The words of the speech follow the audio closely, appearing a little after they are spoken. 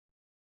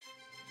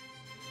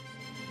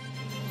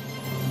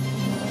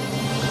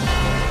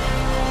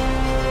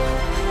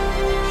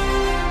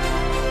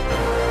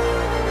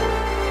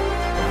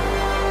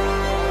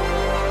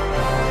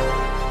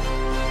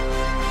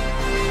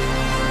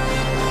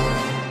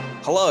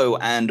Hello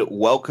and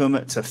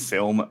welcome to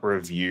Film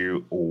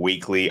Review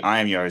Weekly. I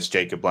am your host,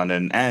 Jacob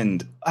London,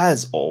 and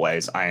as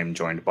always, I am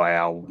joined by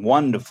our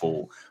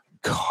wonderful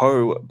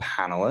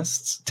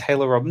co-panelists.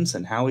 Taylor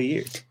Robinson, how are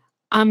you?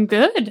 I'm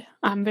good.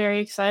 I'm very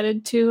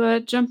excited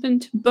to jump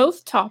into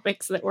both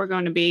topics that we're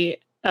going to be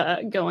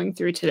going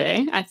through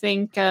today. I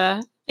think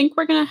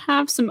we're going to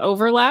have some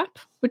overlap,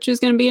 which is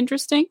going to be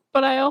interesting,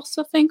 but I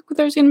also think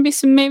there's going to be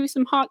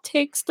some hot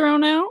takes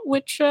thrown out,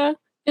 which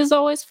is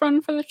always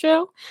fun for the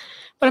show.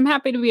 But I'm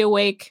happy to be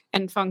awake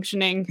and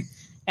functioning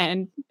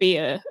and be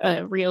a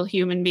real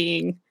human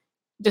being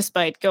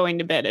despite going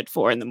to bed at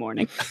 4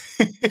 a.m.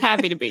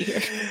 Happy to be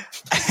here.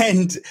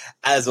 And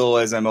as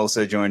always, I'm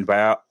also joined by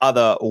our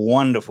other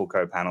wonderful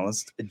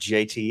co-panelist,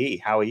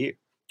 JTE. How are you?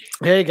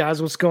 Hey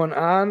guys, what's going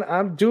on?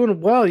 I'm doing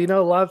well. You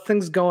know, a lot of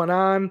things going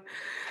on.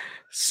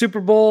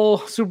 Super Bowl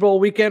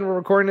weekend. We're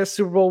recording this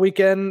Super Bowl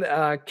weekend.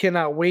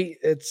 Cannot wait.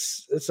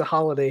 It's a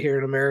holiday here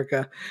in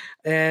America,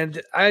 and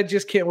I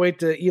just can't wait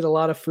to eat a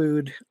lot of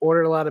food,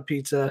 order a lot of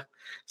pizza,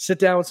 sit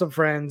down with some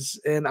friends,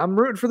 and I'm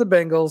rooting for the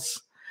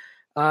Bengals.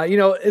 You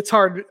know, it's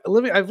hard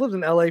living. I've lived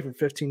in LA for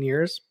 15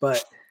 years,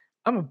 but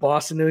I'm a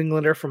Boston, New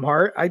Englander from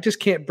heart. I just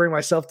can't bring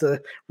myself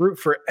to root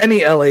for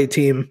any LA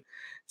team.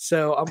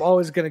 So I'm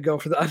always going to go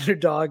for the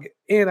underdog,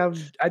 and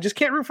I just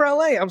can't root for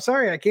LA. I'm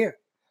sorry, I can't.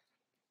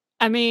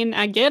 I mean,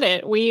 I get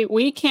it.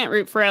 We can't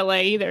root for LA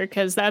either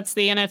because that's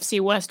the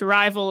NFC West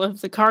rival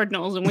of the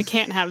Cardinals, and we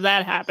can't have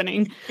that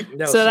happening.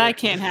 That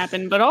can't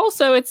happen. But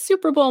also, it's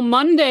Super Bowl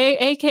Monday,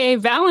 aka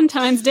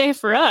Valentine's Day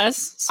for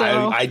us.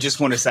 So I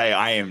just want to say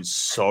I am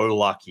so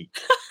lucky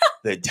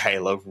that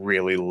Taylor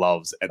really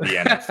loves the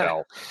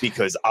NFL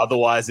because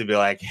otherwise it'd be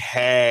like,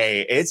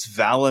 hey, it's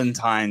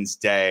Valentine's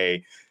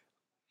Day.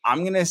 I'm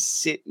going to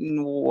sit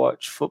and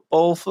watch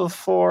football for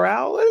 4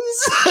 hours.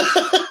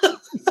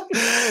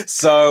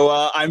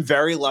 So I'm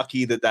very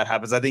lucky that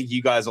happens. I think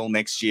you guys all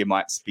next year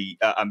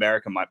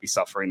America might be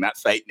suffering that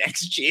fate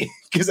next year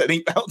because I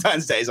think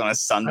Valentine's Day is on a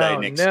Sunday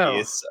next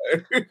year. So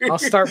I'll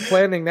start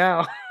planning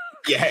now.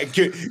 Yeah,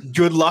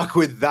 good luck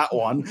with that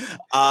one.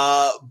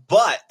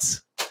 But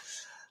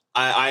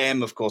I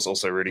am, of course,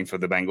 also rooting for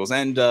the Bengals,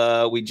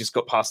 and we just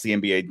got past the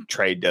NBA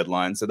trade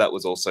deadline, so that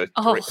was also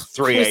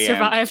 3 a.m.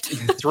 Survived.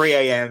 3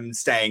 a.m.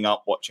 staying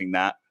up watching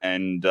that,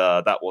 and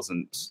that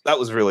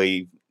was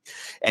really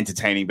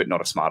entertaining, but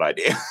not a smart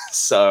idea.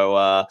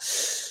 So,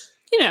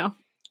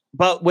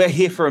 but we're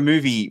here for a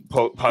movie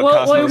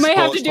podcast. Well, we may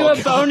have to do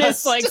a bonus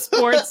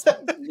sports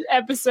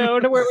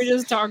episode where we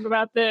just talk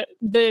about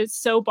the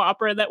soap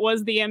opera that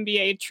was the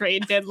NBA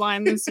trade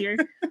deadline this year.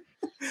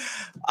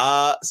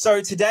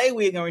 So today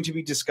we are going to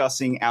be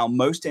discussing our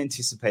most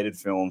anticipated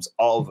films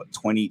of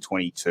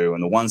 2022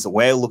 and the ones that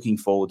we're looking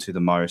forward to the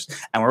most.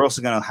 And we're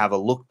also going to have a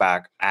look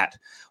back at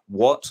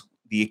what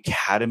the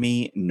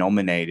Academy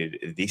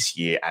nominated this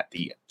year at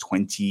the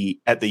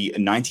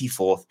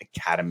 94th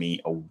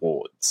Academy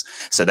Awards.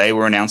 So they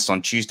were announced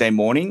on Tuesday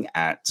morning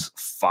at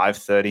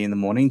 5:30 in the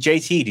morning.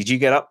 JT, did you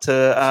get up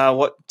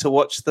to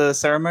watch the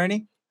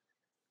ceremony?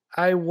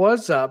 I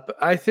was up.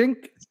 I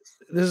think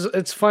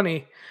it's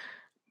funny.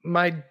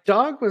 My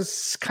dog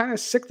was kind of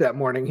sick that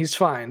morning. He's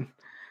fine.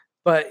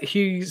 But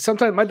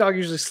sometimes my dog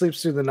usually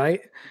sleeps through the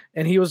night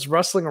and he was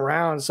rustling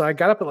around. So I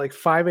got up at like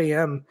 5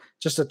 a.m.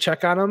 just to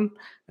check on him.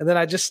 And then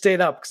I just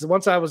stayed up because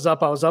once I was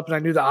up and I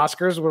knew the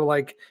Oscars were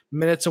like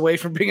minutes away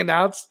from being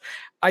announced.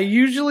 I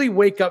usually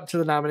wake up to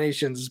the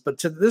nominations, but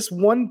to this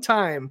one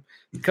time,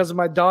 because of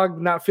my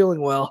dog not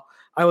feeling well,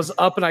 I was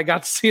up and I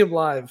got to see him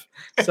live.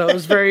 So it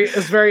was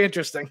very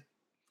interesting.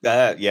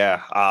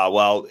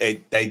 Well,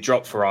 they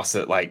drop for us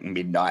at like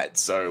midnight.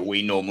 So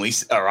we normally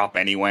are up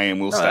anyway and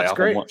we'll stay up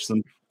and watch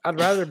them. I'd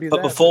rather be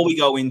But before we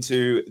go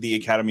into the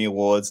Academy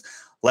Awards,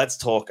 let's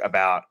talk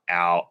about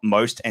our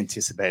most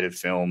anticipated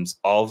films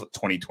of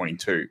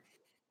 2022.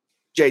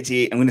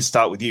 JT, I'm going to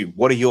start with you.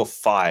 What are your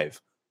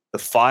five? The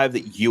five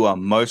that you are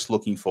most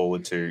looking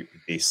forward to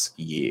this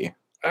year?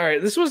 All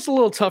right, this was a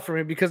little tough for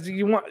me because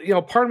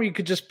part of me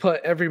could just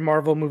put every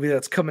Marvel movie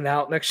that's coming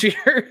out next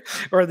year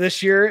or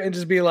this year and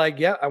just be like,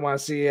 yeah, I want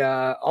to see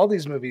all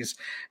these movies.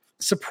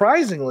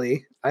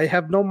 Surprisingly, I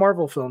have no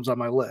Marvel films on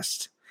my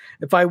list.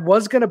 If I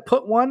was going to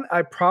put one,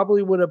 I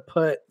probably would have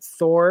put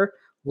Thor,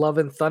 Love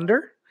and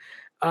Thunder,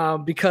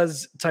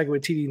 because Taika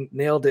Waititi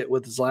nailed it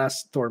with his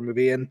last Thor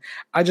movie. And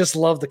I just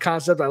love the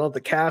concept. I love the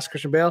cast,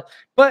 Christian Bale,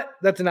 but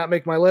that did not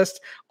make my list.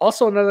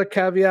 Also, another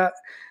caveat,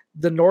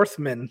 The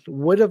Northman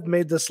would have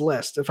made this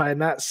list if I had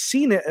not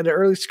seen it at an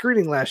early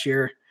screening last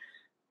year.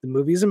 The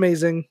movie is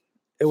amazing.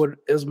 It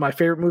was my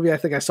favorite movie I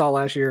think I saw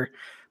last year,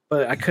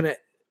 but I couldn't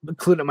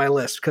include it in my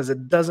list because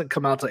it doesn't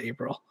come out till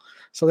April.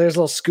 So there's a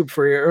little scoop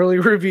for your early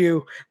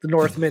review. The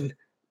Northman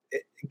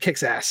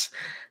kicks ass.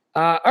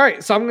 All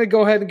right, so I'm going to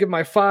go ahead and give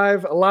my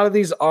five. A lot of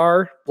these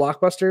are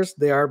blockbusters.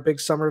 They are big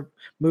summer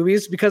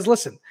movies because,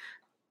 listen,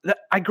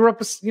 I grew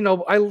up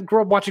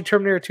watching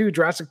Terminator 2,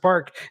 Jurassic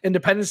Park,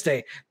 Independence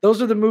Day.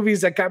 Those are the movies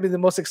that got me the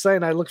most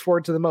excited. I look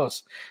forward to the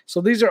most. So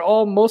these are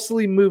all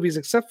mostly movies,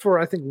 except for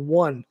I think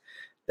one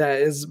that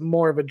is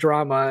more of a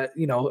drama,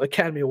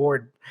 Academy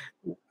Award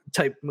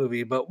type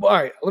movie. But all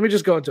right, let me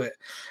just go into it.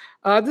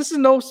 This is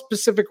no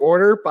specific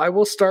order, but I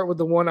will start with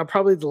the one I'm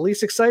probably the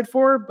least excited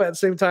for, but at the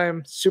same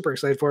time, super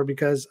excited for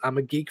because I'm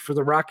a geek for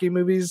the Rocky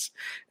movies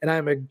and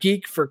I'm a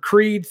geek for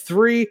Creed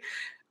 3.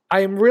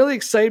 I am really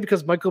excited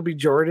because Michael B.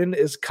 Jordan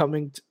is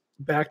coming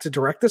back to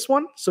direct this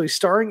one. So he's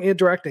starring and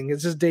directing.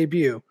 It's his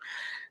debut.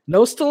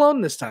 No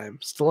Stallone this time.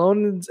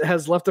 Stallone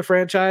has left the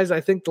franchise.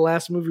 I think the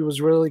last movie was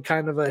really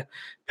kind of a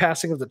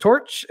passing of the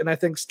torch. And I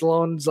think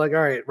Stallone's like,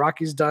 all right,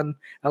 Rocky's done,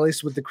 at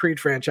least with the Creed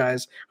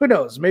franchise. Who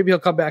knows? Maybe he'll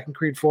come back in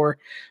Creed 4.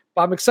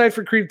 But I'm excited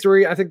for Creed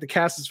 3. I think the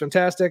cast is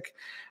fantastic.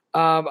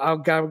 I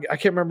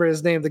can't remember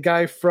his name. The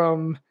guy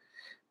from,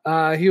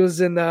 he was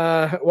in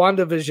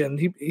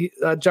WandaVision.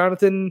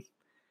 Jonathan.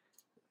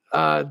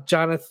 I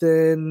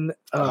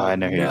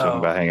know who you're talking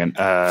about. Hang on.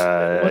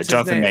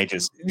 Jonathan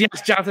Majors.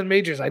 Yes, Jonathan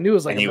Majors. I knew it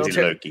was like and he was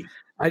in Loki.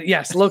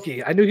 Yes,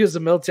 Loki. I knew he was a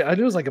military. I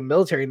knew it was like a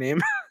military name.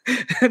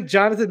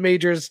 Jonathan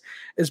Majors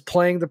is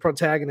playing the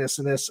protagonist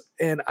in this,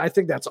 and I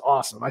think that's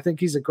awesome. I think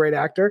he's a great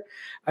actor.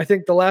 I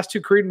think the last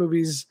 2 Creed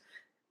movies,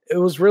 it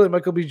was really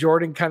Michael B.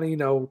 Jordan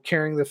kind of,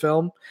 carrying the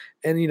film,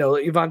 and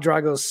Ivan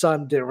Drago's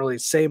son didn't really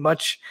say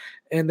much.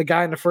 And the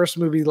guy in the first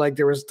movie,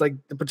 the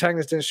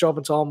protagonist didn't show up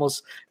until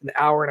almost an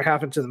hour and a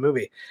half into the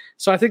movie.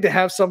 So I think to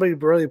have somebody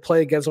really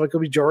play against Michael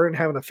B. Jordan,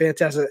 having a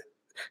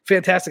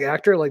fantastic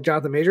actor like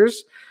Jonathan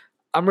Majors,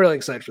 I'm really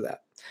excited for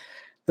that.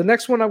 The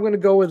next one I'm going to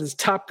go with is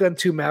Top Gun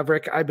 2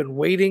 Maverick. I've been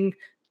waiting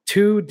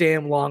too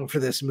damn long for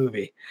this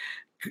movie.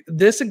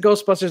 This and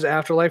Ghostbusters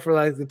Afterlife were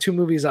like the 2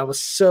 movies I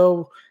was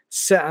so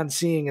set on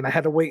seeing, and I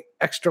had to wait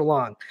extra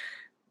long.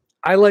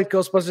 I like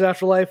Ghostbusters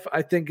Afterlife.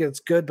 I think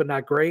it's good, but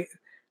not great.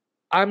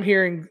 I'm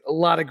hearing a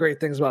lot of great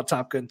things about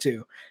Top Gun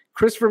 2.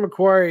 Christopher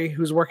McQuarrie,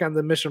 who's working on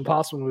the Mission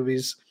Impossible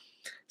movies,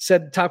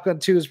 said Top Gun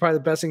 2 is probably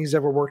the best thing he's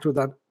ever worked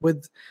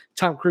with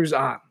Tom Cruise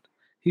on.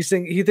 He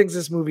thinks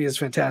this movie is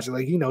fantastic.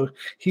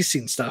 He's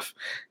seen stuff.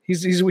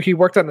 He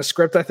worked on the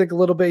script, I think, a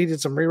little bit. He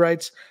did some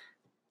rewrites.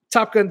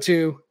 Top Gun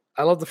 2,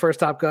 I love the first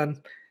Top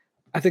Gun.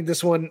 I think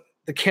this one,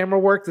 the camera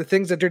work, the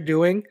things that they're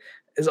doing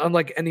is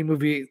unlike any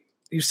movie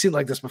you've seen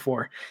like this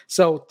before.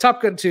 So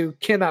Top Gun 2,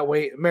 cannot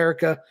wait.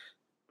 America,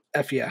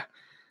 F yeah.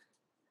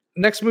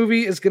 Next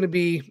movie is going to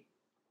be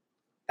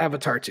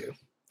Avatar 2.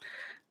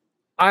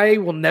 I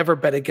will never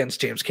bet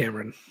against James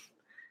Cameron.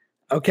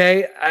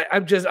 Okay?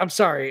 I'm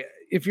sorry.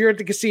 If you're at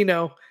the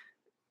casino,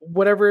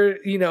 whatever,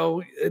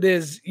 it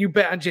is, you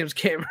bet on James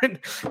Cameron.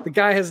 The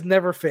guy has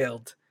never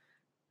failed.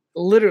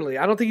 Literally.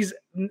 I don't think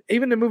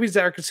even the movies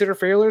that are considered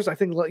failures, I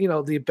think,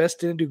 The Abyss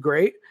didn't do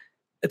great.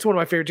 It's one of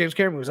my favorite James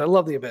Cameron movies. I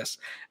love The Abyss.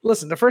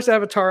 Listen, the first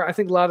Avatar, I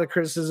think a lot of the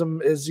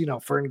criticism is,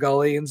 Fern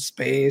Gully and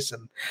space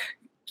and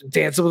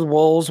Dancing with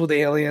Wolves with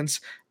aliens.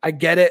 I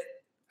get it.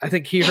 I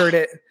think he heard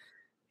it.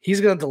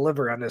 He's going to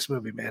deliver on this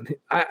movie, man.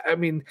 I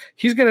mean,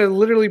 he's going to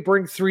literally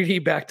bring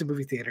 3D back to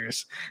movie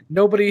theaters.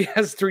 Nobody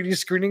has 3D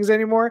screenings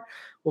anymore.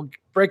 Well,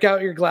 break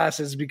out your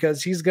glasses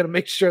because he's going to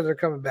make sure they're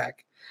coming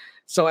back.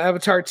 So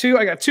Avatar 2,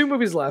 I got 2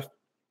 movies left.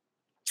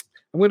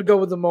 I'm going to go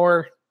with the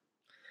more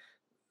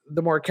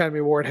Academy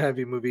Award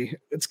heavy movie.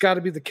 It's got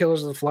to be The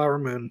Killers of the Flower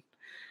Moon.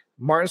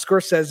 Martin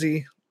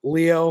Scorsese,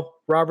 Leo,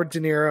 Robert De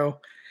Niro,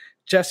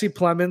 Jesse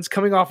Plemons,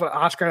 coming off an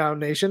Oscar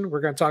nomination.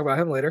 We're going to talk about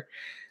him later.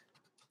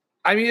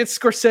 I mean, it's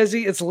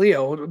Scorsese, it's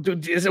Leo.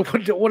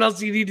 What else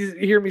do you need to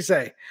hear me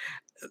say?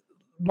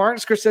 Martin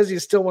Scorsese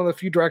is still one of the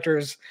few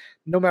directors,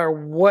 no matter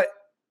what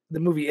the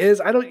movie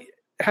is. I don't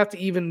have to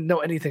even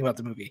know anything about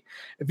the movie.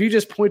 If you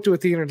just point to a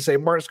theater and say,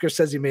 Martin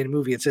Scorsese made a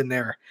movie, it's in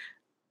there.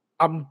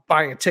 I'm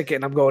buying a ticket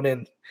and I'm going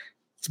in.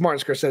 It's Martin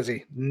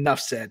Scorsese.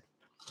 Enough said.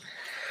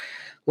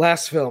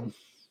 Last film.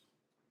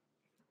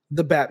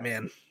 The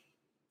Batman.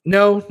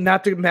 No,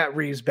 not the Matt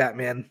Reeves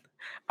Batman.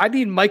 I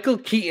need Michael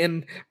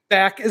Keaton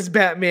back as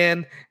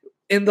Batman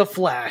in The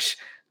Flash.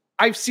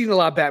 I've seen a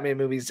lot of Batman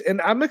movies,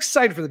 and I'm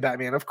excited for the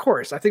Batman, of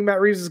course. I think Matt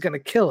Reeves is going to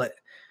kill it.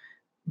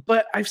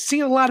 But I've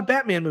seen a lot of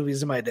Batman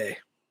movies in my day.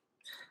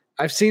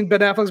 I've seen Ben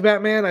Affleck's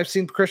Batman. I've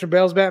seen Christian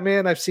Bale's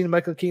Batman. I've seen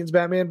Michael Keaton's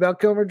Batman, Val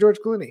Kilmer, George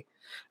Clooney.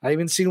 I've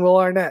even seen Will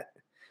Arnett.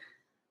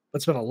 But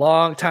it's been a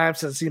long time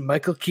since I've seen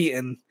Michael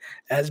Keaton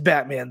as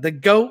Batman. The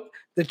GOAT,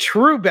 the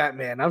true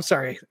Batman. I'm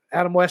sorry,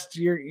 Adam West,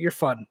 you're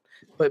fun.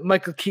 But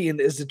Michael Keaton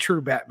is the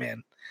true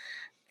Batman.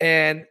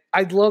 And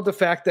I love the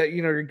fact that,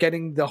 you're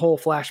getting the whole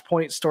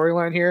Flashpoint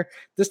storyline here.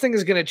 This thing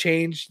is going to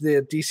change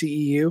the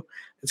DCEU.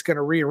 It's going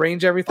to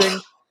rearrange everything.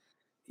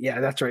 Yeah,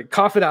 that's right.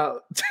 Cough it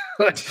out.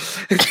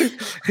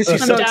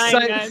 She's so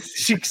excited. Guys.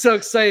 She's so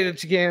excited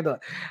she can't handle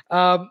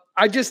it.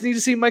 I just need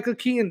to see Michael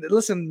Keaton.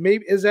 Listen,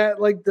 maybe is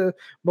that like the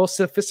most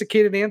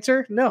sophisticated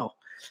answer? No.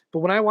 But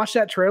when I watch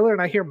that trailer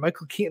and I hear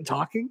Michael Keaton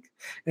talking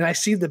and I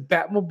see the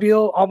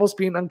Batmobile almost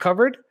being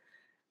uncovered,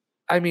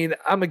 I mean,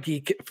 I'm a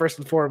geek first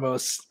and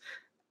foremost.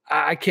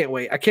 I can't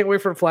wait. I can't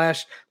wait for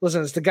Flash.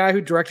 Listen, it's the guy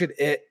who directed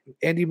It,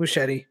 Andy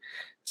Muschietti,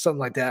 something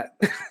like that.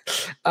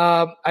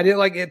 I didn't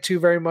like It 2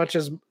 very much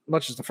as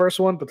the first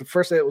one, but the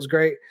first It was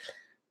great.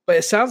 But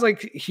it sounds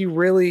like he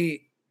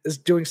really is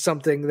doing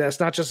something that's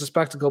not just a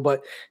spectacle,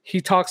 but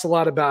he talks a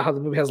lot about how the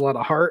movie has a lot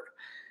of heart.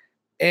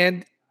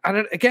 And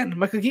Again,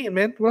 Michael Keaton,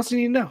 man. What else do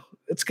you need to know?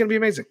 It's going to be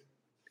amazing.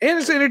 And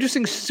it's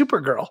introducing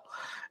Supergirl.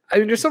 I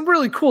mean, there's some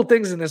really cool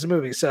things in this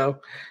movie, so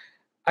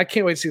I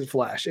can't wait to see The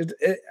Flash.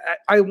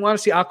 I want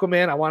to see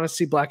Aquaman. I want to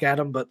see Black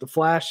Adam, but The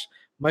Flash,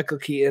 Michael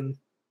Keaton,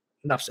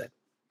 enough said.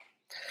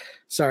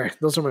 Sorry,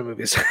 those are my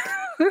movies.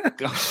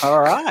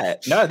 All right.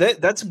 No,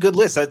 that's a good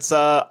list. That's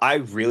I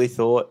really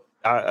thought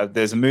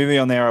there's a movie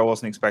on there I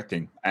wasn't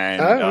expecting,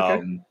 and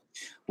okay.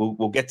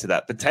 We'll get to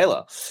that. But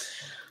Taylor,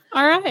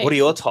 all right, what are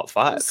your top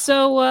 5?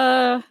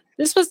 So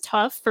this was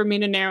tough for me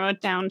to narrow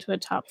it down to a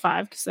top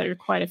 5 because there are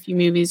quite a few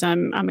movies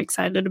I'm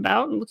excited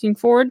about and looking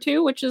forward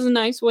to, which is a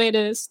nice way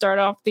to start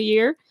off the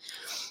year.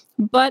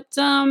 But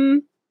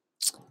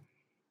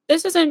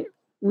this isn't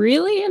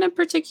really in a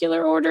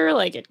particular order.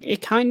 Like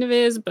it kind of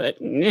is, but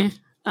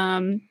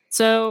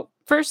so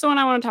first one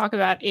I want to talk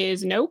about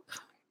is Nope,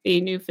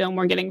 the new film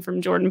we're getting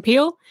from Jordan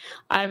Peele.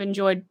 I've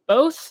enjoyed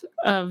both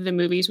of the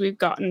movies we've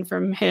gotten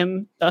from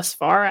him thus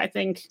far. I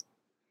think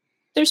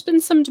there's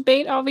been some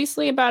debate,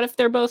 obviously, about if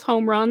they're both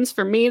home runs.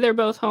 For me, they're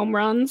both home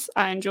runs.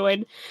 I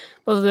enjoyed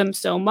both of them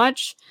so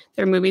much.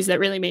 They're movies that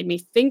really made me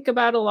think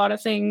about a lot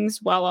of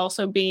things while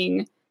also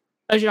being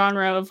a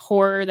genre of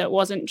horror that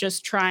wasn't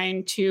just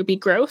trying to be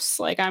gross.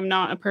 Like, I'm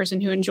not a person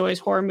who enjoys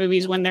horror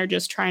movies when they're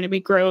just trying to be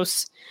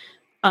gross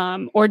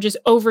or just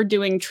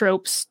overdoing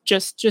tropes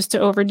just to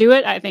overdo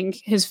it. I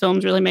think his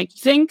films really make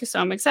you think. So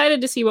I'm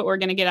excited to see what we're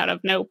going to get out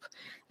of Nope.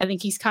 I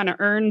think he's kind of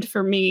earned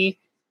for me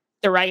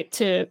the right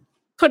to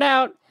put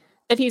out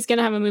that he's going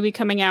to have a movie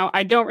coming out.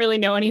 I don't really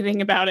know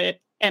anything about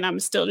it, and I'm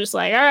still just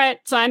like, all right,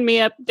 sign me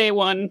up day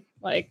one.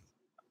 Like,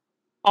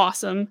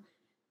 awesome.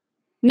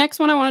 Next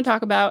one I want to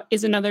talk about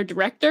is another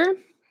director,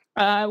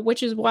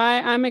 which is why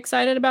I'm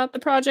excited about the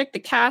project. The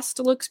cast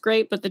looks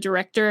great, but the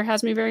director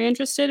has me very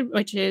interested,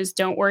 which is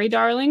Don't Worry,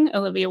 Darling,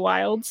 Olivia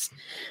Wilde's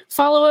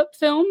follow-up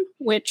film,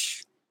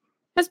 which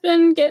has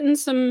been getting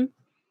some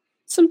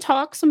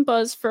talk, some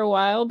buzz for a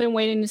while. Been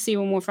waiting to see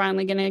when we're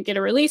finally going to get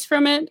a release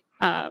from it.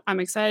 I'm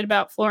excited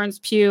about Florence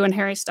Pugh and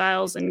Harry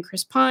Styles and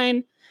Chris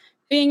Pine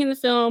being in the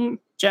film.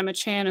 Gemma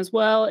Chan as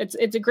well. It's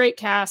a great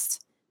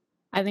cast.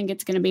 I think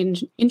it's going to be an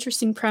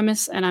interesting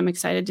premise, and I'm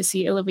excited to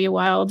see Olivia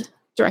Wilde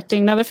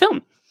directing another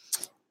film.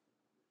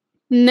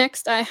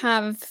 Next, I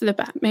have The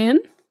Batman,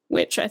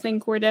 which I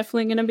think we're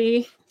definitely going to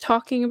be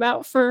talking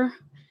about for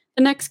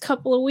the next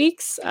couple of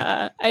weeks.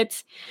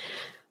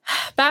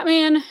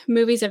 Batman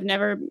movies have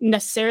never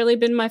necessarily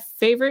been my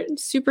favorite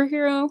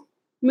superhero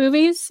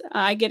movies.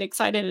 I get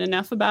excited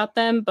enough about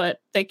them, but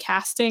the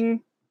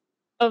casting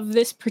of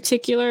this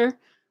particular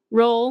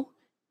role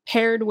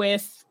paired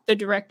with the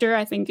director,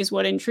 I think, is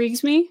what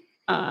intrigues me.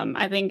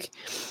 I think,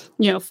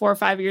 4 or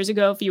 5 years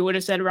ago, if you would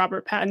have said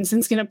Robert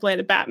Pattinson's going to play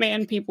the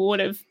Batman, people would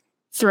have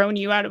thrown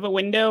you out of a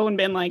window and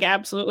been like,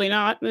 absolutely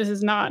not.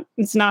 It's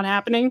not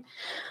happening.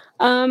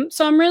 So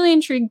I'm really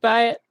intrigued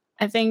by it.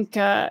 I think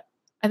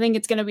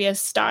it's going to be a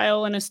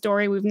style and a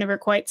story we've never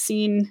quite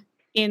seen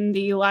in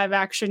the live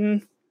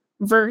action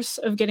verse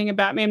of getting a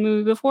Batman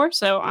movie before.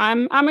 So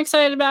I'm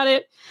excited about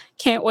it.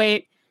 Can't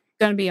wait.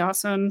 Going to be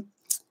awesome.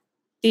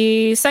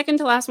 The second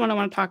to last one I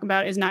want to talk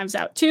about is Knives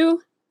Out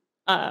 2.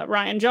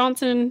 Rian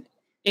Johnson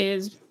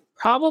is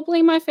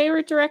probably my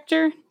favorite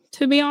director,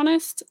 to be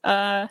honest.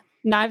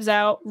 Knives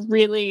Out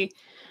really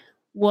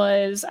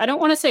was, I don't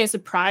want to say a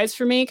surprise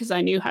for me because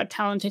I knew how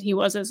talented he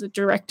was as a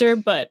director,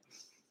 but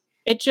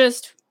it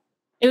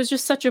was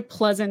just such a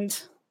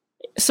pleasant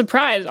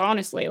surprise,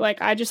 honestly.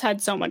 Like, I just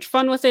had so much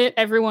fun with it.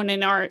 Everyone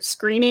in our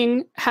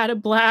screening had a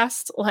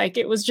blast. Like,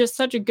 it was just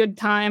such a good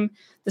time.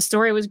 The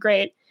story was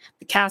great.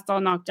 The cast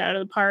all knocked out of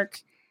the park.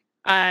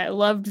 I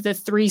loved the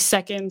 3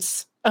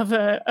 seconds of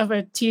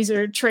a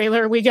teaser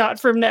trailer we got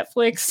from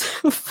Netflix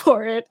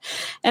for it.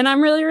 And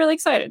I'm really, really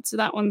excited. So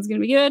that one's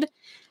going to be good.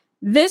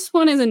 This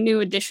one is a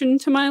new addition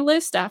to my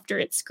list after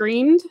it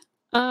screened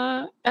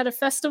at a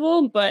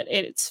festival, but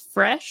it's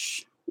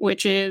fresh,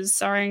 which is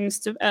starring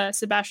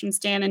Sebastian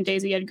Stan and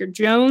Daisy Edgar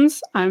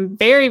Jones. I'm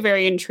very,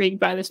 very intrigued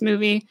by this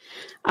movie.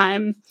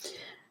 I'm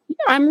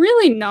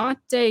really not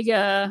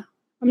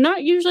I'm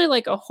not usually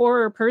like a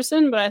horror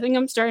person, but I think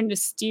I'm starting to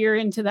steer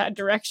into that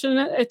direction.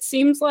 It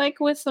seems like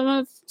with some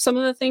of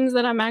the things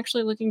that I'm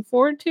actually looking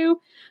forward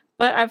to,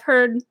 but I've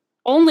heard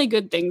only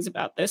good things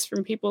about this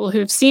from people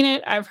who've seen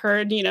it. I've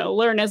heard,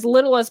 learn as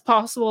little as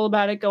possible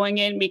about it going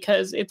in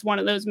because it's one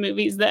of those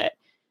movies that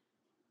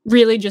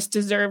really just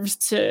deserves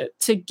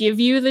to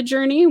give you the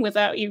journey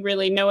without you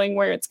really knowing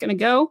where it's going to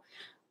go.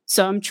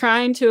 So I'm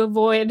trying to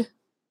avoid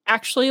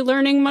actually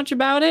learning much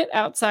about it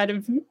outside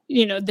of,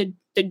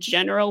 the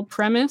general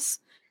premise,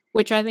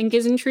 which I think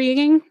is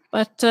intriguing.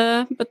 But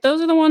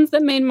those are the ones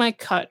that made my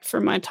cut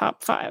for my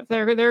top 5.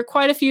 There are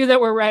quite a few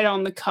that were right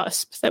on the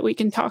cusp that we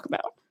can talk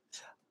about.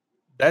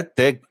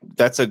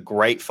 That's a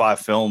great 5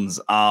 films.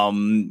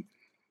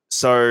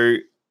 So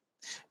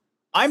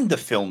I'm the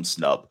film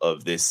snub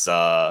of this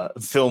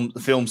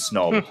film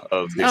snob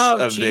of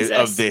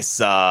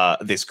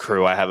this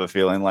crew. I have a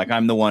feeling like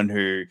I'm the one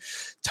who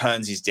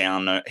turns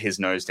his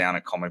nose down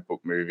at comic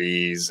book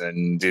movies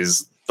and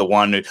is the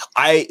one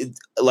I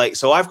like.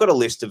 So I've got a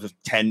list of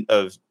 10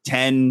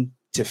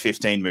 to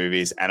 15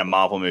 movies, and a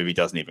Marvel movie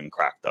doesn't even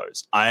crack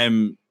those.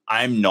 I'm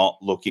not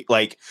looking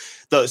like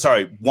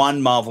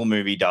one Marvel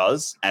movie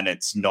does, and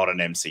it's not an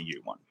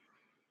MCU one.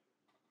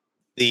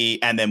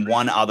 And then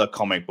one other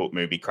comic book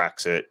movie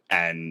cracks it,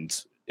 and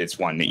it's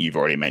one that you've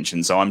already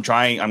mentioned. So I'm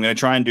going to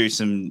try and do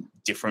some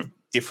different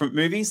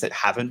movies that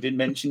haven't been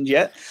mentioned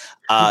yet.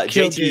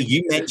 JT,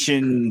 you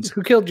mentioned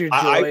who killed your joy.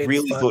 I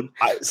really thought.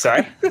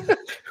 Sorry,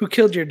 who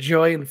killed your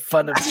joy and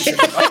fun of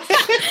cinema?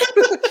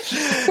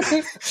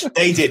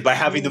 They did by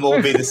having them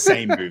all be the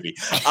same movie.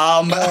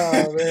 Oh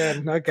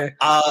man, okay.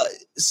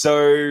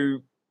 So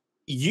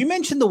you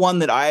mentioned the one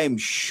that I am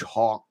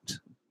shocked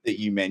that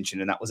you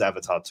mentioned, and that was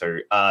Avatar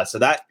 2. So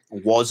that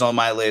was on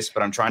my list,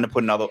 but I'm trying to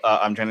put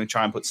I'm trying to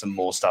try and put some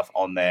more stuff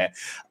on there.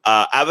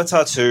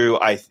 Avatar 2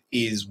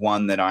 is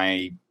one that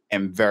I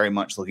am very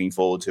much looking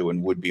forward to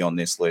and would be on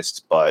this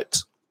list,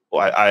 but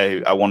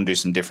I want to do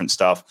some different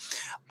stuff.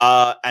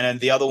 And then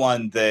the other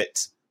one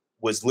that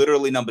was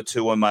literally number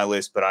 2 on my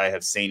list, but I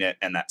have seen it,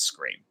 and that's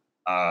Scream.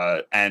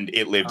 And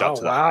it lived up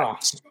to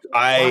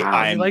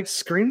that. You like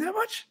Scream that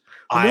much?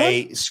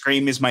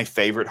 Scream is my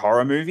favorite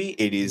horror movie.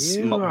 It is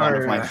one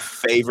of my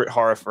favorite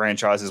horror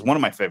franchises, one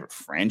of my favorite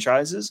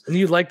franchises. And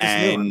you like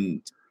this new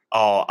one?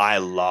 Oh, I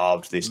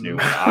loved this new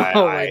one.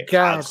 My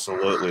God.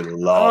 Absolutely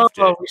loved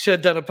it. We should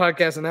have done a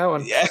podcast on that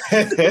one. Yeah.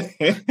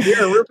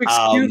 You're a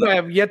Rubik's Cube I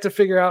have yet to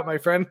figure out, my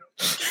friend.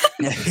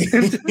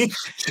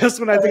 Just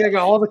when I think I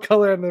got all the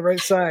color on the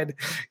right side,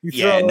 you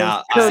throw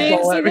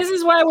See, this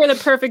is why we're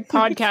the perfect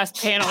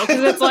podcast panel,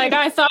 because it's like,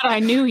 I thought I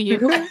knew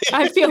you.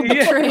 I feel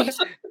betrayed.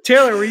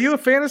 Taylor, were you a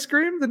fan of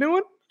Scream, the new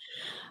one?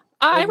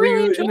 I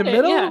really enjoyed in the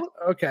middle? Yeah.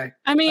 Okay.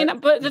 I mean,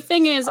 but the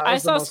thing is, I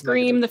saw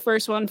Scream, the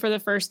first one, for the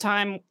first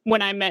time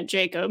when I met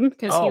Jacob,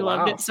 because he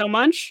loved it so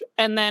much.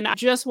 And then I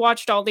just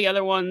watched all the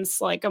other ones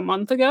like a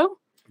month ago.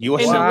 You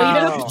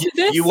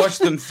watched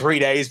them 3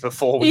 days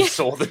before we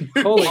saw them.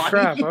 Holy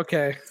crap.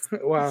 Okay.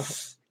 Wow.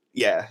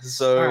 Yeah.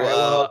 So right,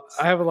 well,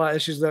 I have a lot of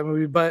issues with that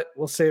movie, but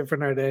we'll save it for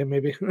another day,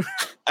 maybe.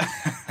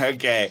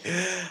 Okay.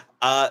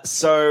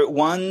 So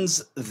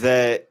ones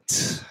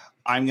that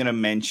I'm going to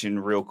mention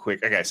real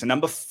quick. Okay, so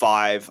number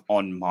 5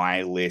 on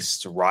my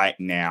list right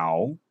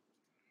now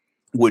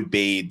would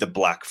be The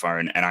Black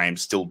Phone, and I am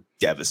still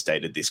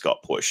devastated this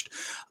got pushed.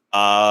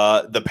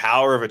 The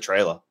power of a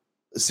trailer.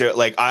 So,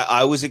 like,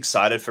 I was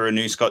excited for a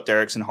new Scott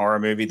Derrickson horror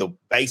movie.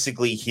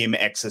 Basically him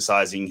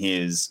exercising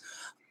his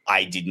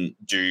I didn't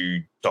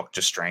do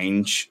Doctor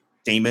Strange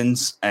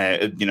demons.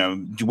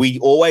 We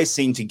always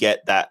seem to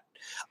get that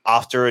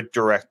after a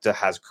director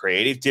has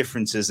creative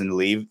differences and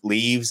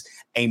leaves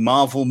a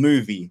Marvel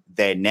movie,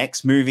 their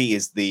next movie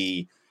is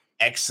the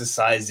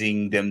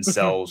exercising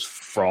themselves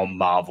from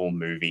Marvel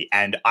movie.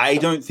 And I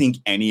don't think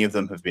any of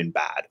them have been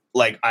bad.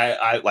 Like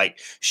I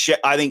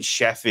think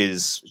Chef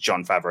is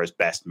Jon Favreau's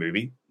best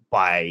movie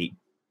by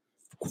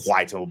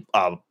quite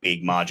a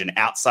big margin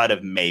outside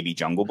of maybe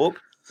Jungle Book.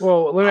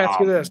 Well, let me ask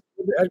you this.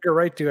 What did Edgar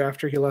Wright do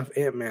after he left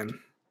Ant-Man?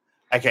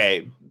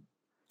 Okay.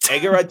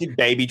 Edgar Wright did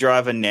Baby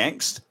Driver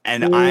next,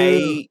 and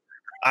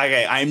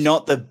I'm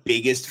not the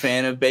biggest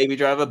fan of Baby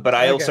Driver, but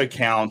I also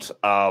count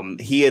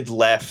he had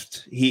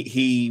left.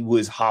 He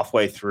was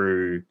halfway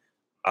through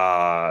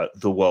The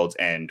World's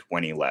End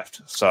when he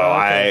left. So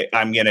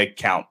I'm gonna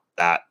count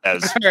that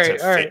as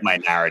fit my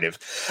narrative.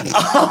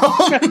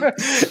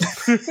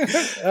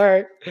 All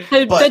right.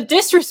 The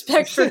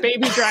disrespect for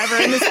Baby Driver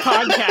in this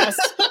podcast.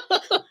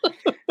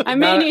 I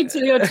may need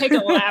to go take a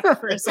lap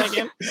for a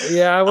second.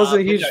 Yeah, I was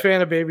a huge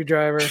fan of Baby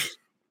Driver.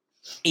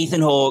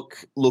 Ethan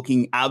Hawke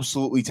looking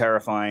absolutely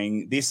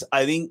terrifying.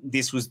 I think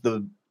this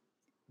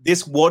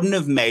wouldn't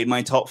have made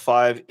my top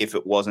 5 if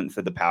it wasn't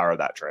for the power of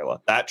that trailer.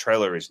 That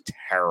trailer is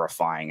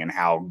terrifying and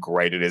how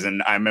great it is.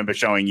 And I remember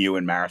showing you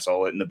and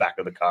Marisol it in the back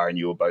of the car, and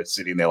you were both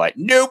sitting there like,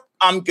 nope,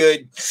 I'm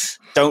good.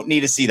 Don't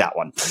need to see that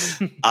one.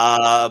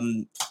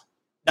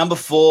 Number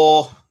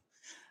 4,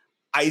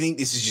 I think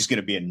this is just going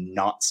to be a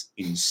nuts,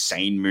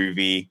 insane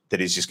movie that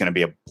is just going to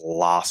be a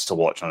blast to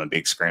watch on a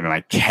big screen. And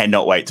I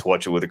cannot wait to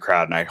watch it with a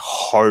crowd. And I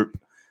hope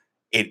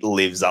it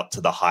lives up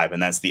to the hype.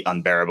 And that's The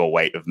Unbearable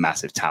Weight of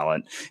Massive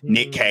Talent.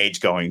 Nick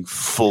Cage going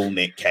full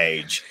Nick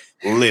Cage,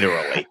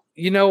 literally.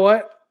 You know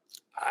what?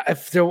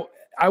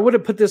 I would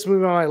have put this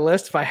movie on my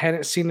list if I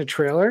hadn't seen the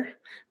trailer.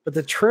 But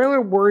the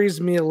trailer worries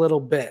me a little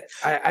bit.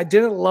 I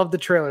didn't love the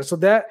trailer.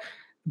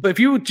 But if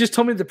you just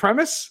told me the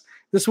premise,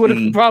 this would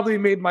have probably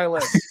made my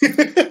list.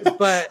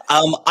 But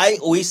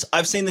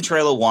I've seen the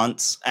trailer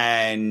once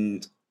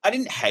and I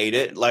didn't hate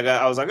it. Like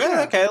I was like,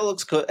 okay, it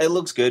looks good. It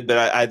looks good.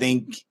 But I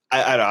think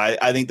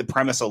I think the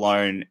premise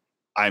alone,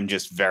 I'm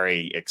just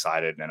very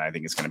excited, and I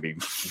think it's going to be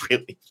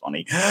really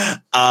funny.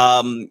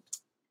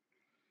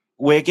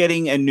 We're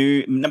getting a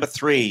new number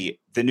 3,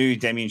 the new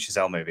Damien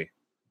Chazelle movie,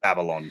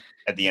 Babylon,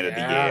 at the end of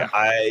the year.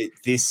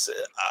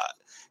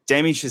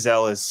 Damien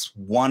Chazelle is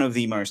one of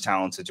the most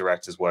talented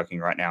directors working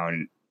right now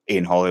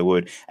in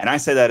Hollywood. And I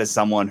say that as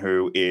someone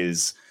who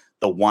is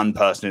the one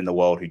person in the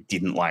world who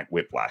didn't like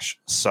Whiplash.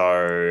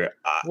 So,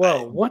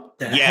 whoa, what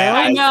the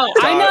yeah, hell?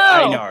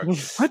 I know.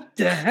 What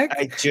the heck?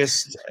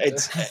 It's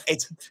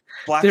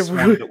Black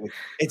Swan, but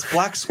it's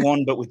Black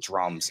Swan, but with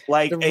drums.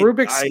 Like the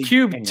Rubik's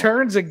Cube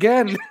turns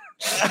again.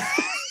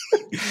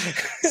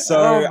 So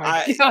oh,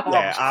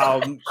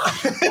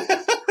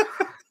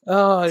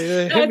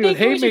 yeah. I think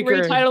we should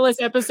retitle this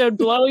episode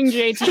 "Blowing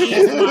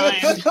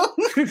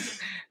JT's Mind."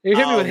 You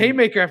hit me with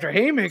haymaker after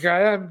haymaker.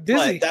 I'm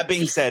dizzy. That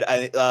being said,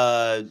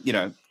 La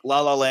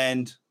La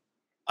Land,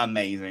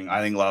 amazing.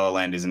 I think La La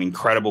Land is an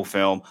incredible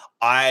film.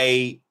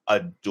 I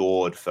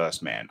adored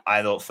First Man.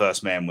 I thought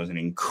First Man was an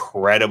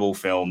incredible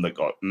film that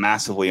got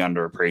massively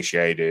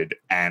underappreciated,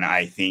 and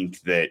I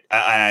think that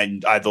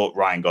I thought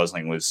Ryan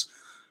Gosling was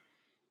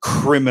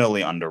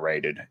criminally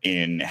underrated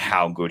in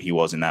how good he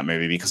was in that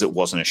movie because it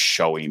wasn't a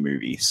showy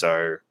movie.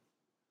 So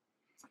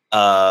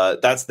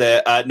that's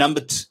there.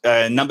 Number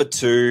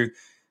two,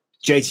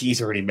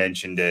 JT's already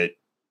mentioned it,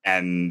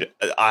 and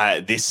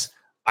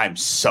I'm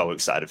so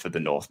excited for The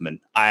Northman.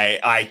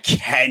 I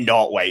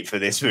cannot wait for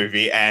this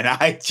movie, and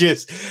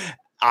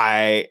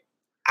I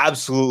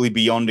absolutely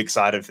beyond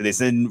excited for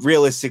this. And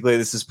realistically,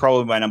 this is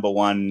probably my number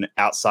one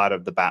outside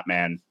of The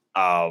Batman,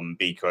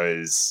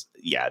 because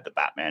the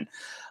Batman.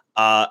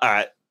 All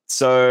right,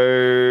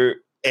 so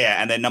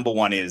yeah, and then number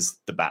one is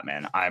The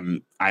Batman.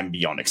 I'm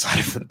beyond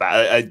excited for the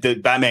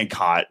Batman.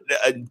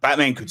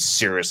 Batman could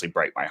seriously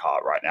break my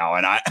heart right now,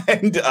 and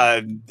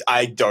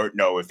I don't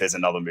know if there's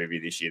another movie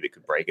this year that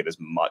could break it as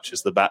much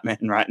as The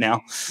Batman right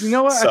now. You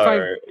know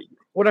what?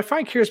 What I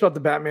find curious about The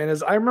Batman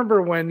is I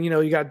remember when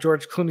you got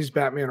George Clooney's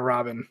Batman and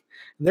Robin.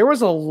 There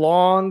was a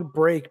long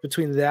break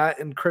between that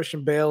and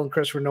Christian Bale and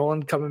Christopher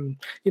Nolan coming,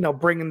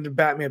 bringing the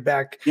Batman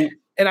back. Yeah.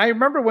 And I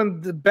remember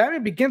when the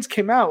Batman Begins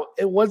came out,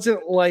 it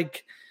wasn't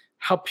like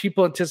how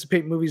people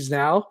anticipate movies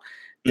now.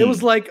 It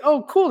was like,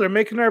 oh, cool, they're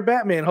making our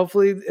Batman.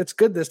 Hopefully it's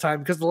good this time,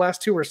 because the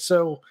last two were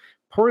so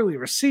poorly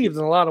received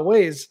in a lot of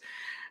ways.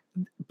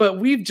 But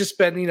we've just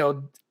been,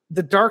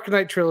 the Dark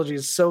Knight trilogy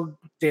is so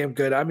damn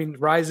good. I mean,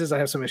 Rises I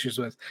have some issues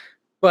with.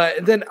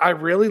 But then I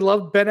really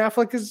loved Ben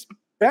Affleck as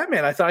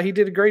Batman. I thought he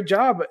did a great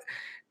job.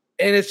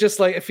 And it's just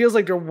like, it feels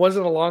like there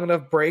wasn't a long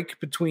enough break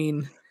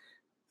between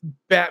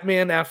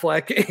Batman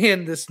Affleck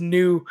and this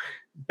new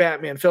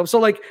Batman film. So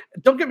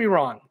don't get me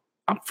wrong,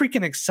 I'm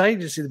freaking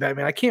excited to see the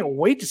Batman. I can't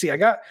wait to see. I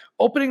got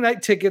opening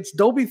night tickets,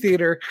 Dolby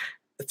Theater,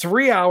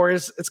 3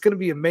 hours. It's going to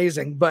be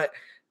amazing. But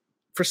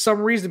for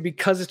some reason,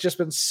 because it's just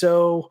been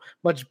so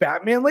much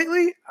Batman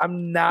lately,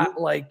 I'm not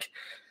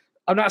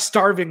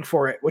starving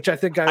for it, which I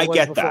think I was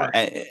get before.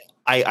 That.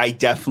 I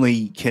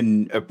definitely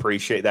can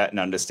appreciate that and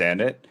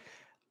understand it.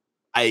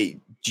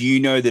 Do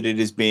you know that it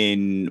has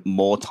been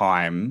more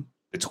time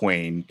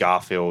between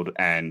Garfield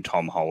and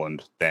Tom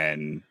Holland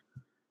than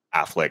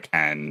Affleck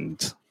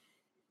and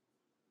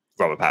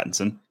Robert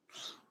Pattinson?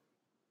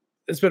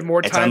 It's been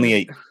more time.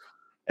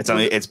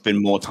 It's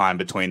been more time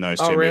between those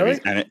two really?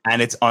 movies,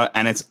 and it's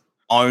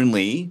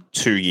only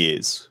 2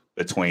 years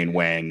between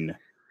when,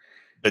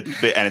 and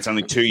it's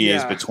only 2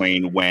 years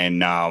between when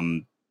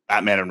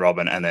Batman and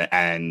Robin and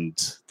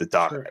the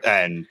Dark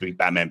and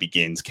Batman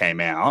Begins came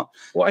out.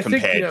 Well, I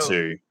think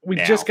we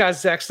now. Just got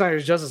Zack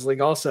Snyder's Justice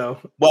League also.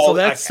 Well, so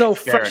that's so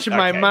fresh in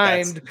my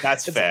mind.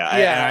 That's fair.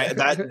 Yeah,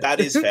 that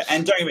is fair.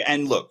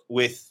 And look,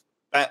 with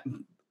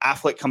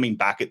Affleck coming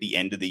back at the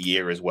end of the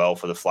year as well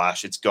for The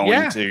Flash,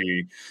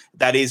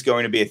 that is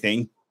going to be a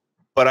thing.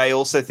 But I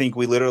also think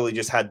we literally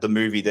just had the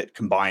movie that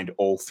combined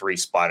all three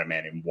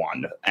Spider-Man in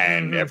one,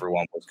 and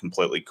everyone was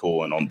completely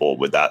cool and on board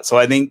with that. So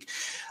I think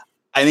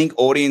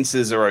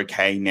audiences are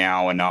okay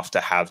now enough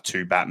to have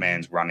two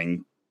Batmans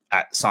running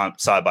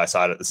side by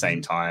side at the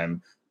same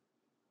time.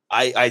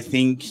 I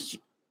think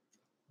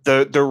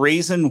the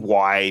reason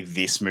why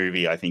this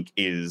movie, I think,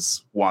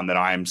 is one that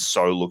I am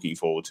so looking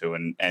forward to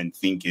and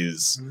think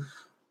is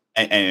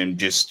and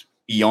just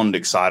beyond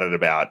excited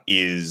about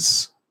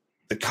is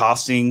the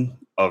casting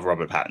of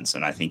Robert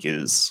Pattinson. I think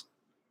is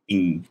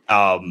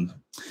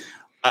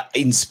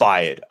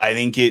inspired. I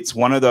think it's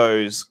one of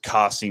those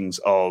castings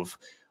of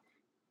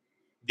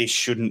this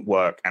shouldn't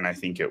work, and I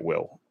think it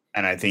will.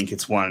 And I think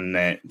it's one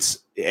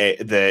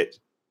that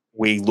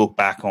we look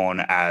back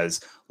on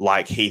as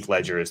like Heath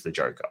Ledger as the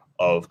Joker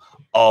of,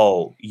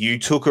 oh, you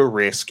took a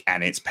risk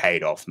and it's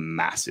paid off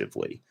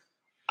massively.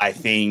 I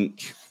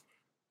think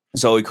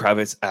Zoe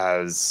Kravitz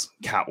as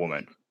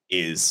Catwoman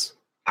is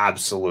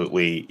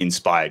absolutely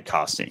inspired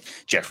casting.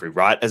 Jeffrey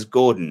Wright as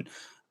Gordon,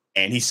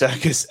 Andy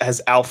Serkis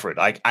as Alfred.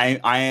 I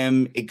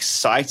am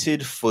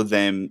excited for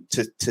them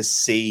to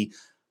see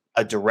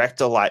a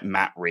director like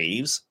Matt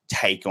Reeves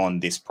take on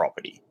this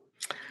property.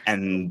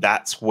 And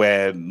that's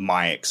where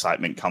my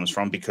excitement comes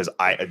from, because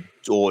I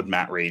adored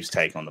Matt Reeves'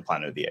 take on the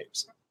Planet of the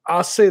Apes.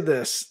 I'll say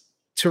this.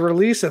 To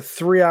release a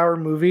 3-hour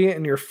movie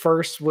in your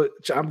first,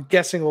 which I'm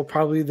guessing will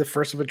probably be the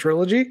first of a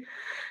trilogy,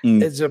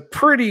 is a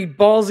pretty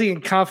ballsy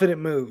and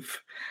confident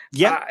move.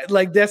 Yeah.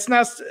 That's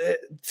not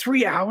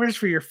 3 hours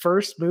for your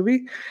first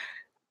movie.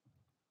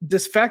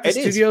 This fact the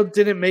studio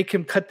didn't make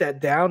him cut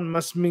that down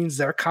must means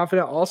they're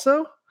confident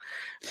also.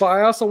 But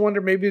I also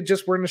wonder maybe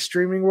just we're in a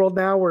streaming world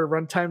now where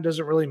runtime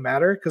doesn't really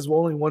matter because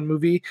only one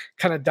movie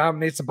kind of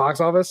dominates the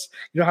box office.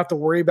 You don't have to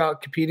worry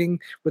about competing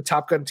with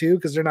Top Gun 2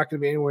 because they're not going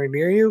to be anywhere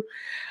near you.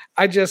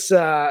 I just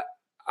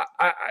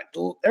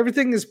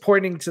everything is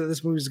pointing to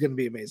this movie is going to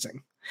be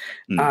amazing.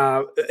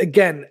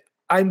 Again,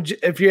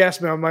 if you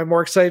ask me, am I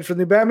more excited for the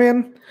new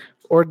Batman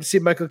or to see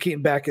Michael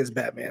Keaton back as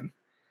Batman?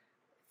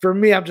 For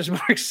me, I'm just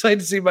more excited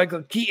to see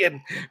Michael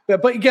Keaton.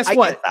 But guess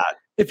what?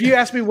 If you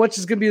ask me which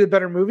is going to be the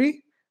better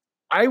movie,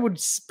 I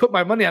would put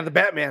my money on the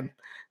Batman.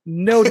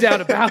 No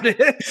doubt about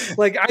it.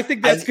 Like, I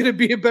think that's going to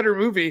be a better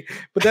movie,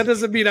 but that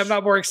doesn't mean I'm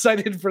not more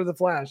excited for the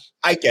Flash.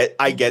 I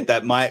get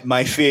that.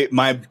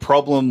 My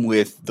problem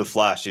with the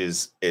Flash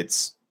is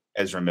it's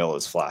Ezra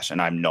Miller's Flash,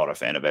 and I'm not a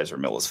fan of Ezra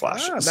Miller's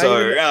Flash.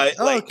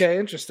 Okay,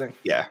 interesting.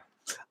 Yeah.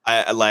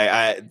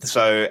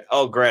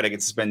 Great, I get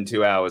to spend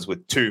 2 hours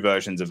with two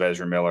versions of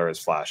Ezra Miller as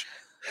Flash.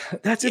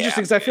 That's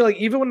interesting because I feel like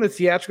even when the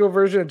theatrical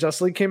version of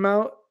Justice League came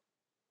out,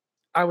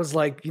 I was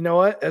like, you know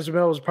what? Ezra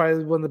Miller was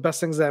probably one of the best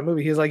things in that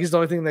movie. He's the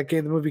only thing that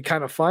gave the movie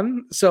kind of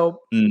fun.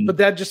 So, but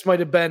that just might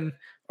have been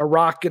a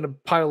rock in a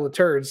pile of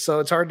turds. So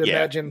it's hard to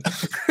imagine.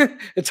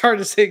 It's hard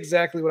to say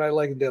exactly what I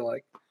like and didn't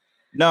like.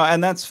 No,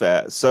 and that's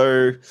fair.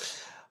 So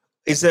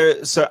is there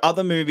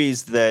other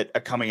movies that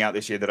are coming out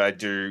this year that I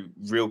do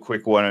real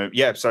quick want to?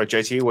 Yeah, sorry,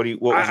 JT.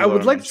 I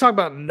would like to talk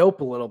about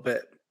Nope a little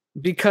bit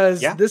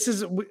because this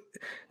is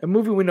a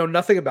movie we know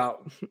nothing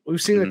about.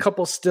 We've seen a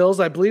couple stills.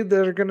 I believe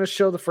they're going to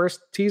show the first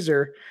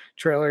teaser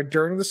trailer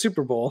during the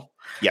Super Bowl.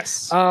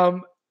 Yes.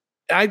 I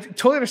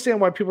totally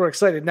understand why people are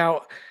excited.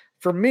 Now,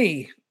 for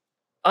me,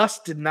 Us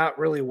did not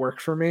really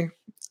work for me.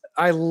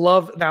 I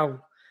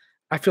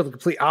feel the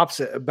complete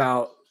opposite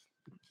about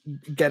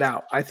Get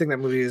Out. I think that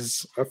movie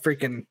is a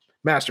freaking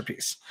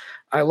masterpiece.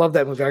 I love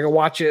that movie. I can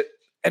watch it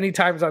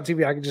anytime it's on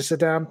TV. I can just sit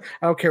down.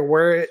 I don't care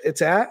where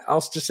it's at.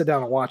 I'll just sit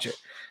down and watch it.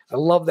 I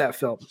love that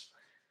film.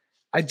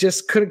 I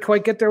just couldn't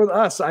quite get there with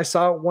Us. I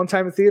saw it one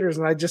time in theaters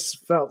and I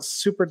just felt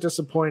super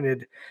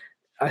disappointed.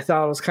 I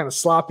thought it was kind of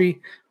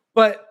sloppy,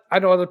 but I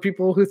know other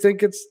people who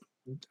think it's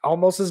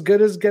almost as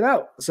good as Get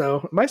Out.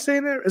 So am I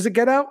saying it? Is it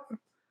Get Out?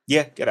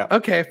 Yeah, Get Out.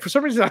 Okay, for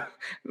some reason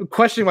I'm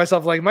questioning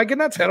myself, like, am I getting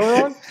that title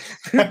wrong?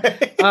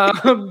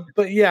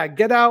 But yeah,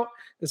 Get Out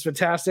is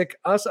fantastic.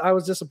 Us, I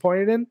was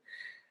disappointed in.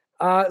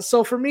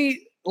 So for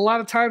me, a lot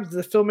of times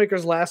the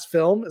filmmaker's last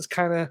film is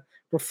kind of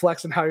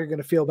reflects on how you're going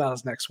to feel about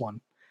his next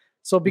one.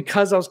 So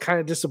because I was kind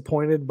of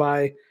disappointed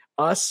by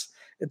Us,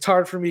 it's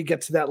hard for me to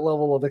get to that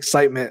level of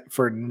excitement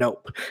for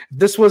Nope.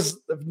 If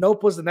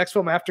Nope was the next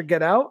film after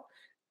Get Out,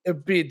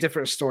 it'd be a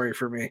different story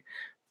for me.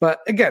 But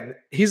again,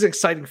 he's an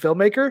exciting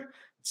filmmaker.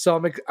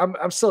 So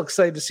I'm still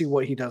excited to see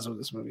what he does with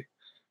this movie.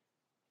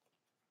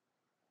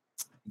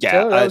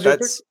 Yeah,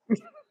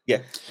 yeah.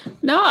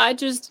 No,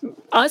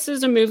 Us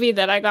is a movie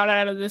that I got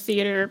out of the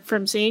theater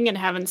from seeing and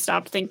haven't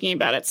stopped thinking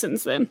about it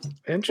since then.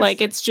 Like,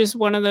 it's just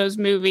one of those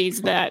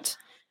movies that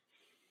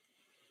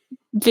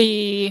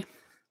the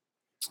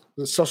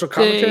social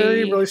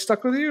commentary really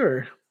stuck with you,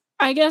 or?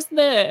 I guess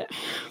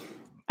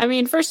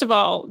first of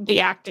all, the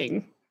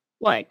acting,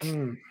 like.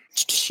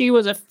 She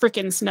was a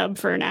freaking snub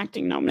for an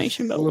acting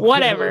nomination, but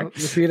whatever.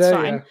 Lupita, it's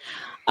fine.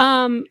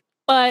 Yeah.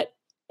 But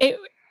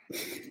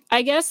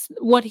I guess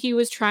what he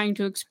was trying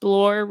to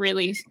explore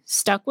really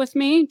stuck with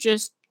me.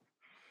 Just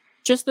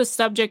the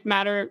subject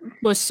matter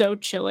was so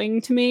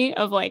chilling to me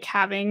of like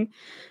having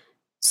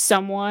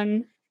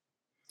someone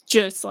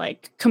just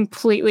like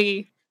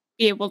completely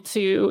be able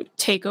to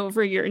take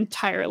over your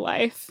entire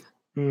life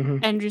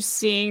and just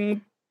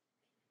seeing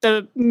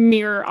the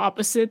mirror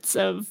opposites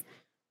of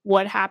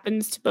what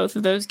happens to both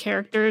of those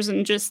characters.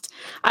 And just,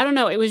 I don't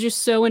know, it was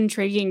just so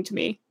intriguing to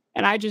me.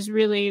 And I just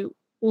really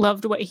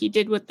loved what he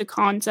did with the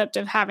concept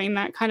of having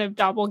that kind of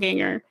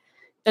doppelganger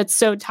that's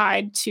so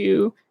tied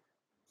to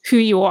who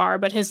you are,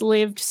 but has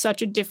lived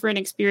such a different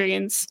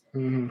experience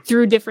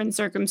through different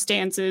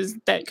circumstances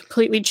that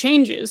completely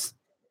changes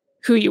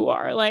who you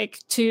are. Like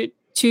to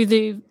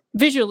the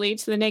visually,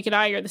 to the naked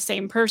eye, you're the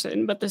same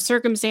person, but the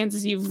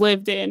circumstances you've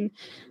lived in,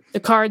 the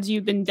cards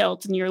you've been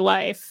dealt in your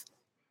life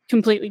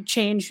completely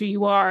change who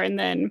you are. And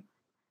then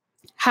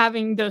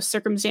having those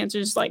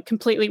circumstances like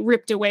completely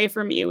ripped away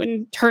from you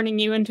and turning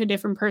you into a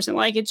different person,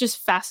 like it just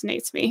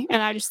fascinates me.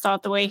 And I just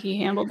thought the way he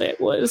handled it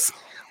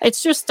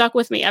it's just stuck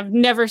with me.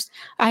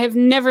 I have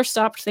never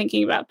stopped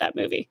thinking about that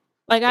movie.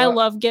 Like, I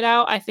love Get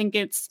Out. I think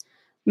it's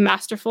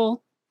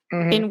masterful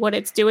in what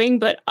it's doing,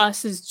 but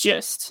Us is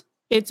just,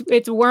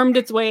 it's wormed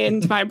its way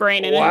into my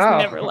brain and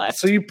it's never left.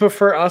 So you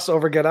prefer Us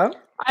over Get Out?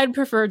 I'd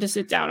prefer to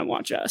sit down and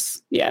watch Us.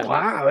 Yeah.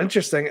 Wow,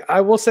 interesting. I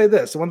will say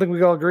this. One thing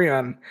we all agree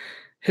on,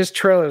 his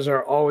trailers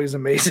are always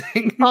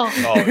amazing.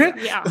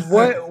 Yeah.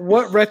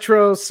 What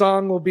retro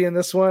song will be in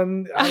this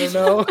one? I don't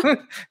know.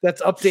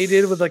 That's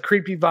updated with a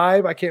creepy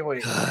vibe. I can't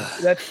wait.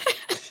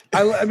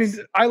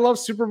 I love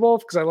Super Bowl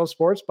because I love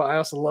sports, but I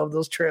also love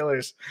those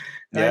trailers.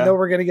 Yeah. I know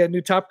we're going to get a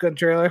new Top Gun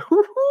trailer.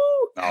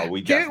 Oh,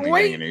 we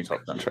definitely getting a new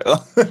Top Gun trailer.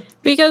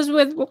 Because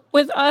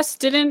with Us,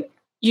 didn't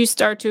you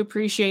start to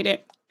appreciate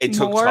it? It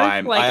took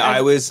time. I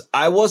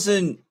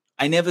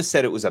I never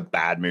said it was a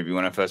bad movie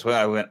when I first went.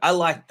 I went, I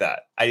liked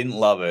that. I didn't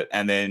love it.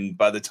 And then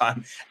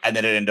and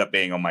then it ended up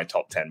being on my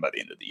top 10 by the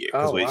end of the year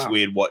because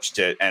we had watched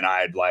it and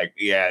I'd like,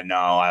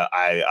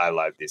 I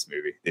like this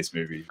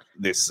movie.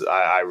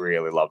 I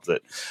really loved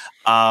it.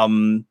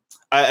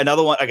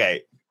 Another one.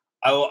 Okay.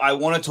 I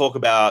want to talk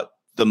about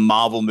the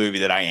Marvel movie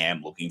that I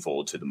am looking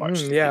forward to the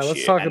most.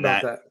 Let's talk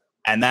about that.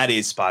 And that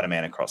is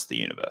Spider-Man Across the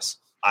Universe.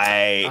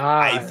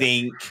 I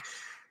think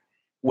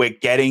we're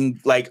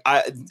getting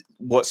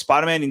what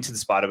Spider-Man Into the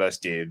Spider-Verse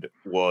did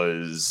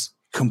was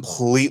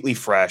completely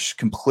fresh,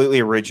 completely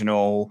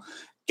original,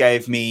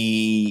 gave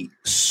me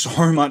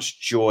so much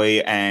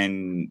joy,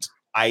 and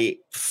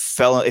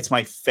it's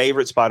my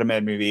favorite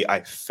Spider-Man movie.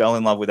 I fell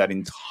in love with that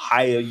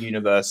entire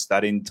universe,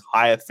 that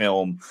entire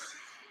film,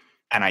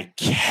 and I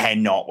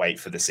cannot wait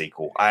for the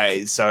sequel.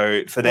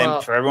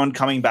 For everyone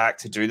coming back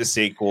to do the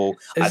sequel,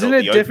 isn't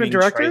it different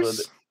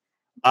directors?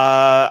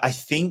 I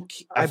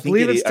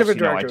believe it's different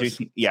directors.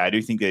 I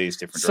do think it is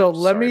different. So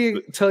let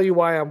me tell you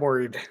why I'm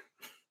worried.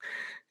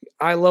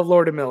 I love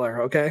Lord and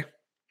Miller. Okay,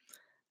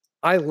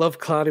 I love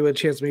Cloudy with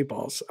Chance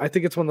Meatballs. I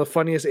think it's one of the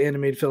funniest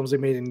animated films they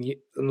made in the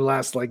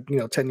last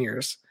 10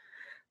 years.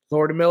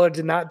 Lord and Miller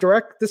did not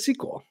direct the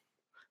sequel.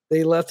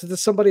 They left it to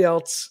somebody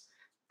else.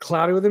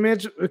 Cloudy with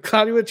Chance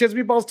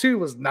Meatballs 2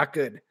 was not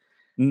good.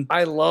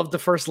 I loved the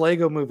first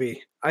Lego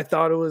movie. I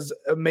thought it was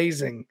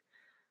amazing.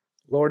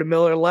 Lord and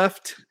Miller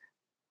left.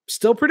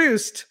 Still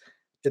produced,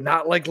 did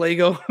not like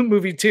Lego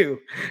Movie 2.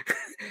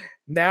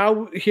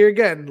 Now, here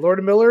again, Lord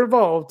and Miller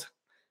involved.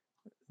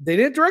 They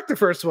didn't direct the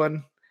first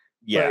one.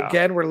 Yeah. But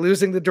again, we're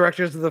losing the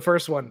directors of the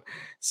first one.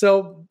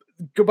 So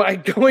by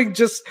going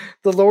just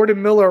the Lord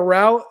and Miller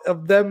route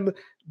of them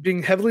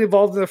being heavily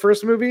involved in the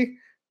first movie,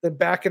 then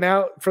backing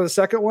out for the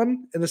second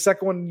one, and the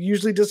second one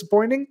usually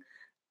disappointing,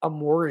 I'm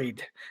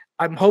worried.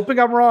 I'm hoping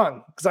I'm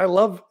wrong because I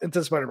love Into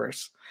the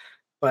Spider-Verse.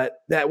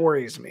 But that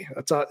worries me.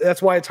 That's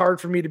why it's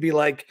hard for me to be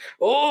like,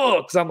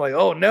 because I'm like,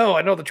 oh no,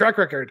 I know the track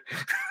record.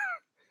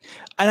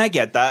 And I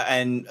get that.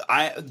 And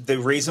the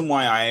reason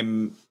why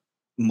I'm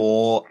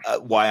more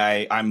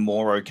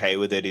okay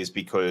with it is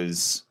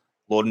because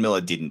Lord and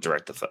Miller didn't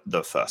direct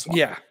the first one.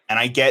 Yeah. And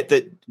I get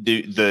that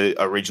the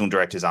original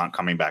directors aren't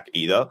coming back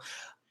either.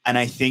 And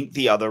I think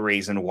the other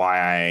reason why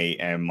I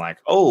am like,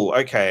 oh,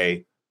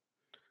 okay,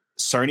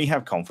 Sony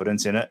have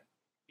confidence in it.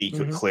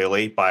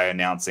 Clearly by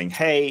announcing,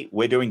 hey,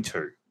 we're doing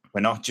 2.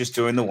 We're not just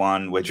doing the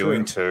one, we're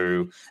doing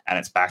 2, and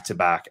it's back to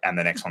back, and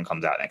the next one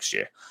comes out next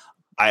year.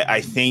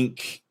 I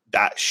think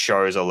that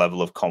shows a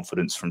level of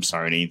confidence from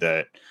Sony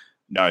that,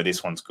 no,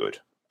 this one's good.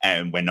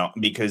 And we're not,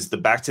 because the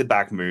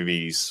back-to-back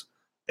movies,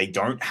 they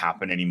don't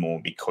happen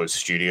anymore because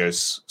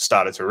studios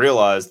started to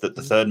realize that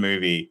the third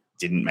movie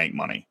didn't make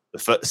money.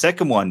 The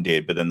second one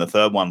did, but then the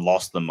third one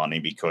lost the money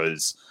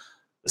because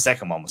the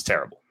second one was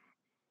terrible,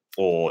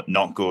 or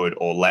not good,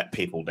 or let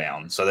people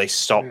down. So they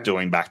stopped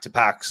doing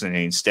back-to-backs and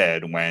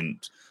instead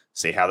went,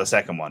 see how the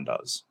second one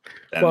does.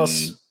 And well,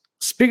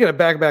 speaking of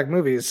back-to-back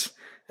movies,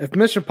 if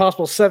Mission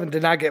Impossible 7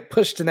 did not get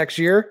pushed to next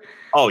year,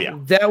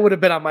 that would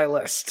have been on my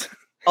list.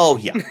 Oh,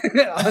 yeah.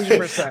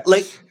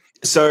 100%.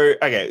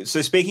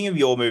 So speaking of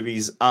your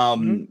movies,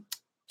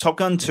 Top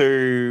Gun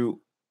 2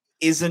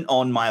 isn't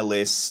on my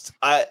list.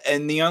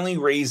 And the only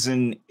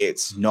reason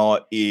it's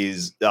not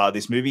is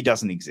this movie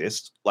doesn't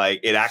exist.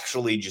 It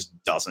actually just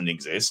doesn't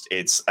exist.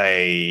 It's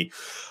a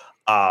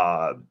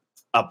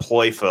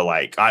ploy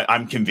for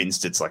I'm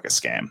convinced it's like a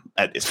scam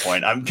at this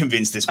point. I'm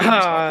convinced this movie's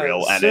not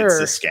real and it's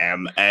a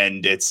scam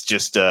and it's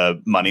just a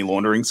money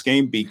laundering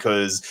scheme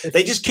because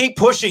they just keep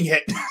pushing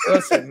it.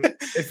 Listen,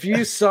 if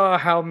you saw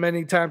how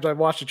many times I've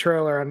watched a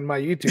trailer on my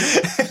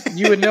YouTube,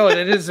 you would know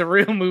it is a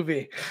real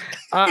movie.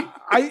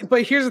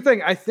 But here's the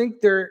thing. I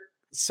think they're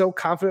so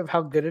confident of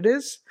how good it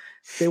is.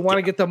 They want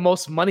to get the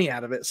most money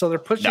out of it. So they're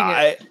pushing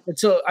it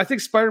until I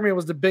think Spider-Man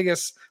was the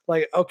biggest,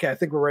 okay, I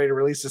think we're ready to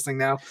release this thing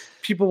now.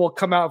 People will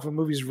come out if a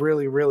movie's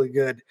really, really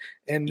good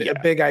and a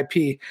big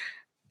IP.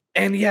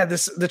 And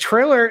the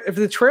trailer, if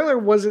the trailer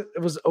was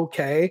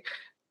okay.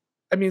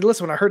 I mean,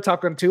 listen, when I heard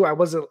Top Gun 2, I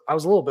was a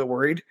little bit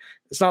worried.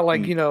 It's not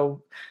like,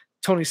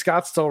 Tony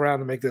Scott's still around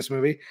to make this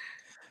movie.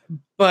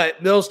 But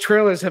those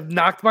trailers have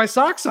knocked my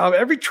socks off.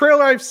 Every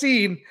trailer I've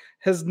seen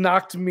has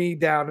knocked me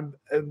down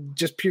and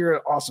just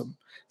pure awesome.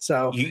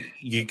 So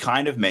you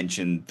kind of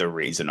mentioned the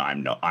reason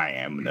I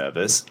am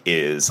nervous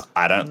is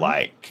I don't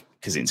like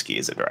Kaczynski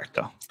as a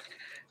director.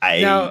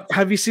 Now,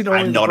 have you seen Only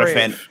I'm the not Brave? a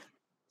fan.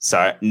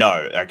 So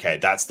no, okay,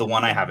 that's the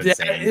one I haven't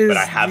seen, but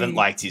I haven't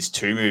liked his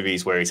 2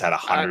 movies where he's had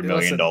 $100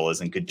 million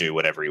and could do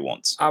whatever he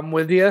wants. I'm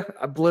with you.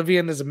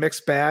 Oblivion is a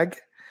mixed bag.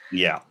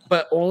 Yeah,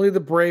 but Only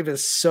the Brave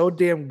is so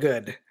damn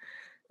good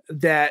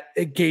that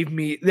it gave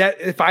me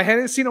that. If I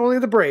hadn't seen Only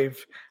the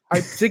Brave,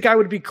 I think I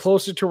would be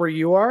closer to where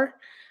you are.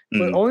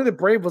 But Only the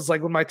Brave was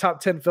like one of my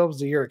top 10 films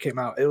the year it came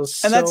out. It was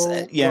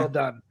well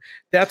done.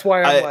 That's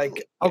why I'm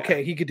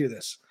okay, he could do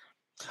this.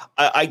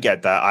 I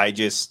get that. I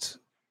just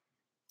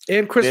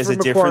and Christopher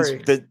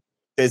McQuarrie.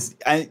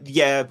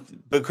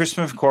 But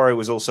Christopher McQuarrie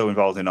was also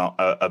involved in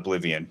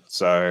Oblivion,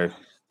 so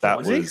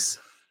that was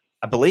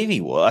I believe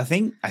he was. I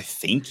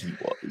think he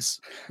was.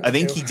 I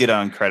think he did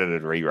an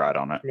uncredited rewrite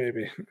on it.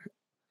 Maybe.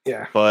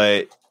 Yeah.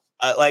 But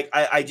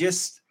I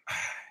just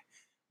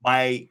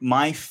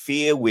my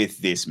fear with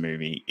this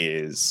movie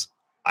is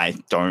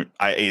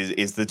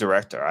is the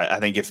director. I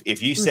think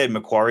if you said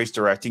Macquarie's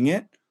directing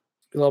it,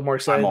 a little more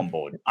excited. I'm on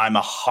board. I'm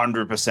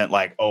 100%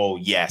 like, oh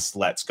yes,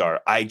 let's go.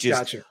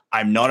 Gotcha.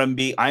 I'm not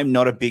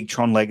a big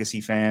Tron Legacy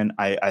fan.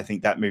 I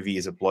think that movie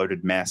is a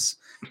bloated mess,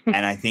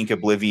 and I think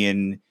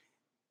Oblivion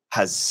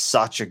has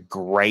such a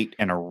great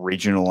and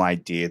original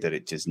idea that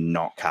it does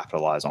not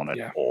capitalize on it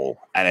at all.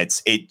 And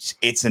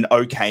it's an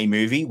okay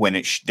movie when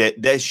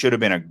there should have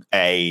been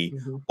a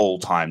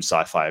all-time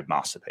sci-fi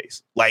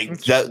masterpiece.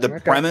 Like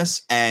the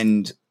premise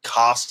and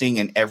casting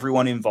and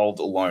everyone involved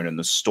alone and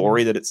the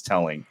story that it's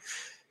telling.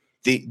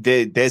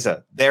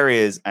 There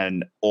is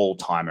an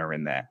all-timer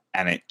in there,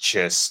 and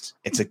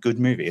it's a good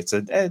movie. It's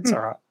all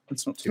right.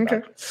 It's not too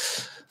bad.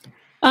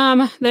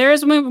 There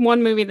is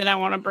one movie that I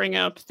want to bring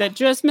up that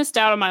just missed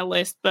out on my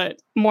list,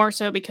 but more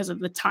so because of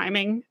the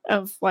timing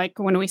of like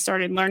when we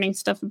started learning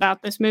stuff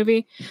about this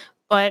movie.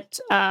 But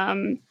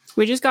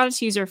we just got a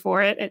teaser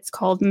for it. It's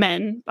called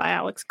Men by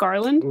Alex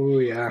Garland. Oh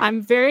yeah.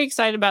 I'm very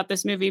excited about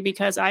this movie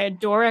because I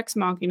adore Ex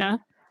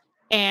Machina,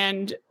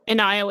 and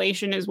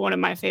Annihilation is one of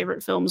my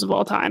favorite films of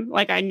all time.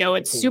 Like, I know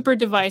it's super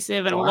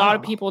divisive and a lot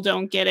of people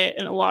don't get it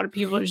and a lot of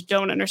people just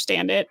don't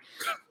understand it.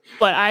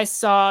 But I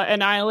saw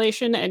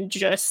Annihilation and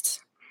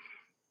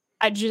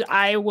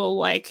I will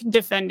like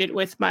defend it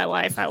with my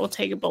life. I will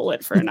take a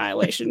bullet for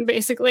Annihilation,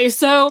 basically.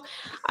 So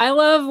I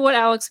love what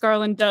Alex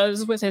Garland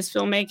does with his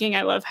filmmaking.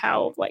 I love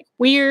how like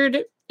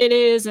weird it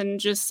is. And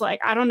just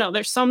like, I don't know,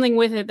 there's something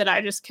with it that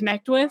I just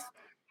connect with.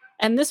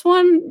 And this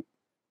one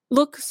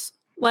looks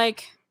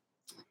like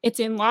it's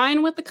in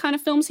line with the kind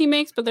of films he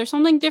makes, but there's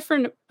something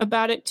different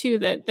about it too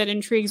that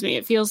intrigues me.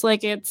 It feels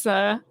like it's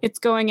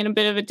going in a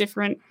bit of a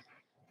different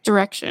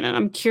direction, and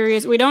I'm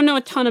curious. We don't know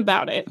a ton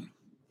about it,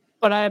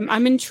 but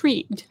I'm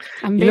intrigued.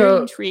 I'm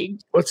very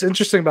intrigued. What's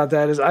interesting about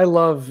that is I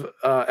love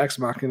Ex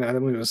Machina. I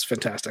think it was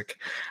fantastic.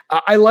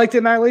 I liked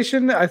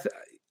Annihilation.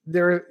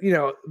 They're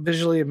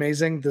visually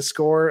amazing. The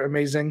score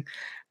amazing.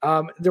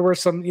 There were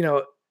some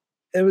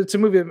it's a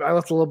movie I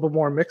left a little bit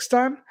more mixed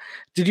on.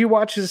 Did you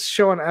watch his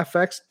show on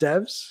FX,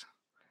 Devs?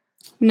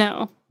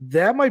 No.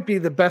 That might be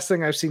the best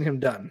thing I've seen him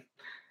done.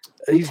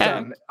 He's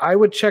done. I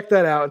would check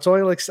that out. It's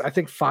only like I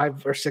think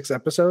 5 or 6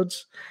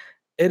 episodes.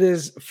 It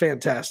is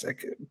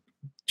fantastic.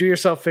 Do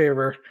yourself a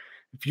favor.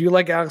 If you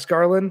like Alex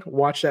Garland,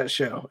 watch that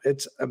show.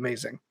 It's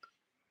amazing.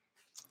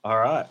 All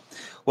right.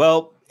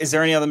 Well, is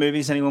there any other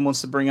movies anyone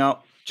wants to bring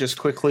up just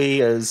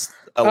quickly as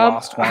a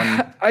last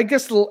one? I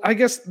guess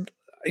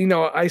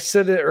I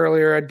said it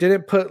earlier. I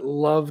didn't put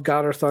Love,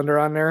 God, or Thunder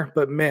on there,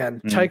 but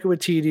man, Taika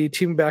Waititi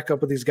teaming back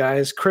up with these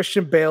guys.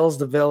 Christian Bale's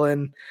the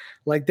villain.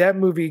 Like, that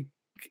movie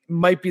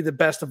might be the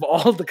best of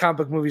all the comic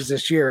book movies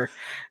this year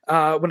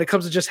when it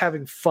comes to just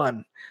having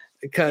fun.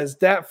 Because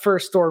that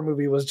first Thor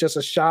movie was just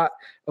a shot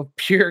of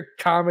pure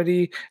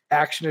comedy,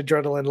 action,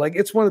 adrenaline. Like,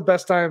 it's one of the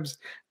best times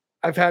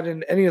I've had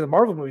in any of the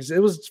Marvel movies.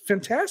 It was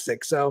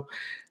fantastic. So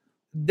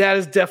that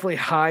is definitely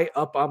high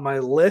up on my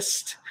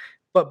list.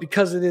 But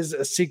because it is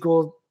a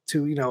sequel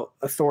to,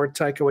 a Thor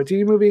Taika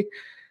Waititi movie,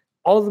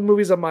 all the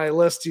movies on my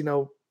list,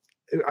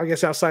 I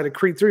guess outside of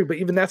Creed 3, but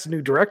even that's a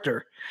new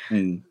director.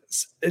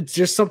 It's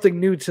just something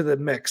new to the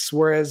mix.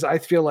 Whereas I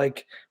feel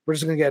like we're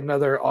just going to get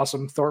another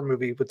awesome Thor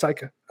movie with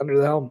Taika under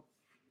the helm.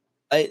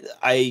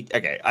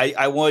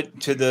 I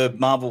want to the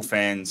Marvel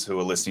fans who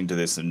are listening to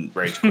this and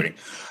rage quitting.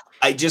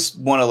 I just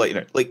want to let you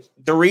know, like,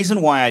 the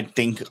reason why I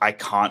think I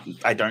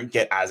don't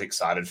get as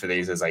excited for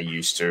these as I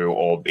used to,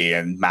 or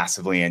being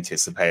massively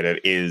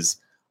anticipated, is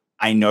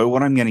I know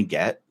what I'm going to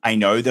get. I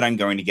know that I'm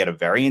going to get a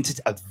very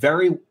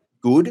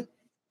good,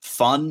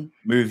 fun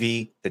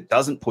movie that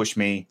doesn't push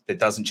me, that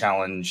doesn't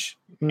challenge,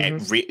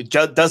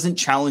 doesn't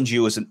challenge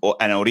you as an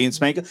audience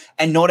maker.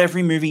 And not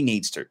every movie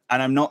needs to.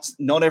 And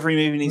not every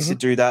movie needs to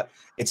do that.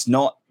 That's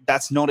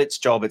not its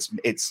job.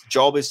 Its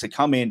job is to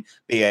come in,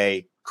 be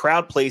a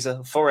crowd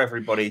pleaser for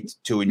everybody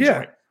to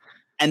enjoy.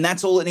 And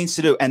that's all it needs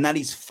to do. And that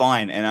is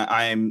fine.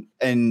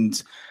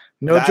 And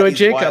no Joy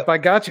Jacob, I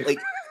got you. Like,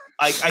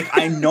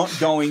 I'm not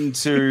going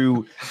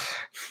to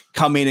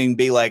come in and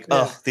be like,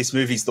 this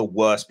movie's the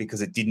worst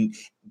because it didn't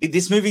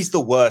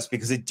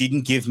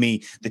give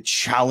me the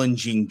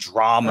challenging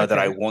drama that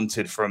I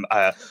wanted from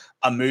a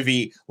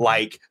movie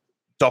like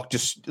Doctor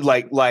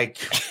Strange. I'm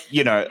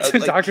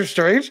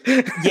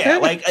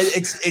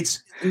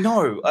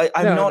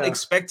not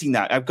expecting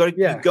that. I've got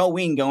to go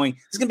in going,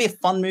 it's going to be a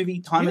fun movie,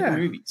 time at the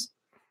movies.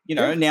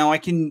 Now I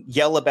can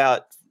yell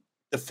about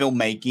the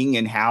filmmaking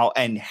and how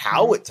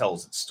it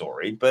tells its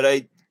story,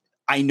 but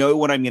I know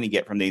what I'm going to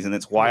get from these, and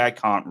that's why I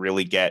can't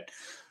really get,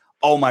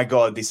 oh my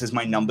God, this is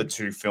my number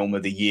 2 film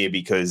of the year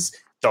because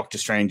Doctor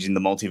Strange in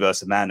the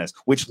Multiverse of Madness,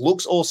 which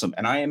looks awesome,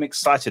 and I am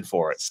excited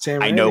for it.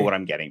 I know what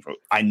I'm getting from it.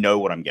 I know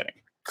what I'm getting.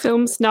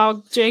 Film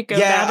snog Jacob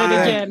at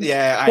it again.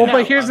 Yeah, well,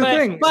 but here's the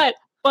thing. But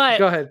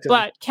go ahead.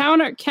 But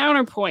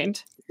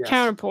counterpoint.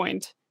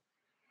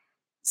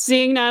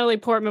 seeing Natalie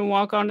Portman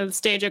walk onto the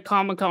stage at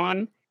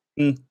Comic-Con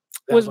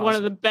was one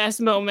of the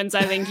best moments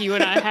I think you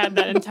and I had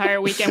that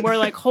entire weekend. We're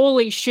like,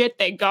 holy shit,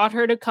 they got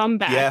her to come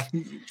back.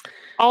 Yeah.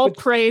 All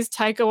praise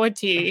Taika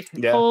Waititi.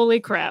 Yeah. Holy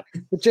crap.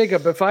 But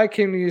Jacob, if I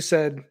came to you and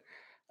said,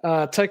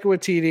 Taika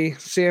Waititi,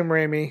 Sam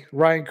Raimi,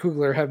 Ryan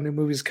Coogler have new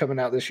movies coming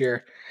out this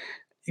year,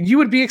 you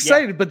would be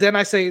excited. But then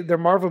I say they're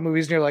Marvel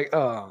movies, and you're like,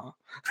 oh.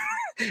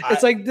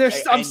 It's like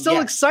I'm still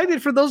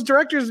excited for those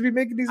directors to be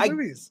making these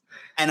movies.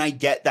 And I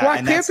get that.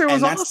 Black Panther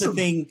was that's awesome. the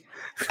thing.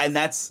 And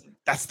that's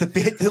the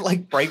bit that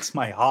like breaks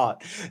my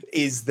heart,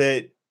 is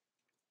that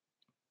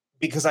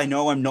because I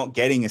know I'm not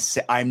getting a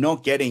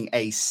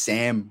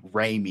Sam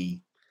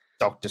Raimi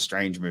Doctor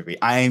Strange movie.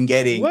 I am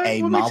getting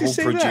a Marvel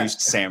produced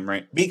Sam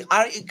Raimi,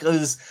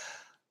 because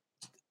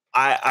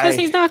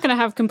he's not going to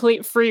have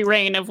complete free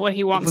reign of what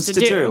he wants to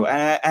do.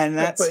 And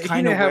that's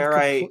kind of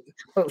where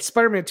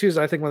Spider-Man 2 is,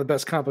 I think, one of the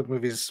best comic book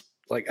movies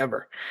like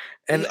ever.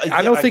 And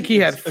I don't think he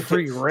had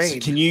free reign.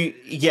 Can you?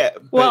 Yeah.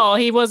 Well,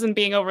 he wasn't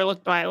being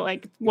overlooked by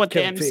like what the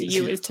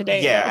MCU is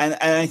today. Yeah, and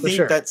I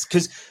think that's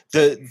because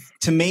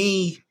to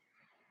me,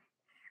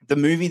 the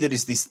movie that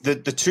is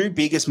the two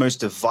biggest, most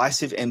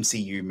divisive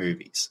MCU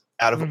movies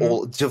out of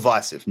all,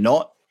 divisive,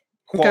 not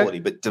quality,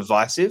 but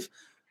divisive,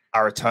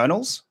 are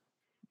Eternals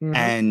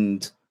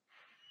and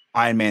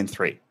Iron Man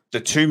 3. The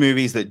two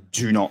movies that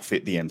do not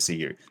fit the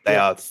MCU. They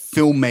are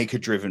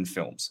filmmaker-driven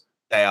films.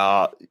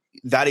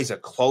 That is a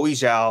Chloe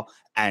Zhao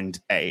and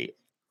a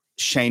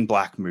Shane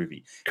Black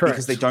movie. Correct.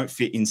 Because they don't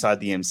fit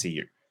inside the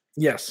MCU.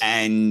 Yes.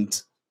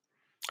 And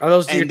are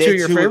those two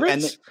your favorites?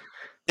 And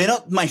they're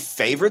not my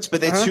favorites,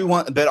 but they're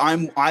but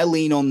I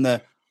lean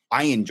on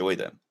I enjoy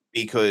them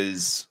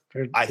because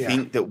I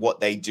think that what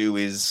they do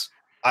is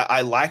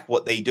I like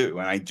what they do,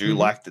 and I do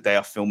like that they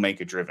are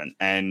filmmaker driven.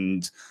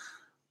 And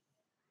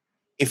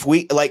if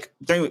we like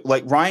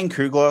Ryan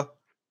Coogler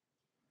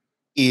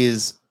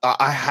is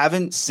I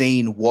haven't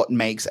seen what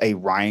makes a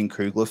Ryan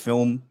Coogler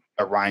film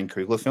a Ryan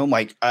Coogler film.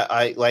 Like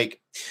I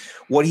like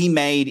what he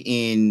made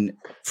in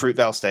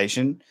Fruitvale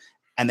Station,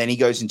 and then he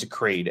goes into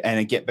Creed,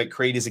 but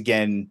Creed is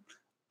again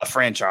a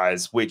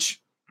franchise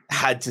which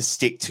had to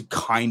stick to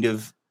kind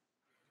of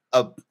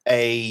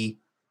a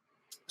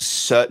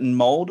certain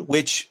mold,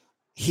 which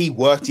he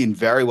worked in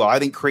very well. I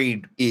think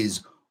Creed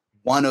is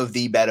one of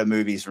the better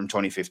movies from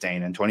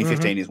 2015, and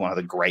 2015 is one of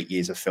the great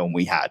years of film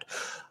we had.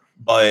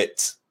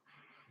 But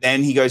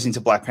then he goes into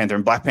Black Panther,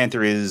 and Black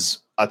Panther is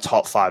a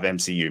top 5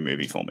 MCU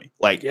movie for me.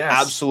 Like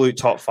absolute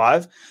top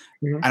 5.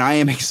 And I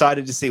am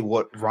excited to see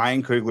what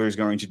Ryan Coogler is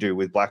going to do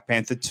with Black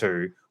Panther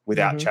 2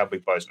 without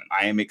Chadwick Boseman.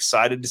 I am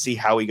excited to see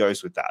how he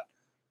goes with that.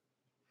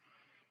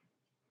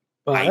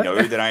 I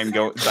know that I'm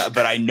going,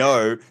 but I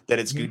know that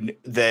it's good.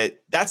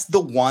 That's the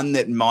one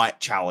that might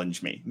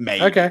challenge me.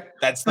 Maybe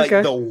that's like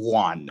the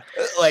one.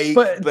 Like,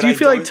 but do you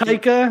feel like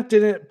Taika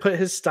didn't put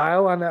his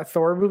style on that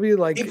Thor movie?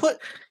 Like,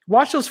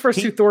 watch those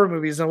first 2 Thor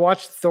movies and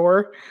watch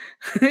Thor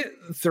 3.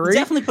 He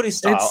definitely put his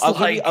style.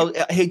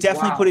 He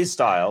definitely put his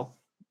style.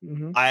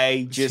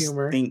 I just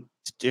think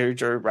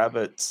Jojo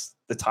Rabbit's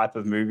the type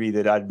of movie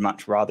that I'd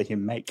much rather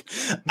him make.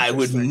 I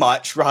would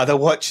much rather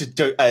watch a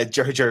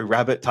Jojo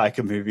Rabbit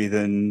Taika movie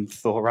than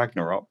Thor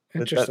Ragnarok.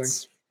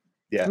 Interesting.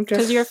 Yeah.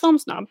 Because you're a film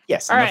snob.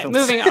 Yes. All right,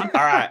 moving on.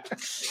 All right.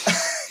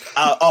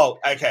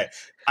 Okay.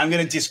 I'm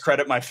going to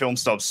discredit my film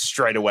snobs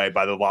straight away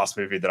by the last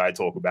movie that I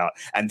talk about.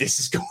 And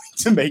this is going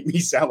to make me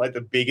sound like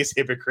the biggest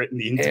hypocrite in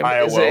the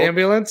entire world. Is it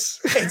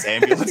Ambulance? It's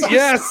Ambulance.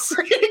 Yes.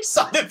 I'm freaking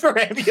excited for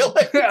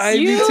Ambulance.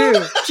 Me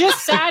too.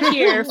 Just sat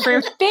here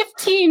for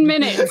 15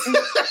 minutes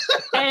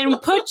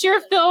and put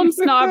your film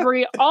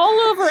snobbery all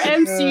over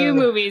MCU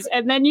movies.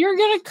 And then you're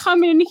going to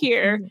come in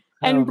here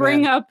and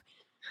bring up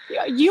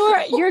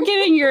you're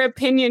getting your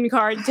opinion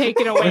card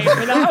taken away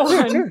for that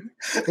one.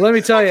 Let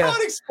me tell you. I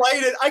can't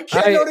explain it. I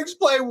cannot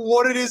explain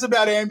what it is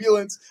about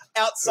Ambulance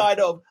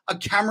outside of a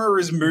camera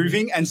is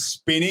moving and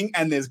spinning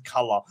and there's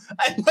color.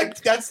 And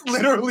like that's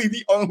literally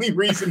the only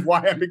reason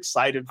why I'm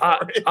excited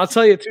for it. I'll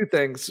tell you 2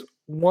 things.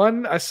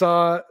 One, I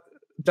saw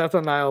Death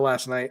on the Nile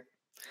last night,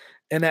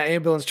 and that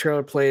Ambulance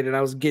trailer played, and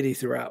I was giddy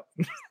throughout.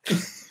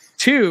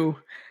 2,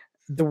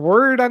 the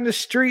word on the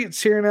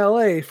streets here in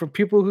LA from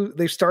people who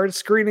they've started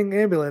screening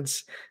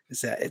Ambulance is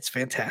that it's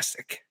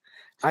fantastic.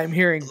 I'm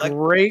hearing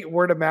great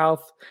word of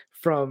mouth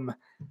from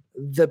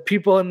the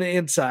people on the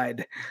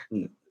inside.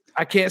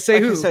 I can't say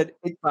who. I said,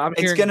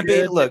 it's going to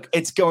be,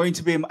 it's going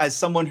to be, as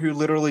someone who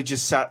literally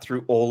just sat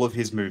through all of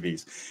his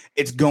movies,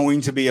 it's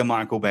going to be a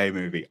Michael Bay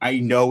movie. I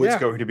know it's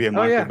going to be a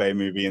Michael Bay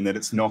movie, and that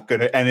it's not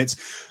going to, and it's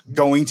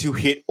going to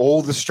hit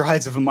all the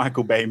strides of a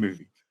Michael Bay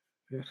movie.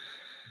 Yeah.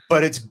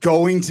 But it's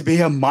going to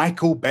be a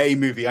Michael Bay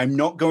movie. I'm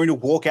not going to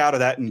walk out of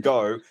that and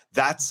go,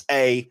 that's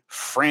a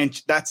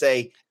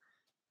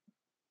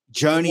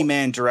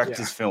journeyman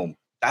director's film.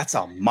 That's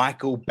a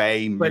Michael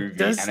Bay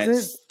movie, and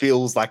it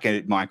feels like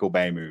a Michael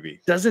Bay movie.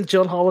 Doesn't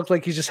Gyllenhaal look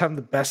like he's just having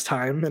the best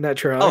time in that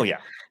trailer? Oh, yeah.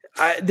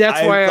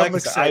 That's why I'm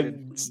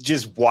excited.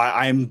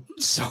 I'm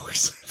so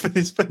excited for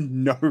this for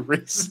no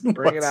reason.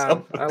 Bring it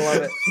on. I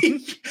love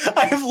it.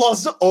 I have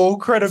lost all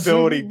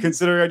credibility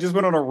considering I just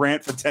went on a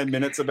rant for 10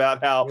 minutes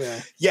about how,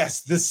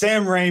 yes, the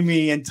Sam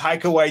Raimi and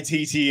Taika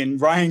Waititi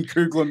and Ryan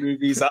Coogler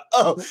movies are,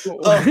 oh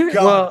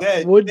God.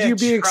 Well, would you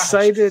be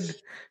excited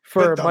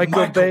for a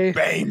Michael Bay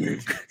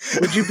movie?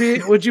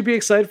 Would you be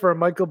excited for a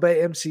Michael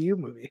Bay MCU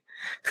movie?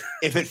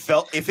 If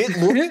it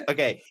looked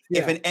okay,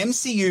 if an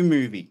MCU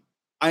movie,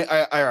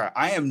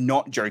 I am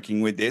not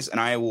joking with this, and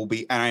I am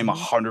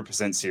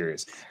 100%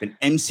 serious. If an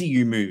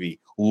MCU movie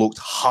looked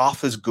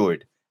half as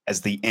good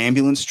as the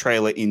Ambulance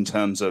trailer in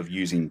terms of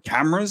using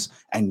cameras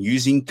and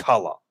using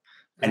color,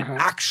 and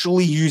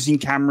actually using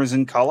cameras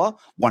and color,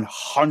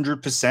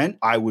 100%,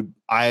 I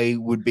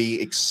would be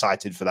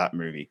excited for that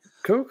movie.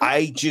 Cool.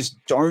 I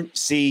just don't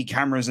see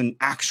cameras and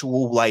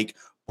actual like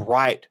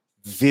bright,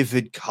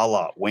 vivid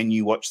color when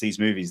you watch these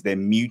movies. They're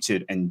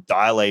muted and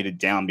dilated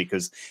down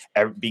because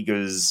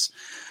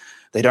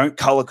they don't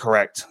color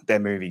correct their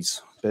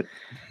movies. But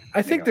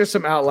I think there's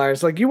some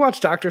outliers. Like you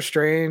watch Doctor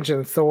Strange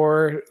and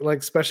Thor, like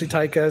especially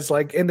Taika's,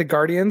 like in the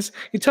Guardians.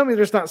 You tell me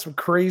there's not some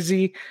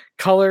crazy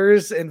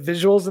colors and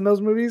visuals in those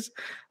movies.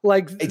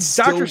 Like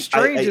Doctor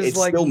Strange is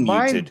like still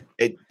muted.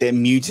 They're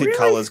muted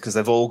colors because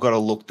they've all got to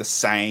look the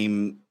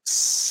same.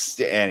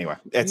 Anyway,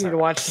 you need to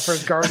watch the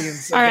first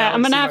Guardians. All right,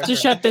 I'm gonna have to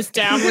shut this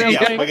down real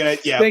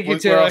quick. Thank you,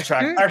 we're off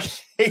track.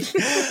 Okay.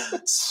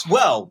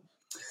 Well,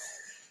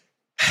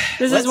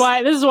 this is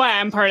why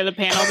I'm part of the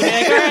panel. To be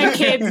like, all right,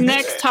 kids,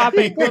 next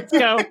topic. Let's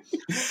go.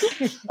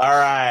 All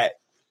right,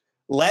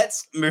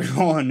 let's move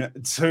on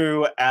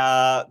to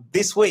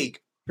this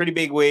week. Pretty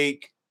big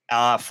week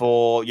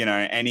for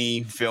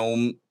any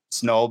film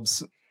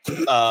snobs.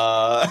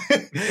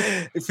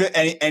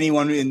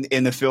 Anyone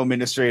in the film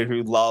industry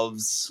who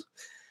loves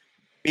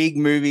big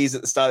movies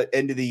at the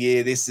end of the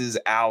year, this is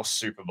our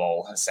Super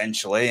Bowl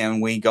essentially,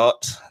 and we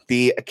got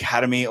the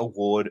Academy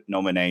Award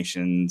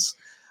nominations.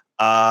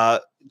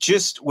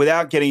 Just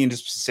without getting into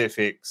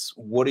specifics,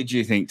 what did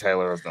you think,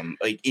 Taylor, of them?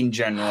 Like in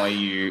general,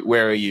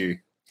 where are you?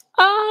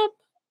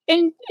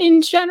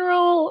 In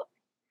general,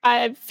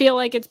 I feel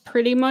like it's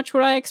pretty much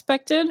what I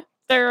expected.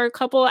 There are a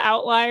couple of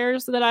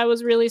outliers that I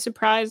was really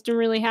surprised and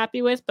really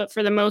happy with, but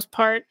for the most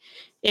part,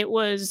 it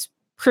was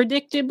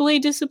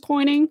predictably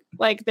disappointing.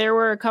 Like there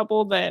were a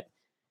couple that,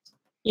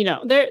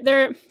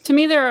 there to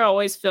me, there are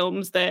always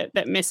films that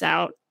miss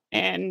out,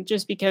 and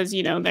just because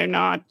they don't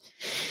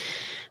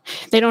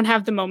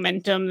have the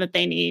momentum that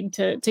they need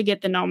to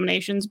get the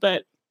nominations.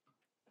 But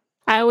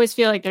I always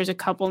feel like there's a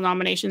couple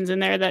nominations in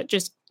there that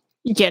just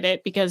get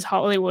it because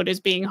Hollywood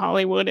is being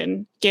Hollywood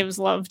and gives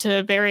love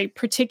to very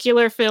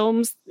particular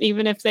films,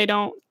 even if they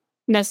don't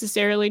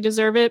necessarily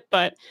deserve it.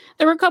 But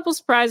there were a couple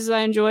surprises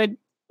I enjoyed.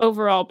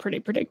 Overall,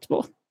 pretty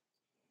predictable.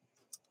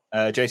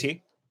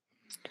 JT?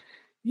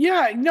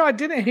 Yeah, I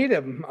didn't hate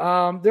him.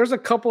 There's a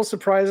couple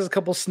surprises, a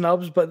couple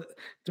snubs, but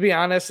to be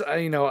honest,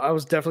 I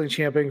was definitely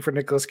championing for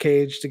Nicolas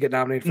Cage to get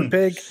nominated for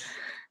Pig.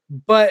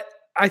 But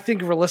I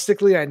think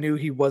realistically, I knew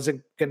he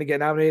wasn't going to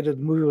get nominated.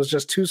 The movie was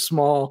just too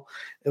small.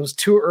 It was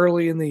too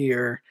early in the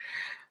year.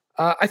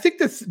 I think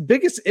the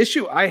biggest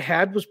issue I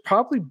had was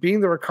probably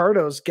being the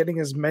Ricardos getting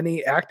as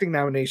many acting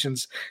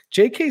nominations.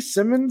 J.K.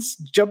 Simmons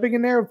jumping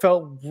in there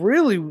felt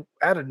really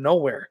out of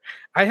nowhere.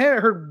 I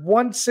hadn't heard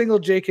one single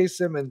J.K.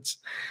 Simmons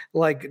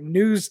like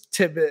news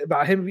tidbit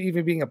about him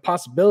even being a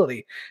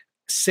possibility.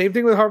 Same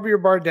thing with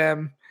Javier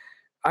Bardem.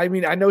 I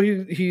mean, I know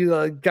he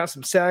got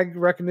some SAG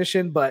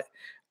recognition, but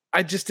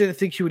I just didn't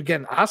think he would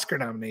get an Oscar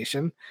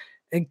nomination.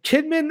 And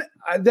Kidman,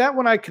 that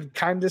one I could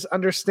kind of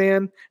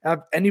understand.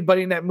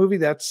 Anybody in that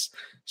movie,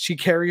 she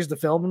carries the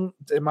film,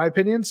 in my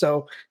opinion.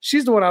 So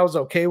she's the one I was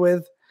okay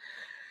with.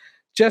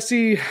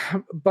 Jessie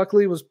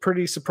Buckley was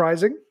pretty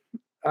surprising.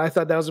 I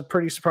thought that was a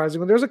pretty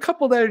surprising one. There's a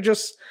couple that are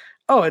just,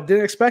 I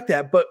didn't expect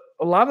that. But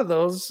a lot of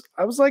those,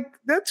 I was like,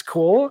 that's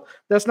cool.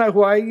 That's not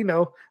who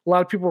a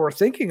lot of people were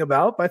thinking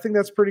about, but I think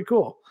that's pretty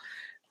cool.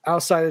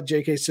 Outside of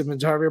J.K.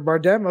 Simmons, Javier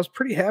Bardem, I was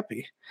pretty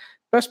happy.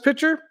 Best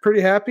Picture,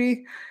 pretty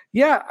happy.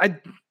 Yeah, I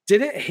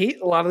didn't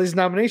hate a lot of these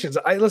nominations.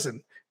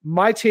 Listen,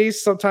 my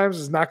taste sometimes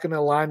is not going to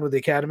align with the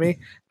Academy.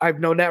 I've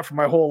known that for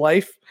my whole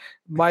life.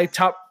 My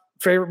top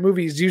favorite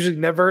movie is usually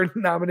never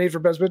nominated for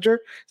Best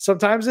Picture.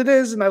 Sometimes it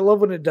is, and I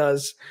love when it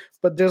does.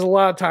 But there's a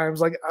lot of times,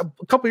 like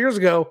a couple years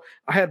ago,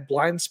 I had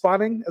Blind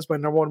Spotting as my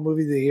number one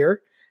movie of the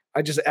year.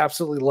 I just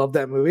absolutely love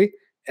that movie,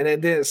 and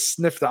it didn't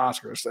sniff the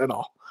Oscars at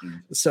all.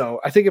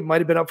 So I think it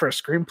might have been up for a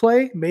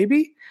screenplay,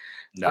 maybe.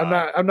 No.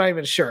 I'm not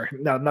even sure.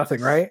 No,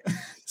 nothing, right?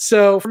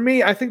 So for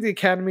me, I think the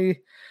Academy,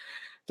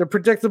 they're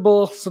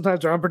predictable. Sometimes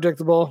they're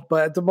unpredictable,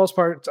 but at the most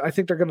part, I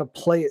think they're going to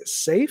play it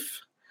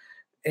safe.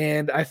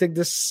 And I think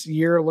this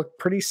year looked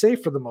pretty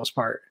safe for the most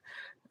part.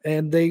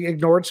 And they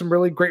ignored some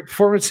really great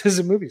performances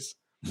in movies.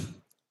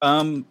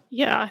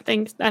 Yeah, I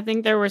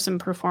think there were some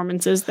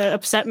performances that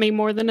upset me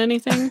more than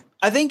anything.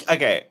 I think,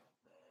 okay,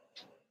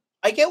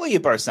 I get what you're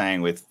both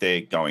saying with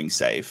the going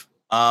safe.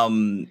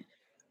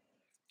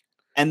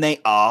 And they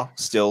are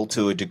still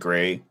to a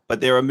degree,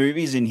 but there are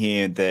movies in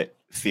here that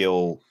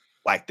feel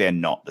like they're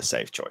not the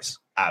safe choice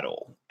at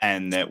all.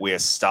 And that we're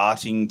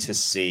starting to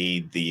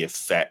see the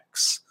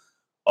effects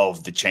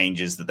of the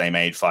changes that they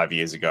made 5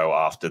 years ago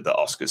after the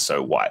Oscars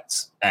So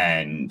White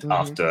and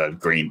after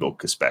Green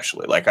Book,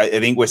 especially. Like, I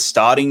think we're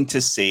starting to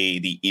see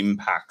the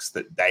impacts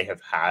that they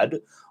have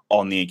had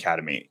on the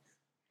Academy.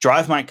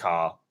 Drive My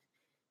Car,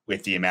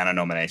 with the amount of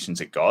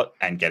nominations it got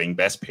and getting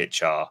Best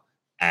Picture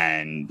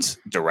and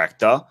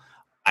Director,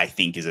 I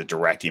think is a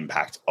direct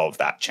impact of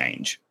that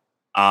change.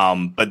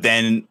 But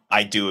then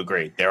I do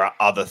agree. There are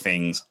other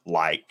things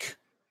like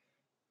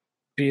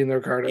being the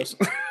Ricardos.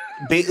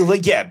 being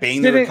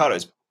the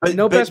Ricardos. But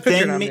no Best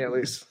Picture nominee, at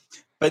least.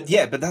 But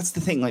that's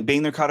the thing. Like,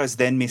 being the Ricardos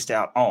then missed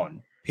out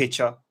on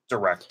picture,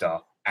 director,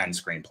 and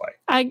screenplay.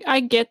 I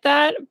get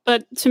that,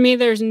 but to me,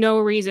 there's no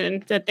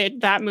reason that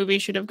that movie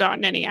should have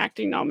gotten any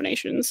acting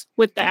nominations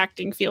with the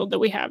acting field that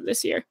we have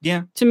this year.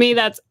 Yeah. To me,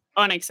 that's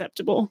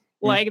unacceptable.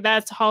 Like,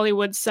 that's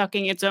Hollywood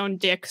sucking its own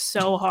dick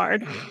so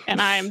hard,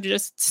 and I am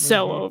just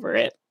so over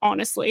it,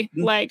 honestly.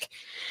 Like,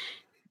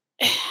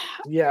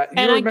 yeah,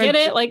 and I get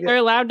it. Like, they're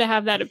allowed to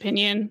have that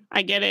opinion.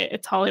 I get it.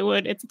 It's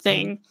Hollywood. It's a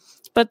thing.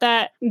 But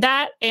that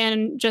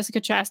and Jessica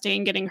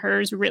Chastain getting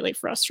hers really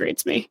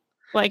frustrates me.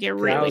 Like, it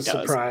really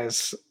does.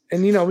 Surprise.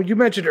 And you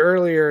mentioned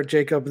earlier,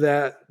 Jacob,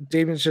 that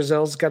Damien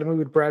Chazelle's got a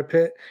movie with Brad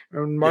Pitt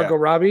and Margot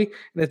Robbie,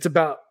 and it's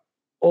about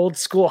old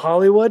school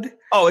Hollywood.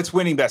 Oh, it's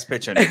winning Best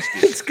Picture next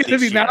year. It's going to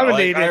be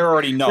nominated. Like, I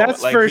already know.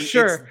 That's for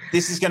sure.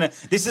 This is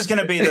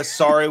gonna be the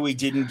sorry we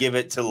didn't give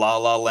it to La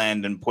La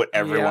Land and put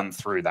everyone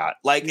through that.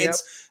 Like,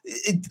 it's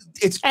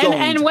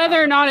and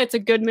whether or not it's a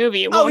good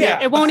movie, it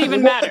won't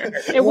even matter.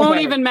 It won't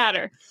even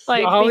matter.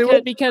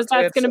 Like, because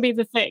that's going to be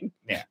the thing.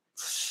 Yeah.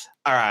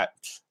 All right.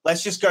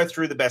 Let's just go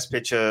through the Best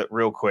Picture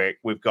real quick.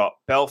 We've got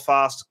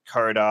Belfast,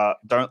 Coda,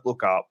 Don't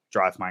Look Up,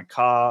 Drive My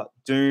Car,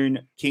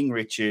 Dune, King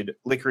Richard,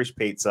 Licorice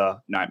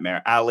Pizza,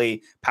 Nightmare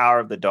Alley, Power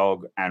of the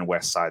Dog, and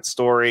West Side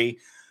Story.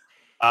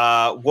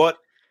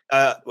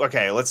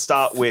 Okay, let's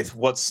start with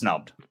what's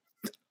snubbed.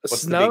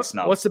 What's the big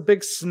snub? What's the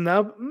big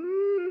snub?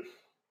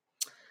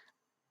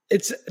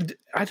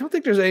 I don't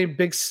think there's any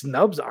big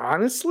snubs,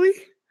 honestly.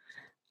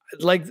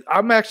 Like,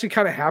 I'm actually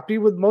kind of happy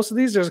with most of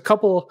these. There's a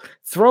couple.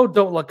 Throw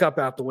Don't Look Up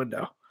out the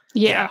window.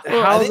 Yeah.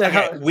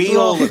 We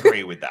all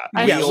agree with that.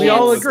 We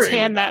all agree.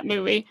 Stand that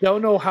movie.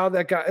 Don't know how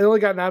that got. It only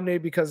got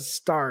nominated because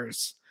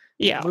stars.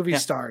 Yeah. Movie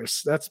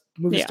stars. That's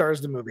movie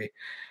stars. The movie.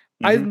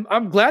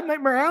 I'm glad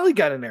Nightmare Alley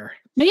got in there.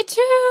 Me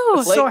too. I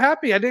was so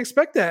happy. I didn't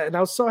expect that, and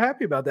I was so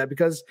happy about that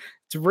because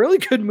it's a really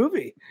good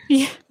movie.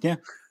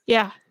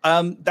 Yeah.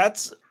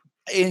 That's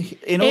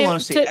in all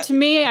honesty. To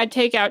me, I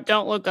take out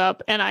Don't Look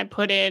Up and I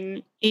put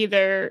in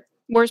either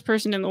Worst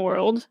Person in the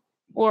World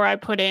or I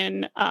put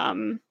in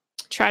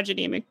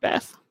Tragedy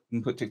Macbeth. You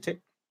can put Tick Tick.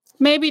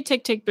 Maybe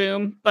Tick Tick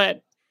Boom,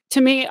 but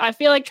to me, I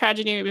feel like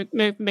Tragedy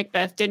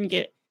Macbeth didn't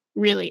get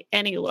really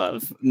any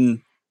love,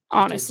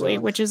 honestly,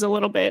 which is a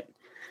little bit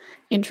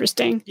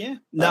interesting. Yeah.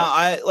 No,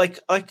 I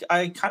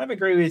kind of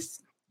agree with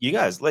you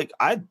guys. Like,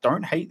 I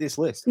don't hate this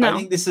list. No.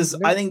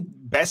 I think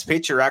Best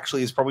Picture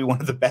actually is probably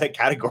one of the better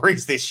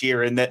categories this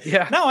year. In that,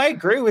 no, I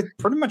agree with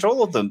pretty much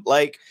all of them.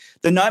 Like,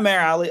 the Nightmare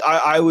Alley,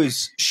 I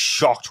was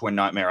shocked when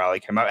Nightmare Alley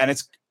came out, and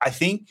I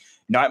think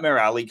Nightmare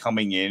Alley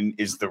coming in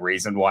is the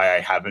reason why I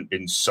haven't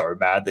been so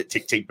mad that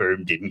Tick Tick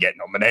Boom didn't get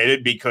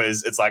nominated,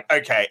 because it's like,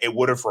 okay, it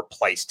would have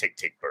replaced Tick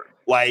Tick Boom.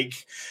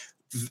 Like,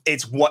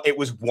 it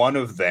was one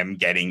of them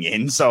getting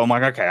in, so I'm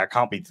like, okay, I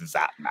can't be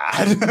that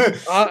mad.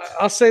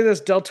 I'll say this: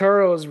 Del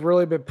Toro has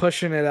really been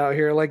pushing it out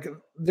here. Like,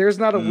 there's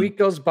not a week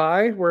goes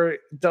by where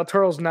Del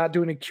Toro's not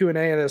doing a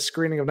Q&A at a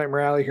screening of Nightmare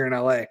Alley here in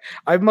LA.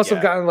 I must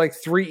have gotten like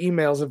 3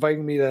 emails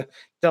inviting me to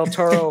Del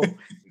Toro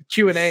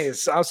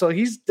Q&As. So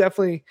he's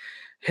definitely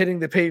hitting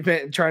the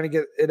pavement and trying to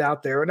get it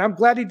out there, and I'm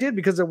glad he did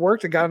because it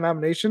worked. It got a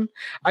nomination.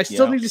 I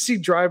still need to see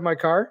Drive My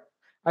Car.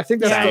 I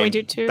think that's we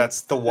do too.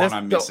 That's the one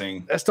I'm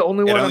missing. That's the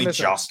only one I'm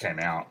missing. It only just came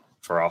out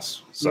for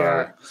us.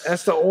 So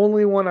that's the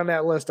only one on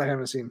that list I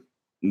haven't seen.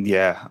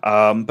 Yeah.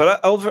 But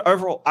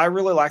overall, I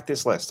really like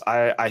this list.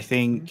 I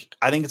think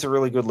it's a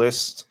really good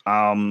list.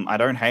 I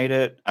don't hate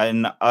it.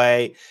 And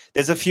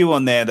there's a few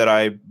on there that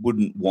I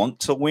wouldn't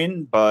want to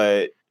win,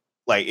 but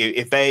like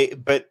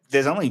but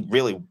there's only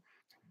really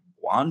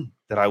one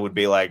that I would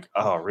be like,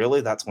 oh,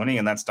 really? That's winning,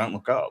 and that's Don't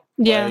Look Up.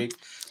 Yeah. Like,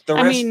 the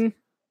rest,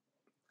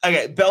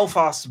 okay,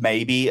 Belfast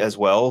maybe as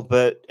well,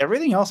 but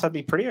everything else I'd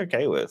be pretty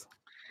okay with.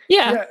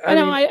 Yeah,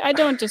 I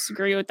don't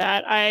disagree with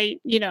that. I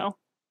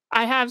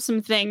have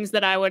some things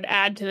that I would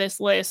add to this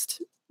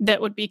list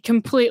that would be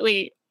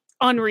completely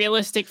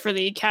unrealistic for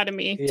the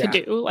Academy to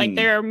do. Like,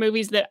 there are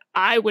movies that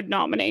I would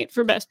nominate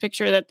for Best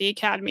Picture that the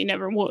Academy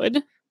never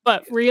would.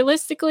 But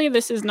realistically,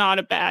 this is not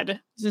a bad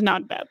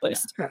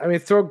list. I mean,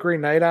 throw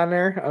Green Knight on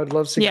there. I would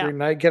love to see Green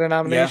Knight get a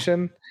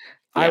nomination.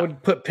 Yeah. I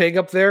would put Pig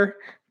up there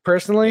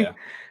personally. Yeah.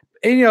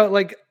 And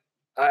like,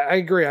 I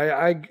agree.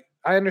 I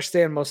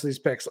understand most of these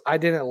picks. I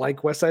didn't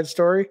like West Side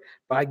Story,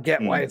 but I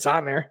get why it's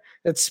on there.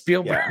 It's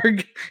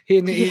Spielberg.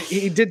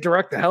 He did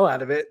direct the hell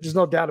out of it. There's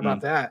no doubt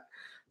about that.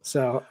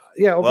 So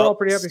yeah, overall Well,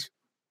 pretty happy.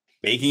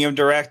 Speaking of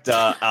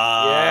director,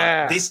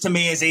 this to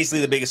me is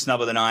easily the biggest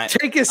snub of the night.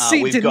 Take a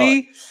seat,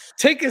 Denis.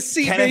 Take a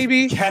seat,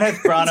 baby. Kenneth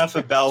Branagh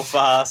for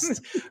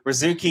Belfast,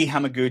 Rizuki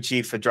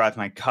Hamaguchi for Drive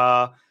My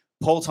Car,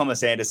 Paul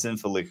Thomas Anderson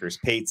for Licorice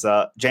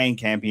Pizza, Jane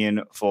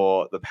Campion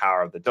for The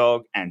Power of the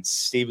Dog, and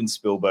Steven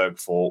Spielberg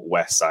for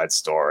West Side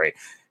Story.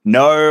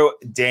 No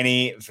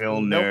Denis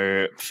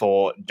Villeneuve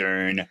for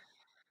Dune.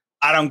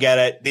 I don't get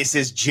it. This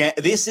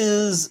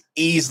is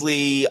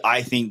easily,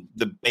 I think,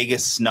 the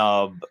biggest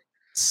snub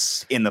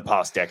in the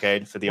past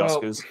decade for the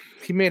Oscars.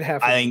 He made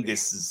half. I think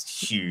this is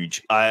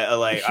huge.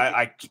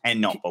 I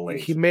cannot believe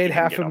he made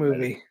half a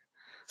movie.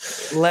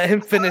 Let him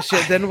finish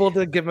it, then we'll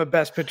give him a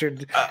Best Picture.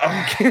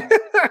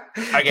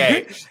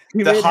 Okay,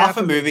 the half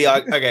a movie.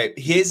 Okay,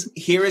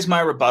 here is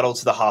my rebuttal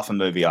to the half a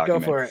movie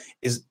argument. Go for it.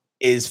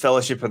 Is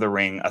Fellowship of the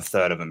Ring a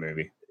third of a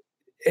movie?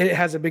 It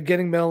has a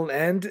beginning, middle,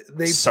 and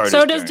end.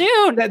 So does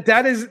Dune.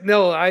 That is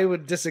no. I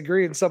would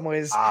disagree in some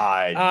ways.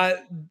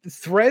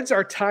 Threads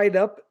are tied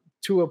up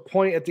to a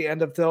point at the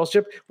end of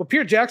Fellowship. What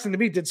Peter Jackson to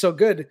me did so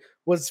good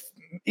was,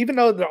 even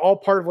though they're all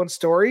part of one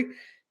story,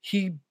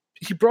 he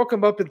broke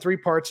them up in 3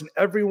 parts, and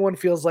everyone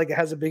feels like it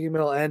has a beginning,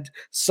 middle, end,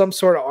 some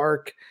sort of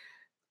arc.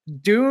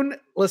 Dune.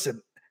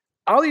 Listen,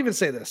 I'll even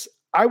say this: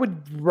 I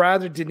would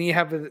rather Denis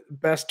have the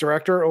Best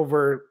Director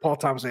over Paul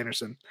Thomas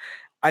Anderson.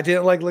 I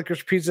didn't like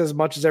Licorice Pizza as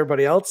much as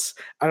everybody else.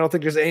 I don't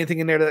think there's anything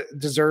in there that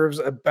deserves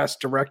a Best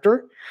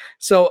Director.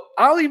 So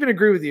I'll even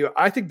agree with you.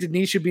 I think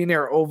Denis should be in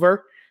there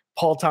over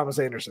Paul Thomas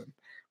Anderson.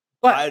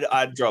 But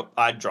I'd drop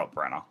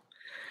Branagh,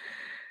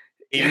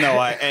 even though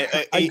I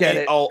get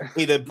it.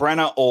 Either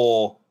Branagh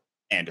or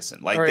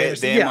Anderson. Like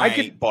they're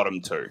my bottom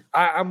 2.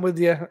 I'm with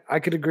you. I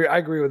could agree. I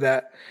agree with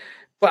that.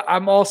 But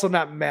I'm also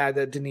not mad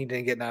that Denis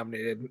didn't get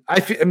nominated.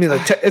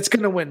 It's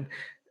going to win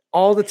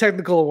all the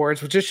technical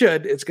awards, which it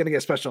should. It's going to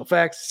get special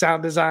effects,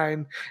 sound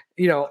design,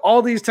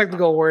 all these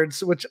technical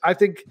awards, which I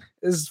think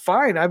is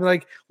fine. I'm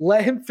like,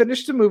 let him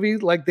finish the movie.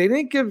 Like, they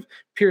didn't give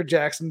Peter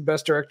Jackson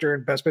Best Director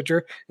and Best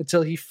Picture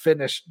until he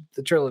finished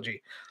the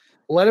trilogy.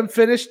 Let him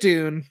finish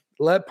Dune.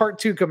 Let part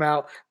 2 come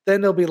out.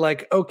 Then they'll be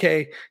like,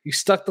 okay, you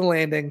stuck the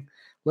landing.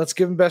 Let's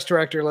give him Best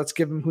Director. Let's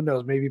give him, who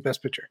knows, maybe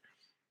Best Picture.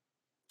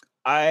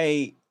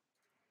 I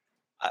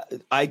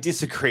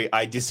disagree.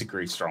 I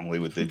disagree strongly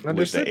with the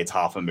it's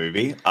half a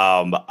movie.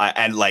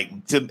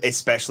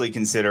 Especially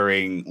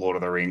considering Lord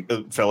of the Rings,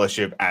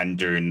 Fellowship, and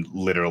Dune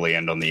literally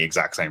end on the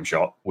exact same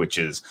shot, which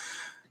is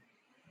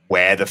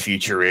where the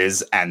future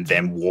is and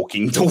them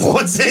walking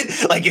towards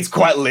it. Like, it's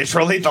quite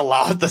literally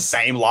the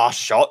same last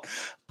shot.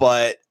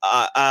 But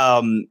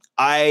Dune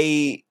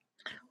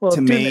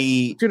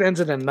ends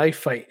in a knife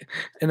fight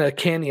in a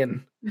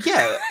canyon.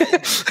 Yeah,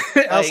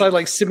 outside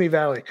like Simi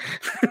Valley.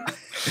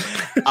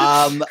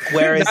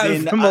 Whereas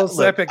in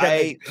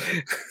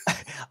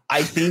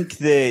I think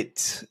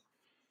that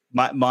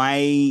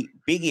my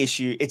big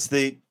issue it's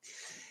the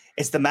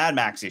Mad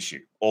Max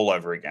issue all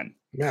over again.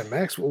 Mad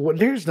Max? Well,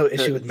 there's no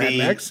issue with Mad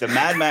Max. The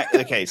Mad Max.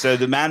 Okay, so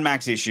the Mad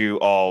Max issue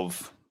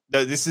of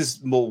this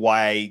is more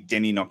why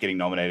Denis not getting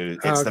nominated.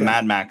 It's the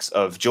Mad Max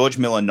of George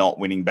Miller not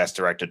winning Best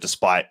Director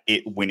despite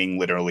it winning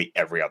literally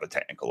every other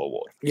technical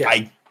award. Yeah.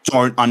 I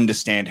don't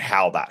understand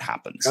how that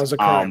happens. That was a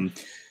crime.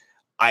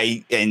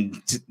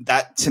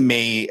 That to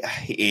me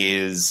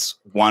is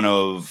one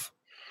of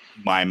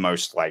my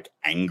most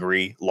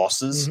angry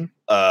losses.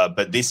 Mm-hmm.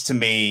 But this to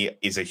me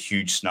is a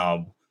huge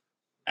snub,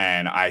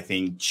 and I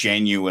think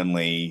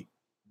genuinely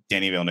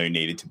Denis Villeneuve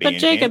needed to be in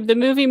Jacob, here. the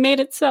movie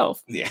made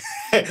itself. Yeah.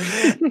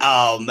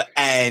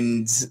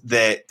 And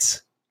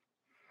that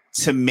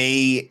to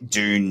me,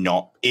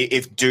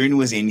 if Dune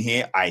was in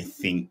here, I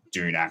think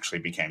Dune actually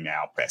became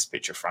our Best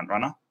Picture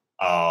frontrunner.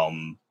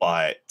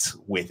 But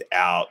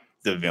without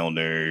the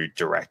Villeneuve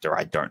director,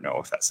 I don't know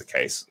if that's the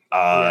case.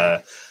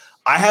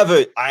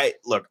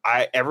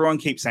 Everyone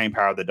keeps saying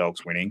Power of the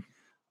Dog's winning.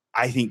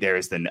 I think the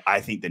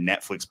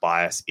Netflix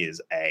bias is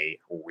a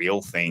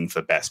real thing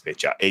for Best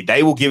Picture.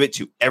 They will give it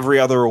to every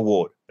other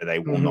award, but they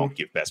will not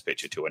give Best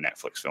Picture to a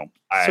Netflix film.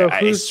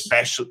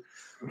 Especially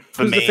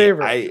for me, the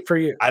favorite for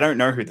you? I don't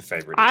know who the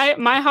favorite is.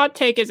 My hot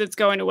take is it's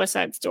going to West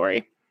Side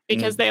Story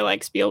because they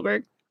like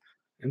Spielberg.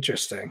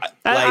 Interesting.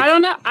 I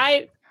don't know.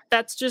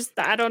 That's just,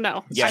 I don't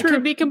know. Yeah, I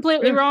could be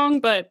completely wrong,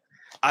 but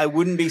I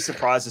wouldn't be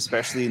surprised,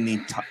 especially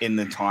in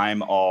the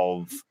time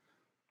of,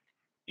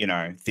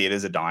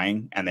 theaters are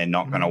dying and they're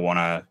not going to want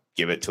to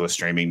give it to a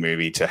streaming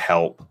movie to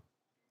help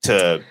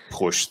to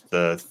push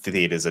the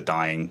theaters are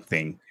dying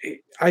thing.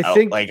 I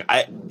think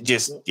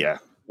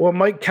what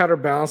might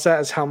counterbalance that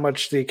is how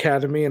much the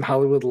Academy and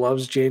Hollywood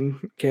loves Jane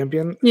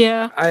Campion.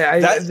 Yeah.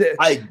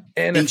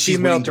 And a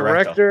female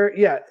director.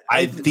 Yeah.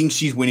 I think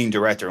she's winning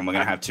director, and we're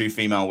going to have 2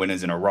 female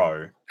winners in a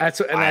row. I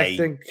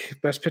think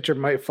Best Picture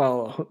might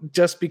follow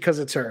just because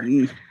it's her.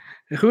 Who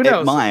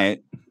knows? It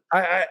might.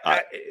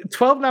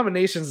 12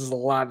 nominations is a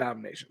lot of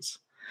nominations.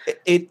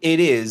 It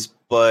is,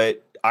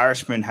 but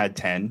Irishman had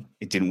 10.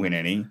 It didn't win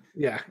any.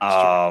 Yeah.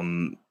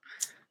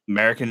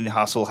 American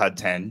Hustle had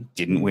 10.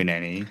 Didn't win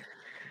any.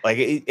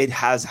 It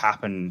has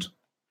happened.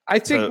 I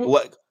think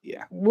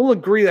Yeah. we'll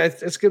agree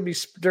that it's going to be.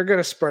 They're going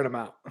to spread them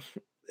out.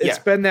 It's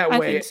been that I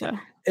way. think so.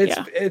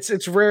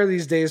 It's rare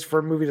these days for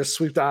a movie to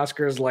sweep the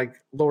Oscars like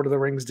Lord of the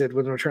Rings did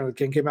when Return of the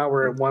King came out,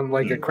 where it won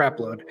like a crap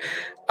load.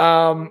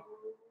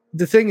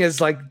 The thing is,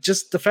 like,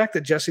 just the fact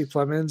that Jesse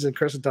Plemons and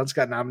Kirsten Dunst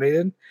got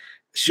nominated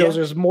shows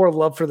there's more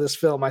love for this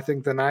film, I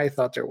think, than I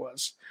thought there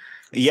was.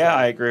 Yeah,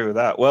 I agree with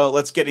that. Well,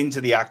 let's get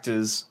into the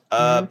actors.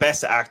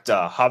 Best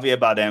actor, Javier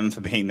Bardem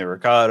for Being the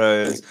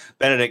Ricardos,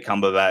 Benedict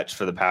Cumberbatch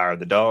for The Power of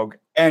the Dog,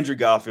 Andrew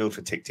Garfield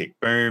for Tick, Tick,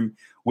 Boom,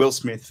 Will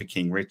Smith for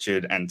King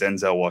Richard, and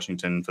Denzel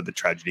Washington for The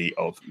Tragedy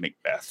of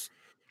Macbeth.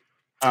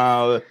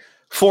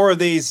 4 of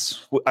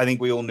these, I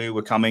think we all knew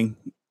were coming.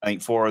 I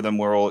think 4 of them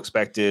were all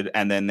expected,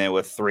 and then there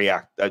were 3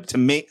 to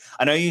me,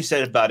 I know you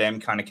said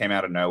Bardem kind of came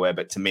out of nowhere,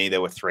 but to me,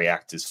 there were 3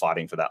 actors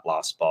fighting for that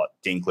last spot: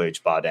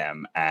 Dinklage,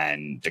 Bardem,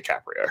 and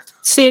DiCaprio.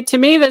 See, to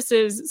me, this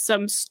is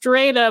some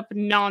straight up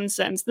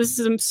nonsense. This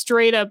is some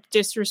straight up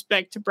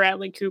disrespect to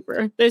Bradley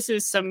Cooper. This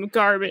is some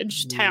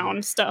garbage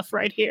town stuff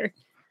right here.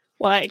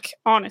 Like,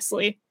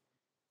 honestly,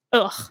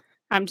 ugh,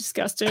 I'm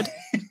disgusted.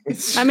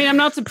 I mean, I'm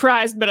not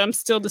surprised, but I'm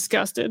still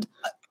disgusted.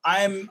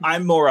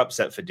 I'm more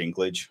upset for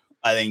Dinklage.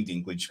 I think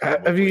Dinklage.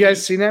 Have you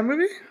guys seen that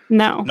movie?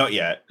 No, not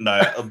yet.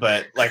 No,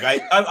 but like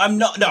I'm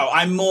not. No,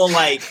 I'm more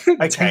like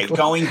okay,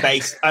 going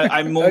based.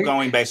 I'm more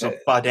going based on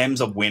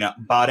Bardem's a winner.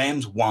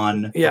 Bardem's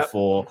won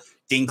before.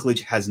 Dinklage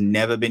has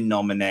never been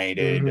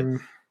nominated.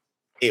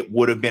 It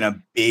would have been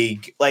a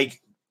big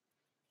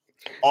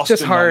Oscar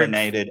just hard.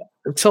 Nominated.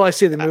 Until I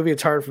see the movie,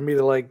 it's hard for me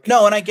to like.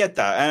 No, and I get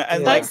that.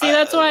 And that's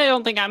why I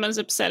don't think I'm as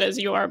upset as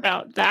you are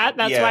about that.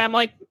 That's why I'm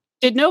like,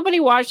 did nobody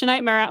watch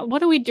Nightmare?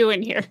 What are we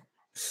doing here?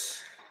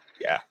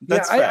 Yeah,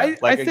 that's fair.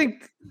 I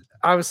think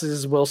obviously this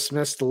is Will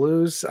Smith's to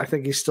lose. I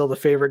think he's still the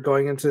favorite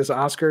going into this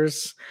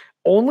Oscars,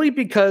 only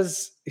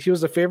because he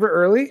was a favorite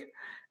early.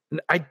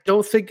 I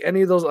don't think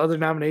any of those other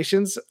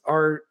nominations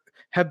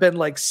have been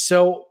like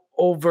so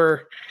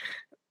over,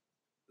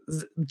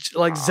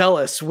 like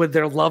zealous with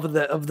their love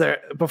of their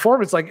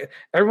performance. Like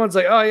everyone's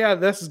like, oh yeah,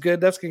 this is good,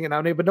 that's gonna get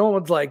nominated, but no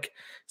one's like.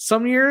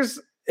 Some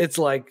years it's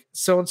like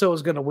so and so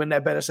is going to win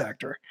that Best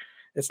Actor.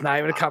 It's not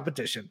even a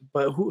competition.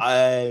 But who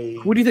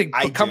do you think?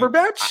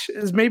 Cumberbatch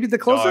is maybe the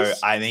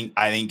closest? No, I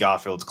think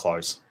Garfield's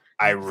close.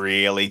 I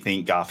really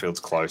think Garfield's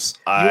close.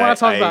 You want to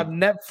talk about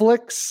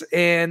Netflix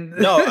and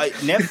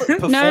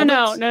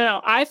Netflix?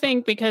 No. I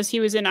think because he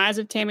was in Eyes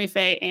of Tammy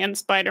Faye and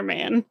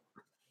Spider-Man,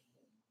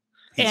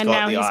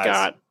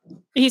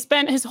 he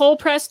spent his whole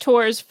press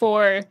tours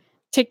for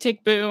Tick,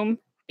 Tick, Boom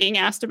being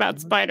asked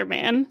about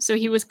Spider-Man, so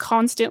he was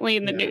constantly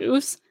in the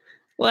news.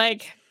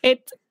 Like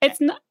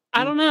it's not.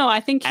 I don't know.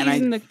 I think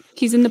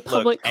he's in the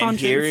public conscience.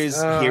 Here is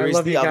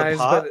the other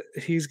part.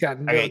 But he's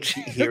got no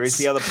chance. Here is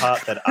the other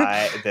part that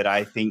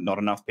I think not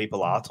enough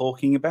people are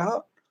talking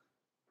about.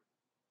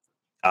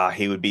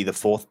 He would be the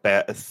fourth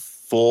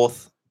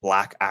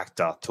black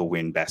actor to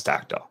win Best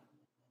Actor.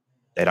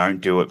 They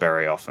don't do it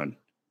very often.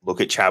 Look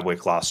at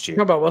Chadwick last year.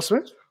 How about Will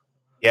Smith?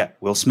 Yeah,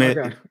 Will Smith.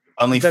 Okay.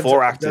 Only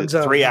 4 actors,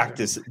 3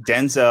 actors.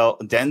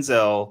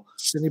 Denzel,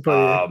 Sidney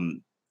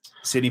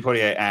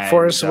Poitier, and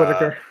Forrest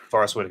Whitaker.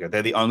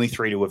 They're the only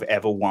 3 to have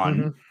ever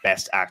won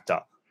Best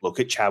Actor. Look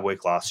at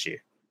Chadwick last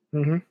year.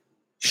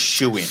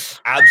 Shoo-in.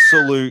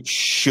 Absolute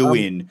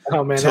shoo-in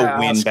to win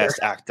Oscar. Best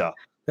Actor.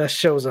 That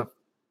shows a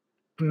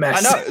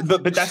mess. I know,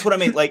 but that's what I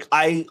mean. Like,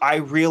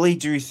 I really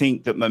do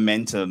think that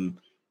momentum...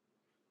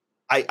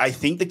 I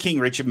think the King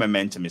Richard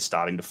momentum is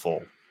starting to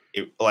fall.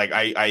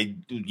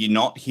 You're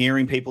not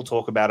hearing people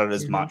talk about it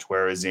as much,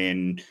 whereas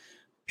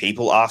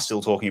people are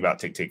still talking about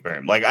Tick, Tick,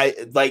 Boom.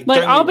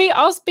 I'll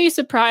be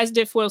surprised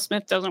if Will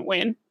Smith doesn't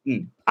win.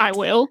 I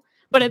will,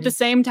 but at the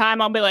same time,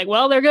 I'll be like,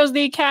 well, there goes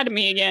the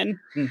Academy again,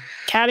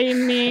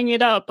 Academying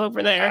it up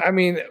over there. I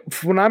mean,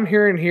 when I'm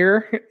hearing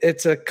here,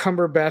 it's a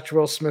Cumberbatch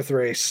Will Smith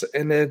race,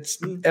 and it's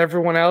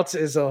everyone else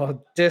is a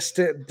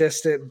distant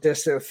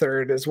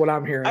third, is what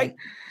I'm hearing.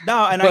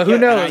 But who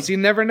knows? You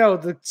never know.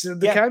 The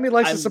Academy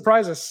likes to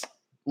surprise us.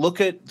 Look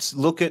at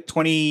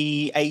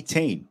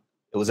 2018.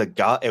 It was a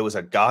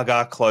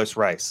Gaga close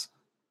race.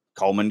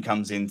 Coleman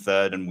comes in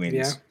third and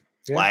wins.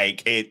 Yeah. I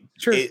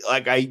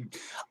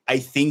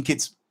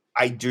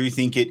do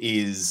think it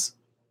is.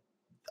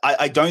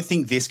 I don't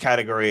think this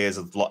category is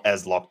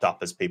as locked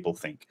up as people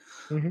think.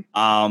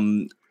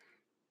 That's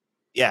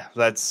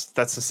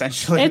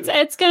essentially.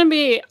 It's going to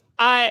be.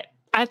 I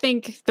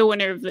think the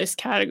winner of this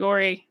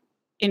category,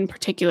 in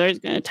particular, is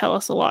going to tell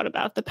us a lot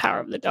about the Power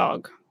of the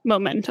Dog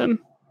momentum.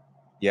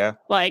 Yeah.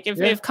 Like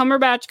if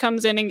Cumberbatch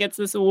comes in and gets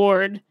this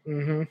award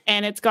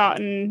and it's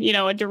gotten,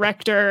 a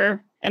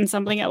director and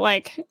something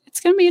it's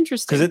going to be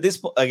interesting. Because at this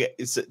point,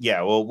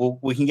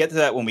 we can get to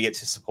that when we get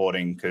to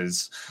supporting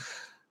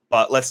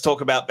but let's talk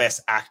about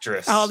Best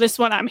Actress. Oh, this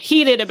one I'm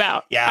heated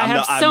about. Yeah. I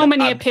have so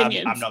many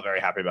opinions. I'm not very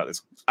happy about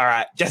this. All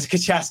right. Jessica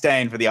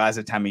Chastain for The Eyes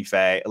of Tammy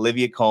Faye,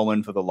 Olivia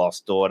Colman for The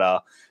Lost Daughter,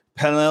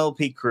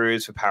 Penelope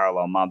Cruz for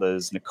Parallel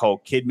Mothers, Nicole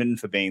Kidman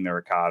for Being the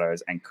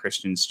Ricardos, and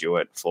Kristen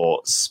Stewart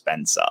for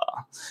Spencer.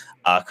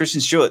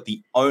 Kristen Stewart,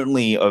 the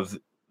only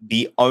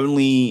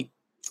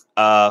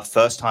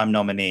first time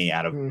nominee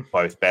out of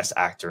both Best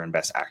Actor and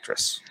Best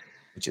Actress,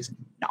 which is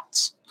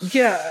nuts.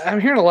 Yeah,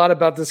 I'm hearing a lot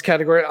about this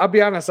category. I'll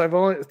be honest, I've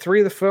only 3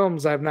 of the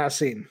films I've not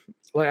seen.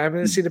 Like I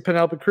haven't seen the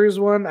Penelope Cruz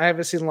one, I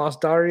haven't seen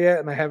Lost Daughter yet,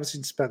 and I haven't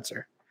seen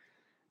Spencer.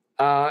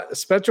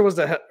 Spencer was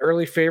the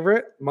early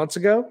favorite months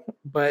ago,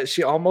 but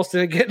she almost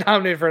didn't get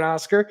nominated for an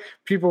Oscar.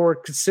 People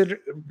were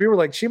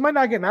like, she might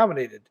not get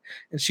nominated,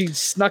 and she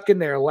snuck in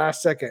there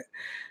last second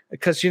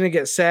because she didn't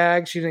get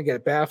SAG, she didn't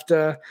get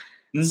BAFTA,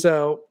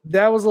 so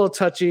that was a little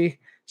touchy.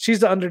 She's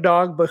the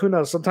underdog, but who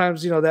knows?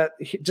 Sometimes that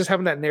just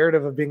having that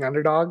narrative of being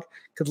underdog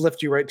could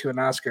lift you right to an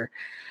Oscar.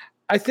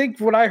 I think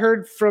what I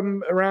heard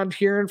from around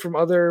here and from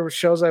other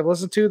shows I've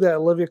listened to, that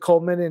Olivia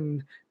Colman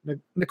and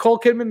Nicole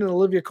Kidman and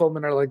Olivia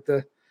Colman are like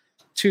the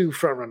 2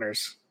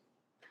 frontrunners.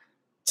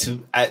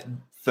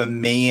 For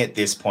me at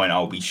this point,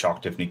 I'll be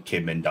shocked if Nick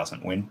Kidman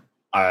doesn't win.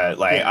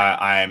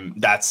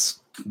 That's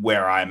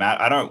where I'm at.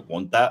 I don't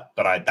want that,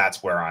 but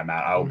that's where I'm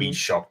at. I'll be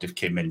shocked if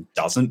Kidman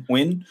doesn't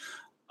win.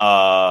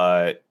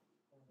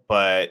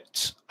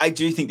 But I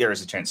do think there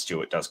is a chance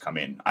Stewart does come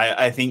in.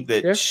 I think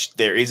that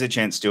there is a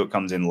chance Stewart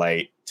comes in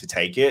late to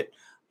take it,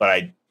 but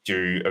I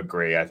do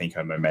agree. I think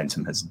her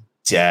momentum has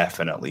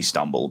definitely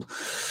stumbled.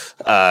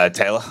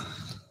 Taylor?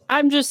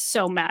 I'm just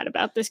so mad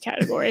about this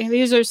category.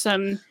 These are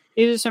some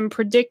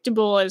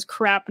predictable as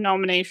crap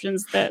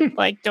nominations that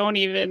don't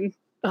even.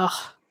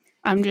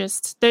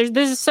 This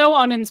is so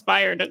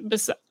uninspired.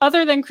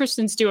 Other than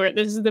Kristen Stewart,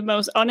 this is the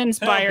most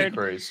uninspired.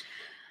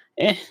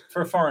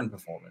 For a foreign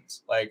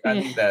performance, I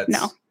think that's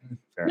nope.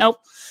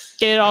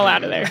 Get it all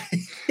out of there.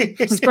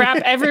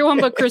 Scrap everyone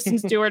but Kristen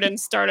Stewart and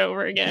start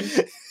over again.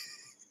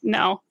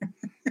 No,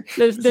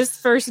 this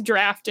first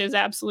draft is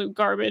absolute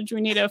garbage.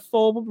 We need a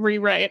full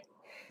rewrite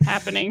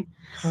happening.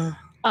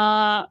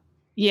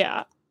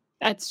 Yeah,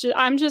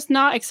 I'm just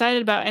not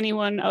excited about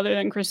anyone other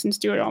than Kristen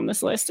Stewart on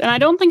this list, and I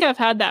don't think I've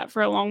had that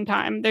for a long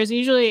time. There's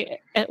usually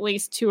at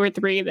least 2 or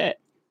 3 that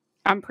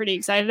I'm pretty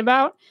excited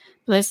about.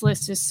 But this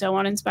list is so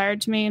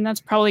uninspired to me, and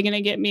that's probably going to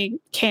get me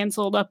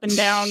canceled up and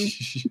down.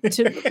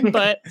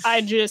 But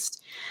I'm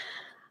just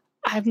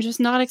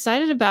not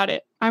excited about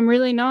it. I'm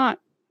really not.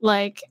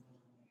 I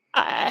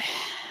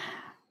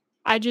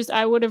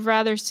would have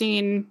rather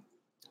seen.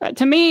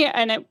 To me,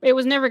 and it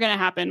was never going to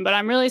happen, but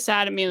I'm really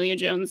sad Emilia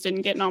Jones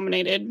didn't get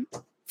nominated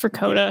for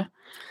Coda.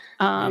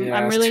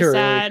 I'm really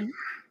sad.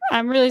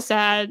 I'm really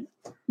sad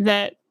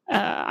that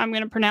I'm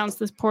going to pronounce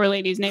this poor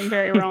lady's name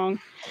very wrong.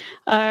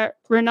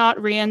 Renate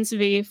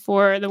Reinsve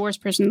for The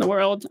Worst Person in the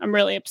World. I'm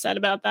really upset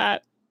about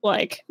that.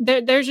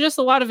 There's just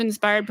a lot of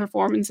inspired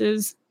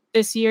performances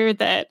this year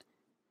that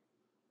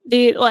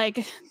in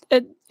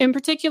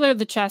particular,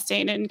 the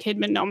Chastain and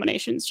Kidman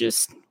nominations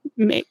just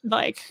make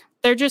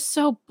they're just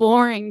so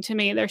boring to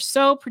me. They're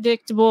so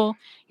predictable.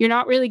 You're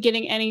not really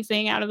getting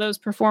anything out of those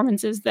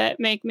performances that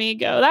make me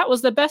go, that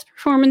was the best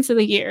performance of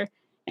the year.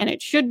 And it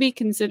should be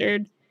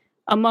considered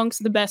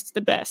amongst the best of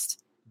the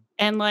best.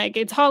 And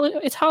it's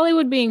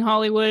Hollywood being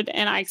Hollywood,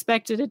 and I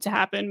expected it to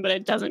happen, but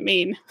it doesn't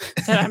mean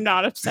that I'm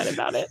not upset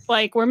about it.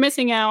 We're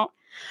missing out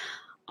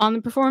on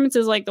the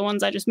performances like the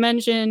ones I just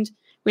mentioned.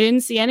 We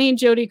didn't see any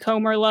Jodie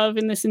Comer love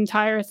in this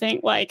entire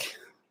thing.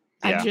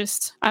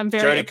 I'm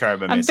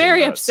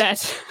very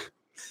upset.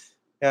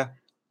 Yeah.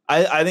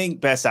 I think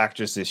Best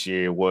Actress this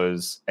year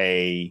was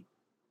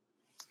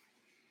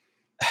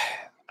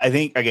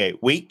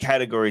weak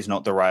category is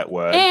not the right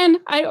word. And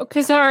I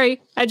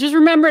just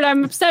remembered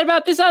I'm upset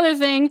about this other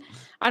thing.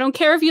 I don't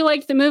care if you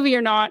liked the movie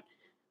or not.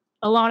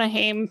 Alana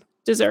Haim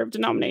deserved a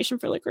nomination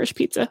for Licorice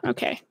Pizza.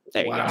 Okay,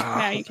 there you go.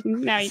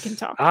 Now you can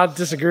talk. I'll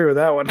disagree with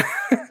that one.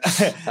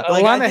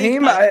 Alana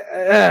Haim,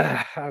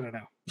 I don't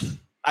know.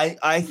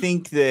 I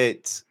think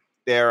that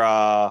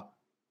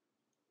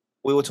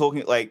we were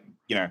talking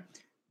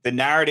the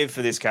narrative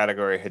for this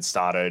category had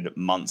started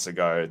months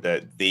ago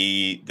that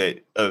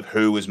of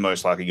who was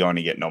most likely going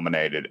to get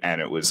nominated,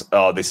 and it was,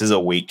 this is a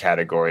weak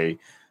category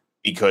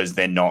because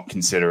they're not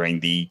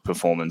considering the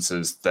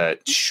performances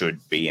that should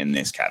be in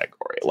this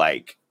category. So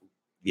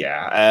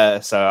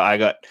I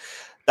got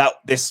that.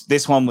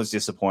 This one was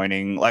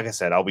disappointing. Like I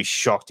said, I'll be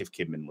shocked if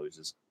Kidman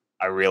loses.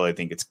 I really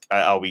think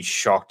I'll be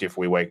shocked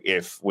when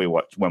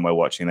we're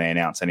watching they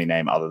announce any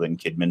name other than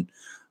Kidman,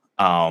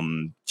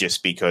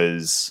 just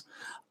because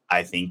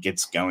I think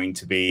it's going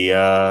to be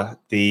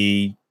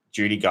the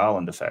Judy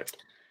Garland effect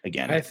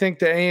again. I think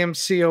the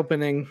AMC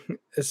opening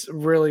is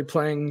really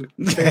playing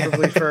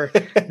favorably for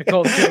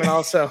Nicole Kidman.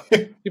 Also,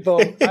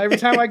 people, every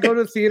time I go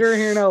to the theater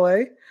here in LA,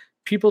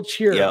 people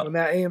cheer when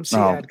that AMC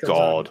ad comes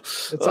on.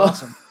 It's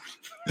awesome.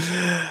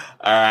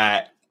 All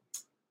right.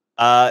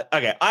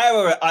 Okay,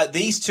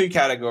 these 2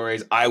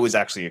 categories I was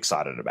actually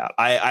excited about.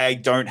 I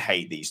don't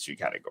hate these 2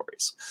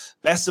 categories.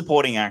 Best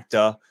Supporting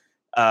Actor,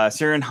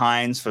 Ciarán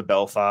Hinds for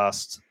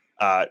Belfast,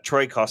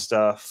 Troy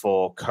Costa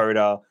for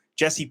Coda,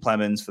 Jesse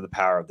Plemons for The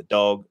Power of the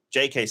Dog,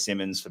 J.K.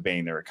 Simmons for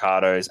Being the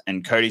Ricardos,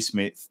 and Cody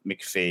Smith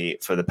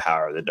McPhee for The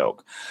Power of the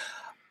Dog.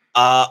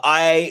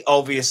 I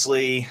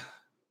obviously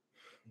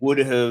would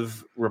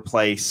have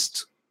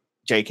replaced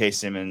J.K.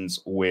 Simmons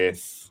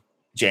with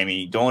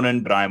Jamie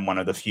Dornan, but I'm one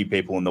of the few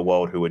people in the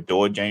world who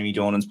adored Jamie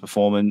Dornan's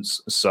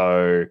performance.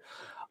 So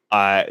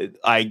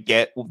I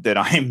get that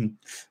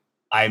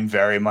I'm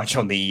very much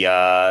on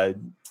the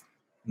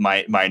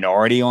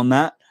minority on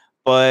that.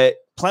 But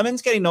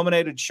Plemons getting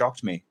nominated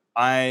shocked me.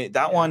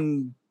 That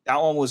one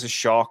was a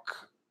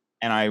shock,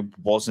 and I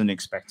wasn't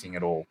expecting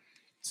it all.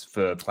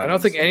 For Plemons I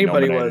don't think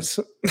anybody was.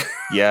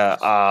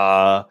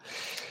 Yeah.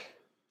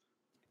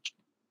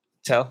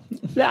 Tell.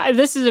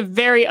 This is a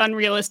very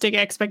unrealistic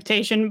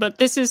expectation, but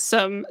this is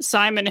some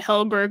Simon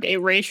Helberg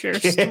erasure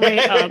straight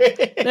up.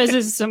 This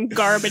is some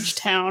garbage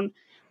town.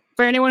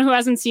 For anyone who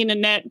hasn't seen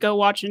Annette, go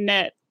watch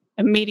Annette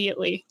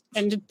immediately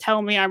and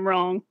tell me I'm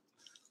wrong.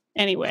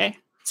 Anyway,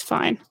 it's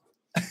fine.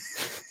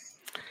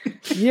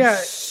 Yeah,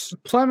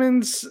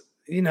 Plemons,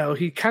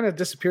 he kind of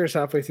disappears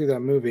halfway through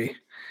that movie.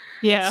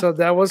 Yeah. So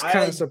that was kind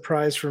of a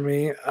surprise for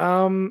me.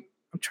 I'm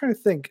trying to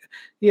think.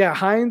 Yeah,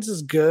 Hines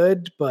is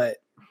good, but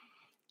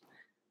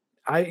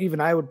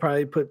I would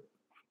probably put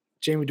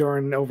Jamie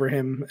Dornan over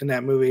him in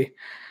that movie.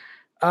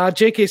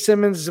 J.K.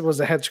 Simmons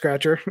was a head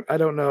scratcher. I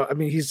don't know. I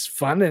mean, he's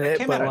fun in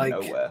it, but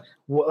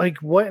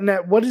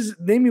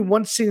name me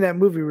one scene in that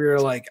movie where you're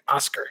like,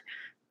 Oscar.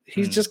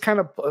 He's just kind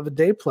of a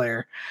day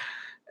player.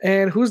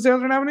 And who's the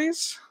other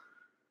nominees?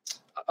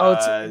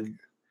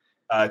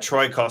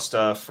 Troy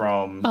Costa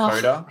from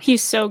Coda.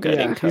 He's so good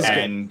in Coda.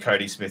 And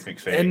Cody Smith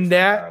McPhee. And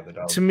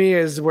that, to me,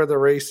 is where the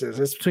race is.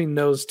 It's between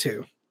those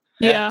two.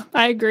 Yeah,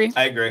 I agree.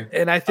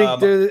 And I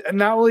think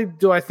not only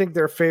do I think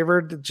they're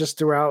favored just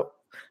throughout,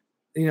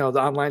 the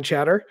online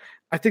chatter,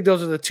 I think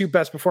those are the two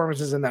best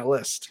performances in that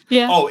list.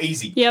 Yeah. Oh,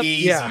 easy. Yep.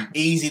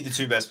 Easy. The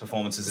two best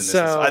performances in this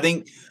So, list. I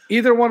think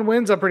either one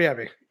wins, I'm pretty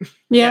happy.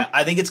 Yeah.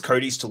 I think it's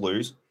Cody's to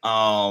lose.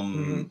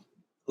 But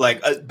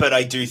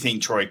I do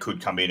think Troy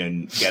could come in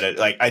and get it.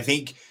 Like, I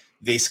think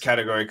this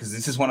category, because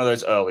this is one of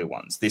those early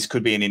ones, this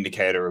could be an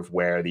indicator of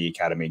where the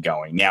Academy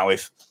going. Now,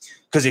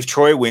 because if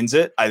Troy wins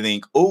it, I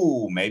think,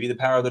 maybe the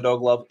power of the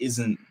dog love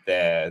isn't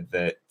there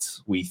that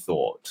we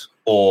thought,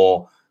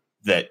 or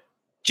that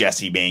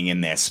Jesse being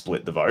in there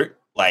split the vote.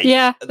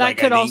 That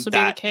could also be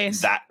the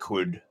case. That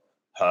could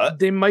hurt.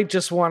 They might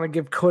just want to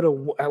give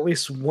Coda at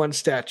least one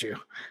statue.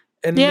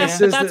 And that's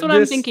what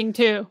I'm thinking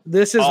too.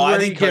 This is where I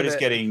think Coda's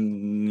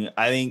getting.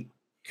 I think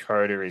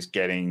Coda is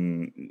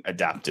getting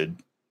adapted.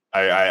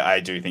 I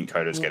do think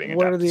Coda's getting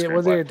adapted. What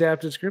are the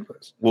adapted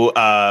screenplays? We'll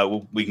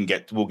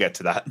get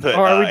to that. But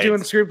are we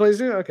doing screenplays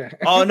too? Okay.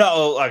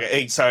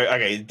 Okay. So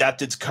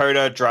adapted's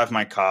Coda, Drive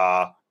My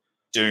Car,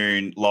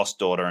 Dune, Lost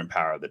Daughter, and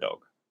Power of the Dog.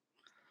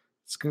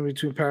 It's going to be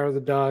between Power of the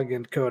Dog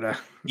and Coda.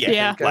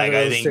 Yeah.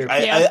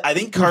 I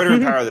think Coda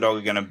and Power of the Dog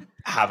are going to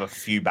have a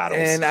few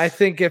battles. And I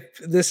think if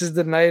this is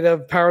the night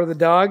of Power of the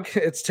Dog,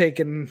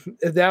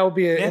 that will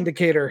be an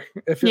indicator.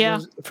 If it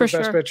was for Best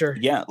sure. Picture.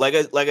 Yeah,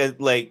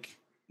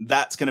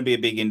 that's going to be a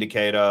big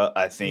indicator,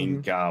 I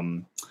think.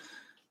 But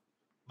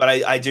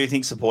I do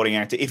think supporting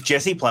actor. If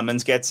Jesse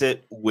Plemons gets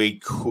it,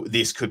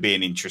 this could be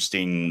an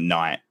interesting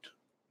night,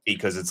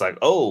 because it's like,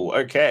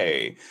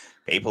 okay,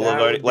 people are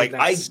voting.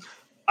 Nice.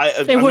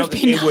 It would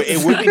be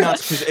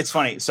nuts because it's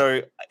funny.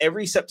 So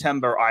every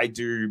September I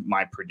do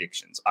my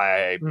predictions.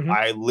 I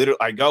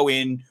go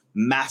in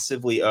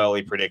massively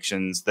early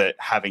predictions that,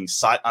 having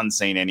sight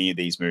unseen any of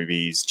these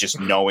movies, just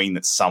knowing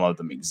that some of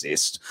them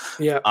exist.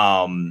 Yeah.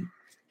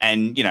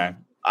 And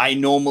I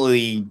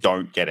normally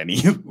don't get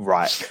any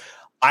right.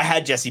 I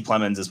had Jesse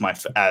Plemons as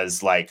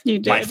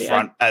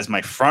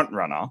my front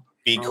runner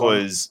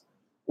because,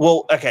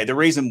 the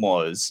reason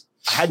was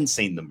I hadn't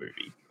seen the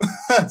movie.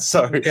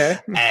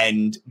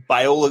 And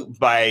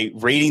by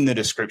reading the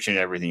description and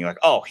everything, you're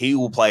like, he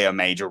will play a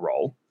major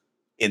role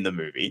in the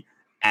movie.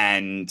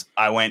 And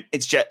I went,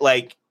 it's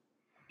Jesse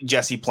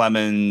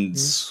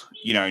Plemons,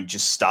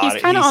 just started.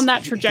 He's kind of on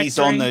that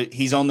trajectory.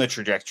 He's on the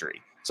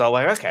trajectory. So I'm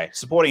like, okay,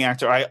 supporting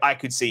actor, I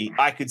could see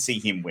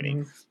him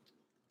winning.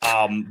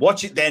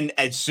 Watch it then.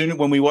 As soon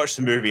when we watched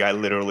the movie, I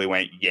literally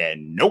went,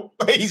 nope,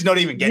 he's not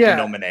even getting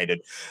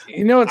nominated.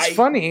 It's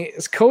funny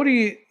is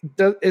Cody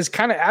is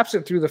kind of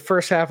absent through the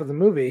first half of the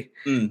movie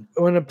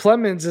when the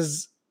Plemons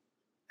is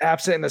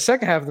absent in the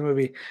second half of the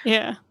movie.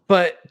 Yeah,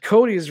 but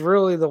Cody is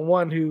really the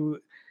one who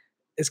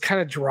is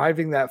kind of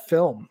driving that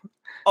film.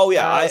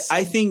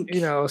 I think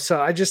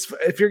So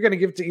if you're going to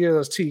give it to either of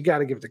those two, you got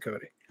to give it to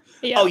Cody.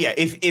 Yeah.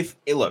 If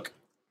look.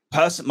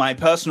 My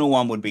personal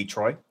one would be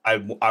Troy. I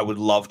would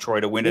love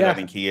Troy to win it. I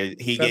think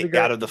he get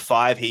out of the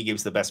 5, he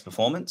gives the best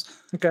performance.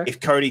 Okay.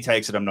 If Cody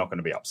takes it, I'm not going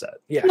to be upset.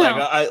 Yeah.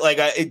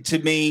 To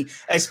me,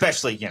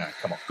 especially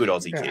come on, good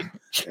Aussie kid.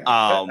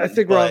 Yeah. I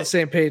think we're on the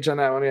same page on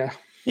that one. Yeah.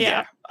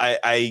 Yeah.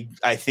 I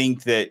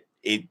think that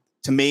it.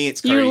 To me,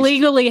 it's you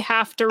legally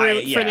have to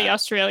root for the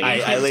Australian.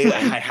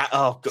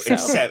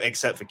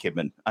 Except for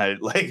Kidman.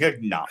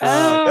 No.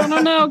 I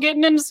don't know.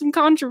 Getting into some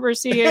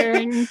controversy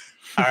here.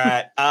 All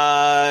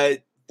right.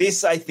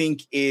 This, I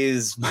think,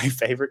 is my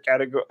favorite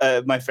category.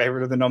 My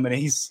favorite of the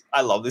nominees.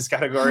 I love this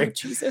category. Oh,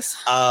 Jesus.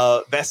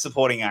 Best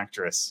Supporting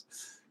Actress.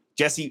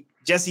 Jesse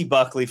Jessie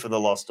Buckley for The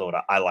Lost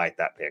Daughter. I like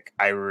that pick.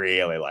 I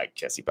really like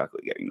Jessie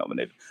Buckley getting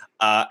nominated.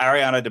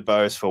 Ariana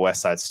DeBose for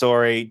West Side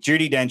Story.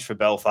 Judi Dench for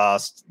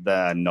Belfast.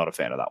 Not a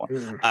fan of that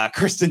one.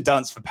 Kristen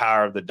Dunst for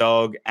Power of the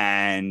Dog.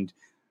 And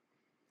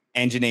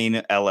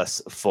Angelina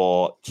Ellis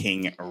for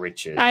King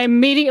Richard. I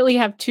immediately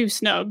have two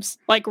snubs,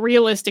 like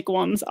realistic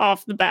ones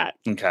off the bat.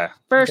 Okay.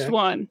 First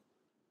one,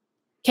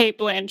 Kate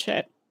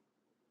Blanchett.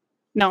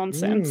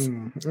 Nonsense.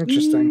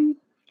 Interesting.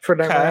 For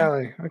Night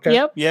Alley. Okay.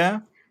 Yep.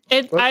 Yeah.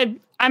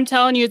 I'm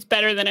telling you, it's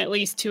better than at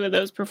least two of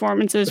those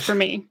performances for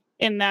me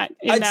in that.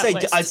 I'd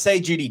list. say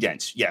Judi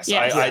Dench. Yes.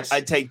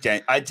 I'd take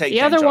Dench. I'd take the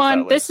Dench other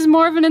one. This This is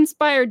more of an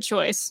inspired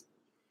choice,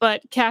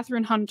 but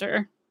Catherine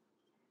Hunter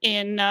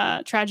in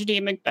Tragedy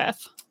of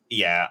Macbeth.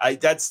 Yeah,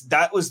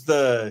 that was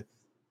the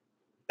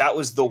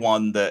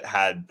one that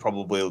had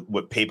probably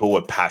what people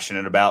were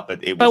passionate about,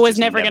 but it was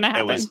never going to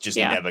happen. It was just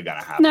never going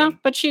to happen. No,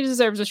 but she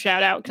deserves a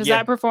shout out because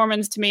that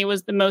performance to me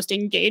was the most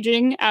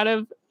engaging out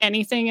of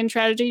anything in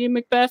Tragedy of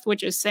Macbeth,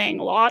 which is saying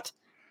a lot.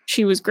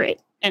 She was great.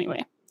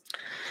 Anyway.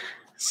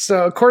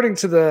 So according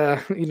to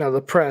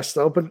the press,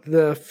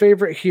 the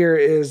favorite here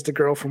is the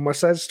girl from West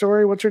Side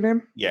Story. What's her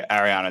name? Yeah,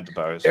 Ariana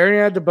DeBose.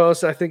 Ariana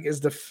DeBose, I think,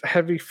 is the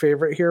heavy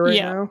favorite here right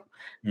now.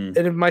 And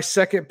if my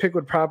second pick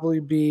would probably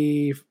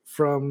be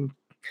from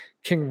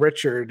King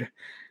Richard.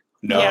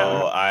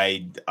 No,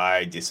 I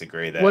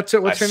disagree there. What's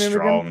her name again?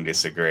 Strong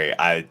disagree.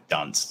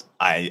 Dunst.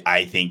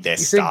 I think they're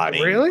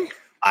starting. Really?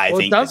 I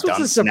think the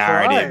Dunst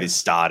narrative is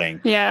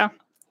starting. Yeah.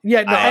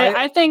 Yeah. No,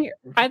 I think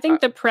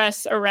the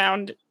press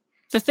around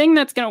the thing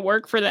that's going to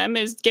work for them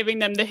is giving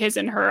them the his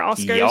and her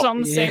Oscars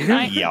on the same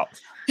night. Yep.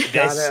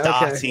 They're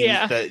starting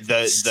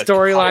the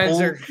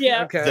storylines are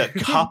the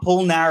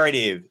couple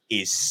narrative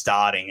is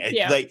starting.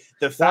 Like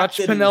the fact watch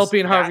that Penelope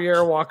and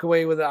Javier walk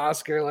away with the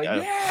Oscar, like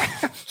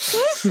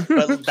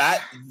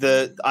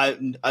but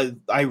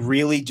I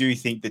really do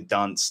think that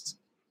Dunst.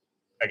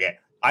 Okay,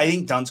 I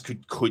think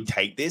Dunst could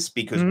take this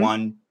because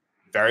one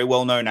very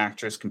well known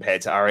actress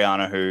compared to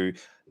Ariana, who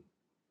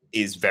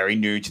is very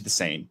new to the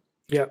scene.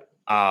 Yep.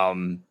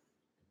 Dunst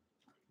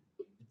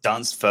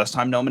first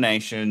time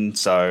nomination,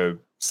 so.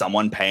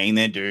 Someone paying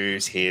their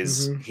dues.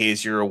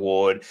 Here's your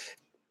award.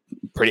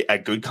 A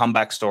good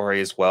comeback story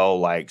as well.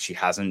 Like she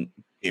hasn't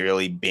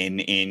really been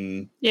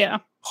in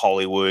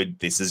Hollywood.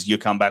 This is your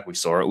comeback. We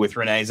saw it with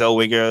Renee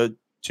Zellweger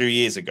 2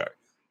 years ago.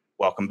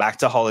 Welcome back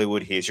to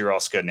Hollywood. Here's your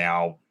Oscar.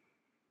 Now,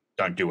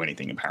 don't do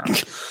anything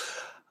apparently.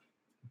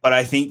 But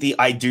I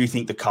do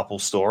think the couple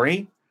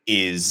story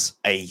is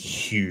a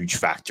huge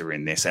factor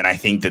in this, and I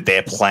think that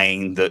they're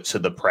playing to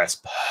the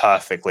press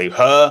perfectly.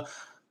 Her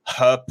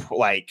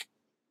like.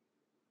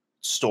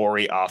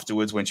 Story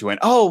afterwards when she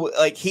went,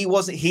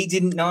 he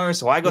didn't know,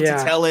 so I got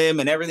to tell him,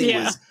 and everything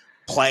was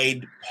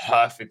played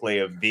perfectly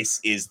of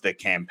this is the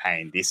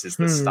campaign. This is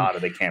the start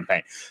of the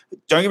campaign.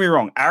 Don't get me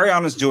wrong,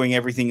 Ariana's doing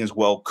everything as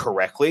well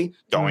correctly,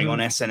 going on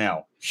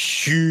SNL.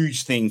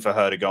 Huge thing for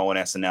her to go on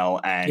SNL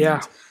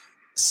and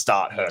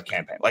start her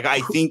campaign. Like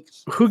I think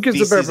who gives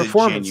a better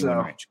performance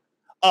though?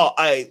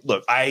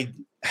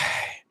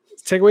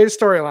 Take away the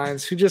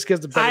storylines. Who just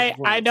gives the better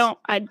performance?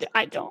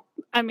 I don't.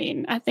 I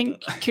mean, I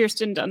think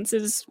Kirsten Dunst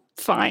is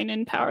fine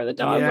in Power of the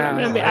Dog. Yeah,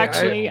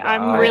 but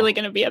I'm really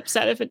going to be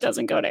upset if it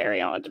doesn't go to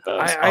Ariana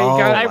DeBose.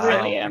 I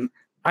really am.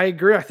 I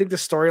agree. I think the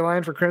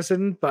storyline for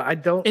Kristen, but I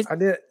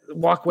didn't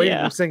walk away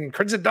from singing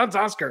Kristen Dunst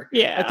Oscar.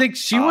 Yeah, I think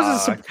she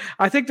wasn't.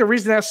 I think the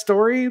reason that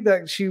story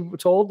that she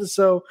told is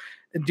so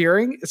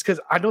endearing is because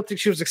I don't think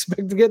she was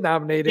expecting to get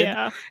nominated.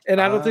 Yeah. And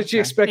I don't think she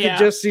expected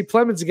Jesse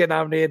Plemons to get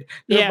nominated.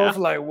 They're both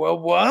like, well,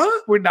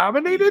 what? We're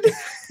nominated?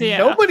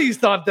 Nobody's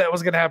thought that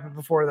was going to happen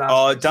before that.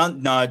 Oh,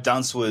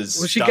 Dunst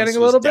was she getting a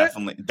little bit?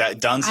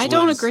 I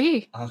don't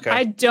agree. Okay.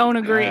 I don't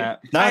agree.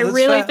 I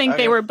really think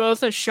they were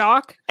both a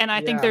shock. And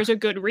I think there's a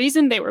good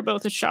reason they were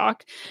both a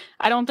shock.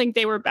 I don't think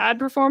they were bad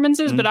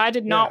performances, but I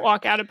did not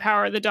walk out of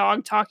Power of the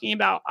Dog talking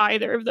about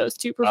either of those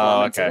two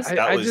performances.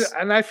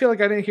 And I feel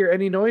like I didn't hear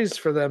any noise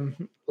for them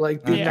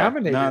like being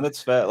nominated. No,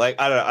 that's fair. Like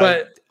I don't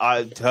know.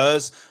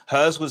 But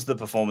hers was the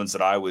performance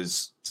that I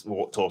was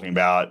talking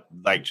about,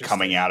 like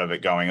coming out of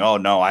it going, oh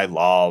no, I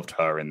loved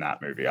her in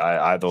that movie.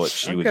 I thought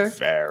she was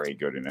very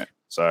good in it.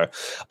 So,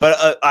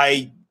 but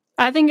I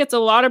think it's a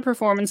lot of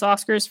performance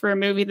Oscars for a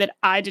movie that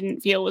I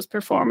didn't feel was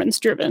performance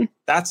driven.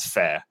 That's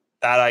fair.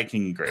 That I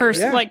can agree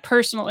with. Like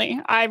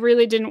personally, I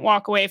really didn't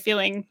walk away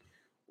feeling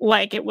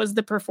like it was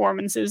the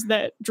performances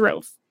that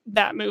drove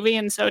that movie.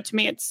 And so to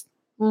me, it's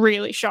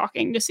really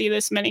shocking to see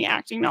this many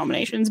acting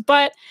nominations.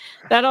 But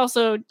that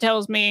also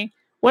tells me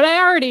what I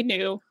already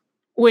knew,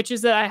 which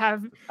is that I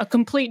have a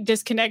complete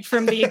disconnect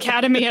from the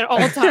Academy at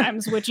all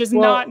times, which is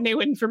not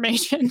new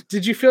information.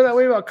 Did you feel that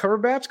way about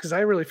Cumberbatch? Because I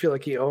really feel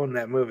like he owned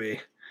that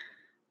movie.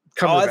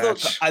 I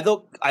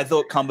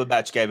thought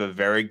Cumberbatch gave a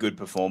very good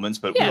performance,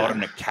 but not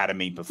an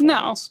Academy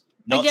performance.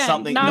 No,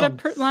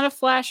 not a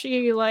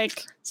flashy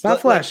like. It's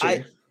not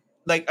flashy.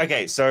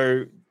 Okay,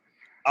 so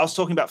I was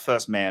talking about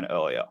First Man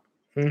earlier.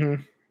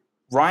 Mm-hmm.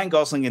 Ryan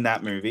Gosling in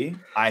that movie,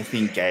 I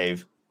think,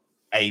 gave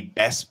a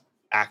best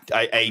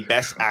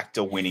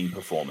actor winning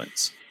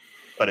performance.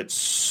 but it's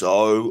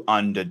so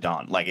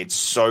underdone. Like, it's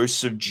so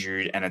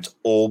subdued and it's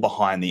all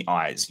behind the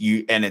eyes.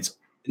 And it's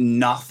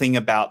nothing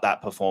about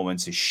that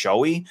performance is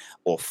showy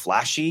or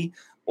flashy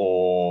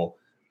or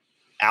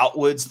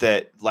outwards,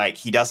 that like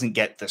he doesn't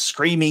get the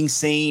screaming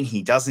scene.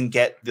 He doesn't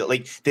get the,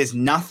 like, there's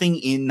nothing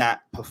in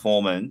that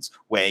performance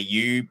where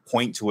you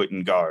point to it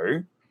and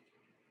go,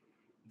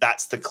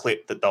 that's the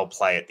clip that they'll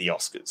play at the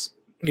Oscars.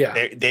 Yeah.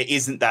 There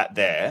isn't that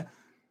there.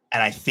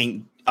 And I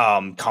think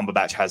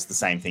Cumberbatch has the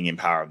same thing in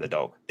Power of the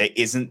Dog. There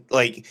isn't,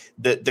 like,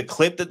 the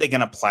clip that they're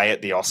going to play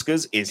at the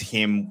Oscars is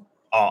him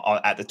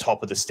at the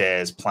top of the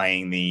stairs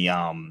playing the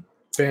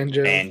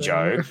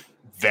banjo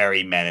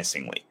very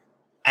menacingly.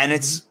 And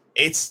it's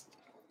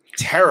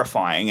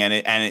terrifying, and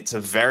it's a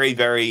very,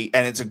 very,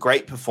 and it's a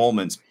great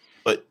performance,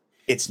 but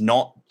it's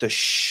not the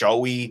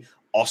showy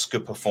Oscar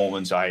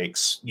performance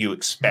you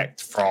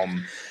expect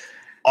from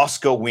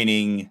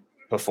Oscar-winning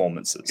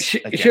performances.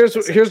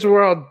 Here's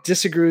where I'll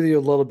disagree with you a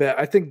little bit.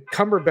 I think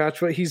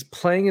Cumberbatch, what he's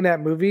playing in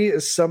that movie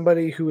is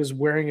somebody who is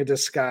wearing a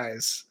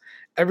disguise.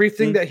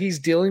 Everything that he's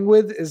dealing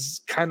with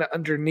is kind of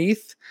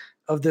underneath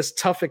of this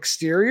tough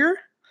exterior.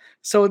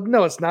 So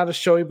no, it's not a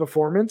showy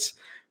performance,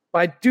 but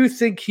I do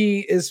think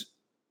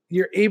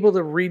you're able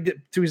to read it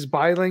through his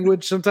body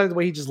language. Sometimes the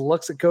way he just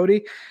looks at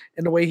Cody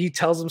and the way he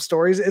tells him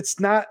stories, it's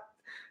not,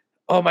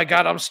 oh my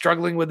God, I'm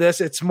struggling with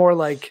this. It's more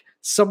like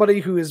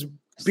somebody who is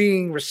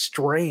being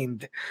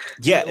restrained.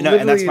 Yeah, no,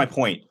 and that's my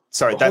point.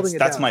 Sorry,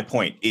 that's my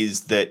point,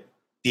 is that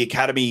the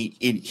Academy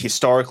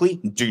historically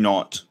do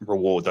not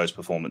reward those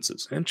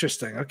performances.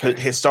 Interesting. Okay.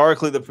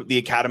 Historically, the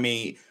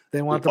Academy,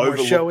 they want to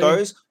overlook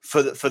those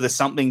for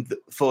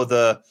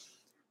the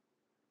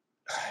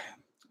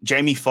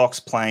Jamie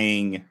Foxx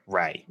playing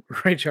Ray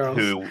Charles,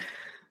 who,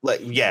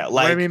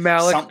 Rami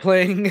Malek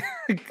playing,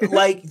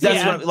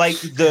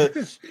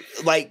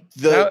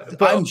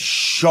 I'm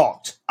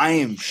shocked. I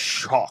am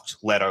shocked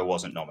Leto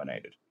wasn't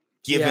nominated,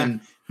 given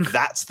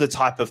that's the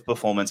type of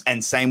performance,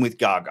 and same with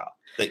Gaga.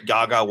 That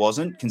Gaga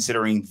wasn't,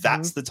 considering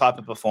that's the type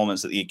of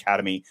performance that the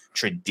Academy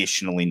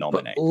traditionally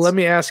nominates. But let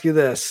me ask you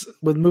this: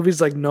 with movies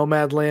like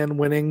Nomadland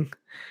winning,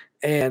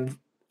 and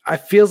I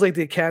feels like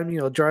the Academy,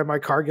 Drive My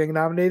Car getting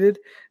nominated,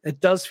 it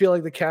does feel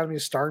like the Academy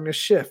is starting to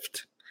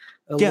shift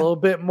a little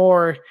bit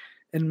more,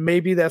 and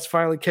maybe that's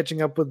finally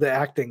catching up with the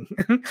acting,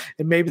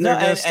 and maybe they're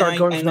going to start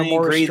going for the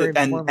more restrained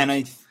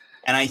performance.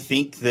 And I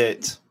think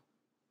that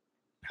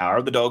Power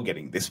of the Dog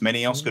getting this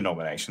many Oscar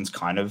nominations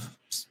kind of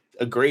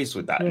agrees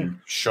with that and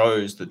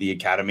shows that the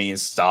Academy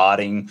is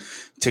starting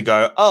to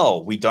go, oh,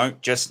 we don't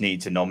just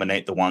need to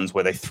nominate the ones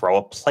where they throw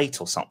a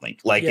plate or something.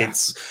 Like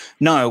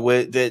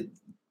the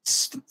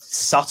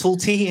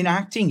subtlety in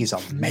acting is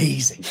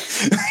amazing.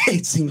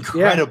 It's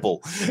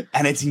incredible.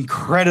 And it's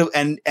incredible.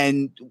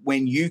 And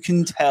when you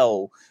can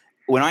tell,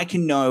 when I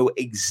can know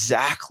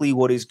exactly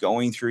what is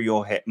going through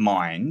your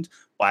mind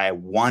by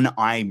one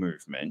eye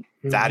movement,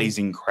 that is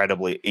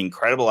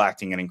incredible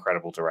acting and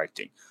incredible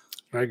directing.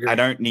 I agree. I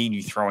don't need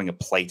you throwing a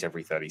plate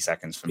every 30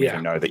 seconds for me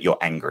to know that you're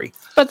angry.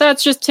 But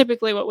that's just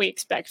typically what we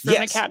expect from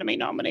Academy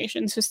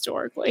nominations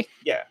historically.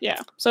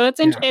 Yeah. So it's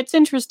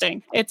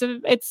interesting.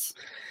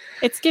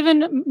 It's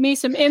given me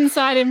some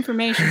inside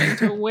information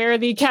into where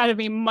the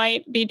Academy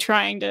might be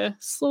trying to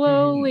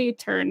slowly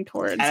turn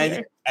towards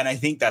here. And I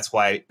think that's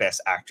why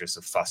Best Actress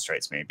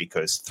frustrates me,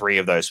 because three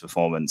of those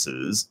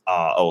performances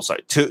are also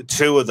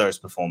two of those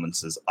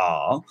performances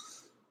are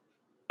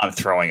I'm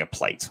throwing a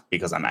plate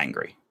because I'm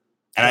angry.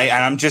 And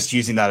I'm just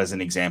using that as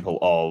an example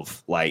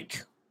of,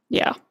 like,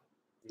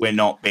 we're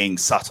not being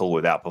subtle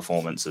with our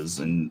performances,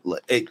 and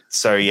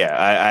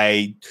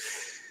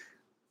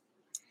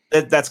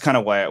that's kind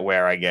of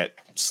where I get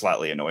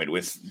slightly annoyed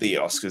with the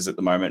Oscars at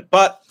the moment.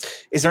 But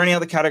is there any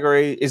other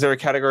category? Is there a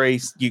category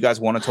you guys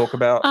want to talk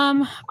about?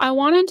 I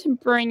wanted to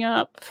bring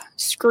up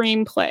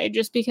screenplay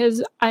just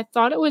because I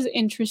thought it was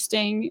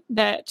interesting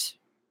that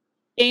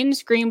in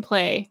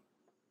screenplay,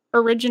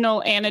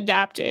 original and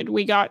adapted,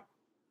 we got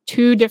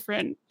two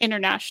different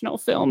international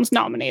films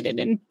nominated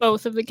in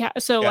both of the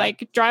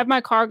like Drive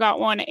My Car got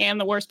one and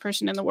The Worst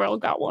Person in the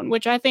World got one,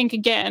 which I think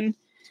again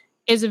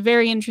is a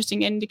very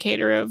interesting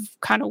indicator of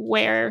kind of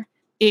where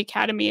the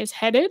Academy is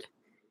headed,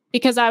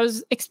 because I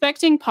was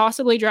expecting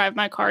possibly Drive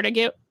My Car to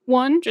get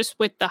one just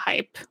with the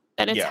hype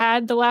that it's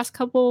had the last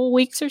couple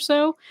weeks or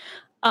so.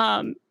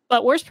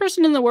 But Worst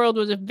Person in the World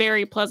was a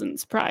very pleasant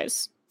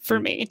surprise for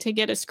me to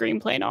get a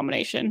screenplay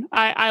nomination.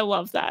 I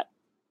love that.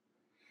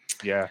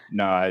 Yeah,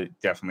 no, I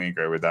definitely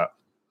agree with that.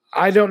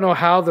 I don't know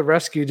how The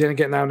Rescue didn't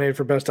get nominated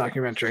for Best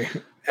Documentary.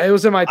 It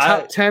was in my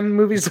top 10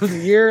 movies of the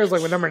year. It was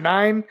like number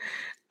 9.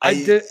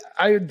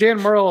 Dan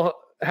Murrell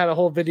had a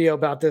whole video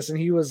about this, and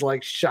he was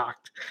like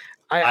shocked.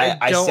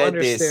 I don't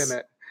understand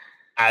it.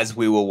 As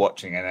we were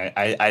watching, and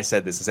I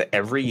said this, is that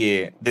every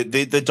year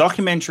the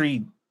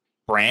documentary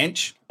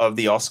branch of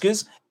the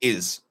Oscars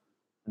is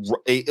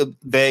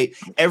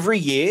every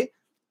year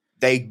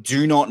they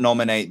do not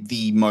nominate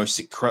the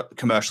most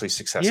commercially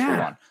successful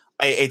one.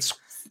 It's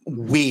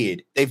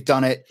weird. They've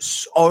done it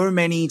so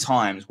many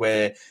times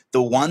where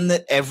the one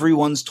that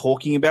everyone's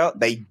talking about,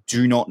 they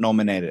do not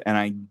nominate it, and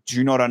I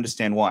do not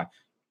understand why.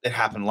 It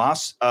happened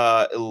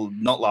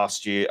not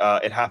last year.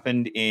 It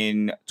happened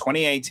in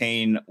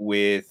 2018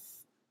 with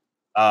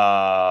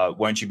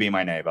 "Won't You Be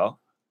My Neighbor."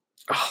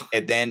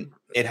 And then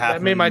it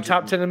happened. That made my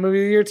top 10 movie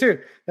of the year too.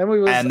 That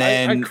movie was. And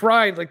then, I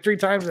cried like 3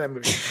 times in that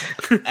movie.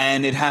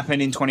 And it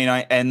happened in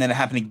 2019, and then it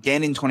happened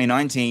again in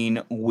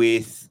 2019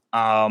 with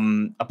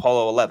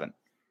Apollo 11,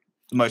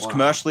 the most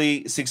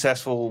commercially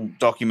successful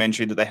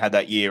documentary that they had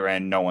that year,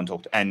 and no one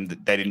talked, and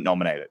they didn't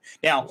nominate it.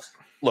 Now,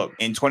 look,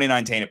 in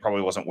 2019, it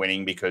probably wasn't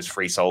winning because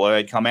Free Solo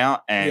had come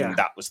out, and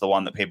that was the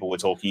one that people were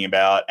talking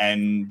about.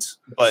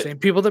 But same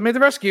people that made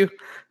The Rescue.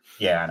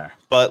 Yeah, I know.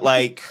 But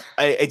like,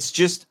 it's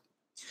just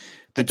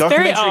the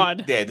documentary. Very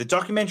odd. Yeah, the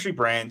documentary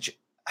branch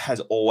has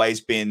always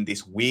been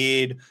this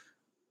weird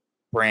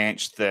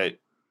branch that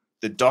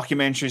the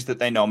documentaries that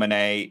they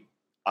nominate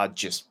are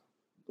just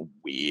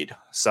weird.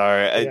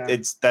 So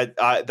it's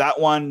that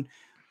one.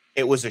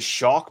 It was a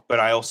shock, but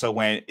I also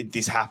went,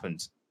 "This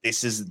happens.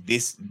 This is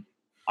this."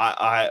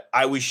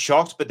 I was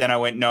shocked, but then I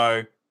went,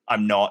 "No,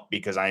 I'm not,"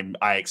 because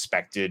I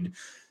expected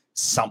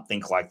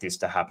something like this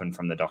to happen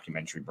from the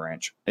documentary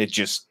branch. It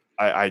just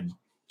I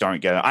don't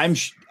get it.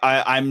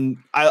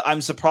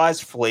 I'm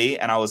surprised Flea,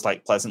 and I was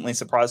like pleasantly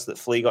surprised that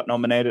Flea got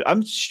nominated.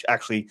 I'm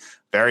actually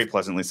very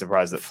pleasantly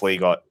surprised that Flea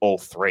got all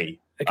 3.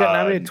 It got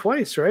nominated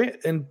twice, right?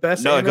 And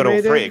best no,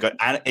 animated? It got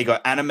all 3. It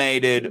got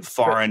animated,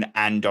 foreign,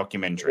 and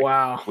documentary.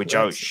 Wow, which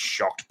I was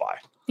shocked by.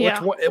 Yeah.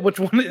 Which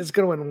one is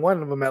going to win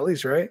one of them at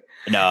least, right?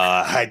 No,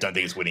 I don't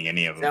think it's winning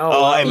any of them.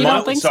 No, you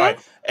don't think so?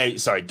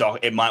 Sorry, Doc.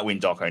 It might win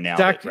Doco now.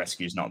 But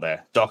Rescue's not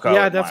there. Doco.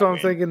 Yeah, that's what I'm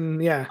thinking.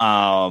 Yeah.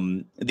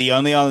 The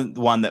only other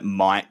one that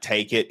might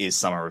take it is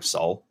Summer of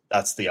Soul.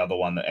 That's the other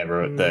one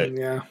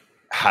that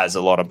has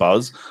a lot of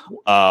buzz.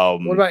 What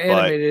about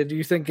animated? Do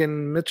you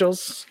thinking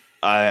Mitchell's?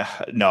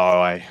 No,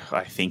 I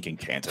think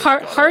Encanto.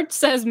 Heart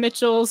says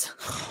Mitchell's.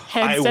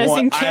 Head says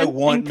Encanto. I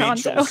want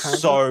Mitchell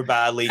so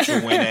badly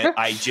to win it.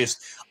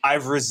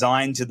 I've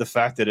resigned to the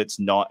fact that it's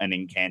not an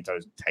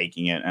Encanto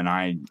taking it, and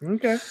I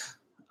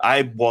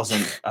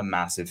wasn't a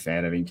massive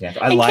fan of Encanto.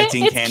 I liked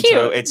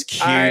Encanto. It's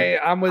cute.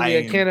 I'm with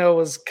you. Encanto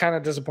was kind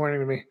of disappointing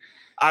to me.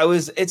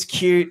 It's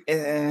cute.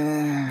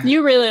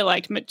 You really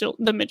liked the Mitchells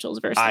versus the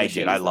Machines. I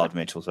did. I loved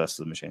Mitchell's versus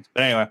the Machines.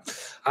 But anyway.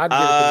 I'd give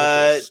it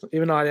to Mitchell's.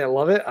 Even though I didn't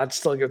love it, I'd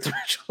still give it to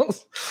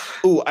Mitchell's.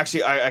 Oh,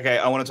 actually,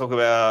 I want to talk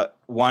about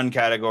one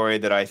category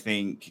that I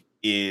think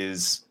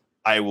is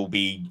I will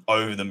be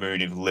over the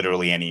moon if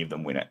literally any of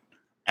them win it.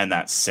 And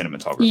that's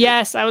cinematography.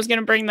 Yes, I was going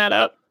to bring that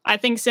up. I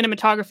think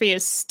cinematography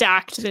is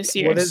stacked this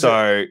year.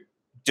 So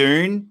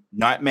Dune,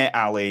 Nightmare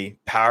Alley,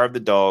 Power of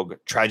the Dog,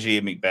 Tragedy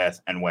of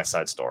Macbeth, and West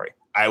Side Story.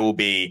 I will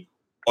be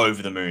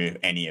over the moon if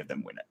any of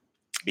them win it,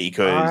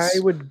 because I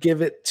would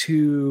give it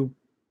to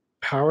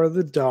Power of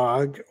the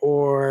Dog,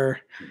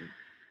 or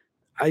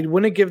I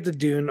wouldn't give it to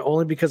Dune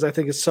only because I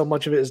think so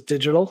much of it is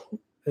digital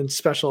and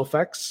special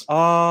effects.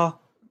 To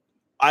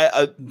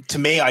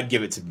me, I'd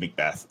give it to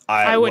Macbeth.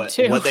 I would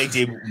too. What they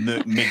did,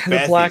 Macbeth,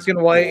 the black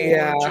and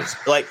white,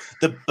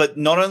 but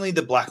not only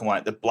the black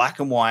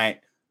and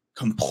white.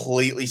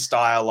 Completely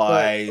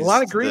stylized. But a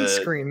lot of green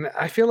screen.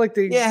 I feel like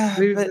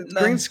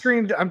green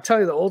screen. I'm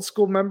telling you, the old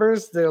school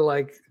members, they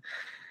like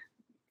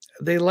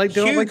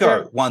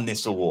Hugo won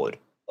this award.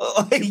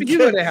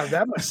 Hugo didn't have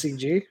that much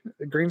CG.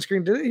 The green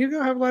screen, did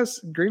Hugo have less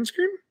green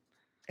screen?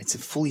 It's a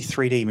fully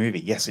 3D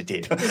movie. Yes, it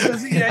did.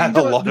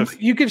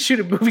 You can shoot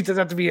a movie. It doesn't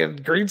have to be a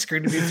green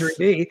screen to be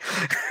 3D.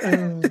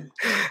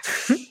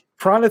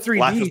 Piranha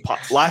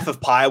 3D. Life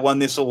of Pi won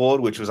this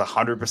award, which was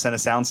 100% a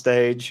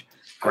soundstage.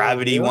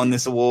 Gravity won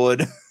this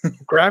award.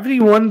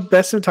 Gravity won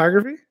Best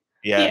Cinematography?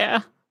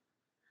 Yeah.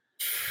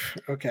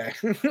 Okay.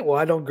 Well,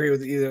 I don't agree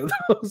with either of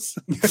those.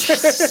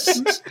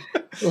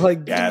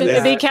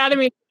 The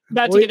Academy is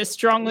about to get a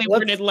strongly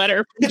worded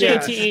letter from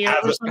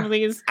JTE or some of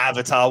these.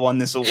 Avatar won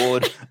this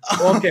award.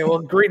 Okay, well,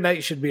 Green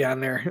Knight should be on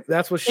there.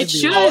 That's what should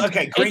be.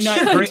 Okay, Green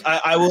Knight.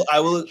 I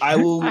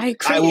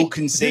will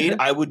concede.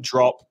 I would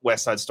drop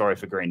West Side Story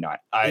for Green Knight.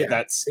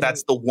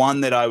 That's the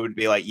one that I would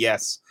be like,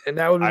 yes. And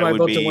that would be my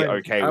vote to win.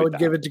 Okay, I would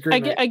give it to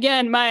Green Knight.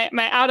 Again, my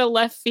out of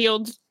left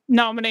field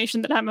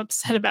nomination that I'm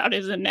upset about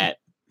is Annette.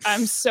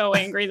 I'm so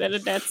angry that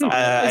Annette's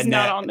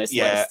not on this list.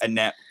 Yeah,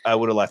 Annette. I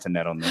would have left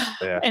Annette on this.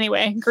 Yeah.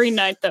 Anyway, Green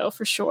Knight though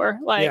for sure.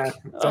 That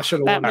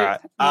should have won. All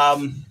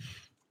right.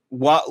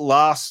 What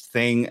last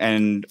thing?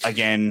 And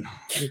again,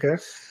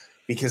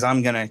 because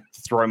I'm gonna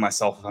throw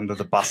myself under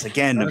the bus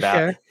again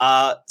about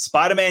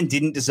Spider-Man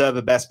didn't deserve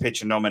a Best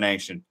Picture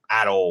nomination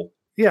at all.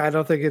 Yeah, I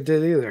don't think it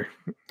did either.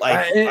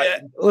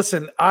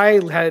 Listen, I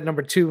had it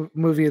number 2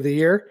 movie of the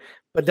year,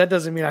 but that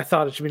doesn't mean I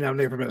thought it should be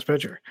nominated for Best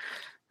Picture.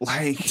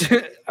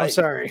 I'm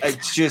sorry.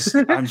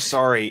 I'm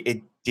sorry,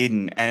 it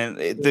didn't,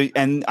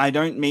 and I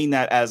don't mean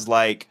that as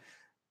like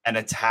an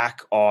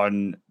attack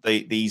on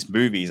these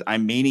movies.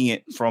 I'm meaning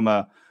it from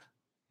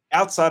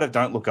outside of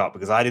Don't Look Up,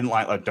 because I didn't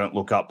like Don't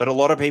Look Up, but a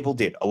lot of people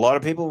did. A lot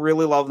of people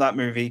really love that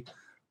movie.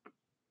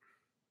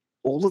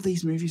 all of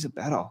these movies are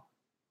better.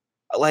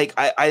 Like,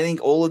 I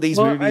think all of these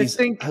Well, movies. I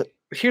think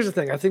here's the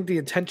thing. I think the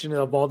intention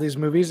of all these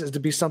movies is to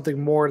be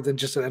something more than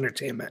just an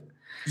entertainment.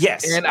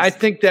 Yes. And I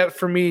think that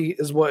for me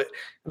is what,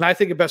 and I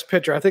think of Best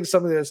Picture, I think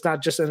something that's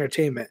not just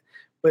entertainment,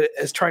 but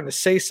is trying to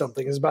say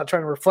something, is about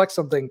trying to reflect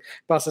something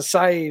about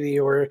society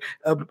or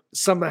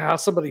how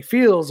somebody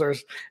feels, or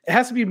it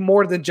has to be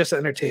more than just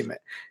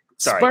entertainment.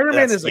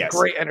 Spider-Man is a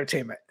great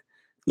entertainment.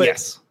 But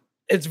yes.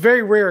 It's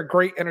very rare a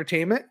great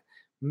entertainment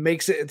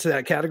makes it into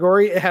that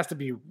category. It has to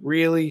be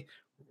really,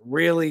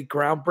 really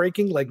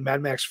groundbreaking, like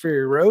Mad Max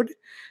Fury Road.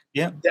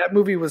 Yeah. That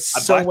movie was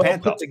so well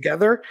put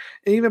together.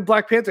 And even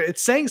Black Panther,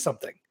 it's saying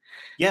something.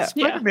 Yeah.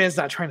 Spider-Man's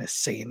not trying to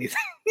say anything.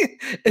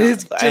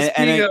 It's just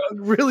being a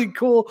really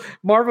cool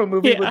Marvel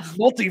movie with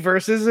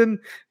multiverses, and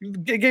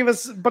it gave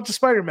us a bunch of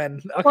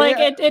Spider-Men. Okay, like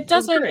it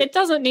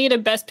doesn't need a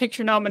Best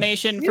Picture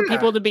nomination for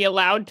people to be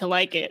allowed to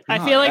like it. I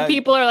feel like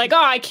people are like,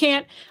 oh, I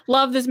can't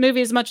love this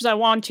movie as much as I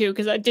want to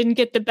because I didn't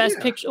get the Best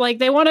Picture. Like,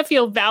 they want to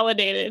feel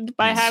validated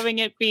by having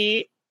it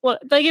be like,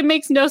 it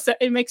makes no sense.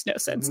 It makes no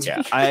sense to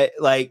me. I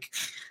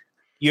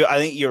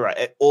think you're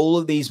right. All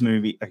of these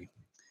movies,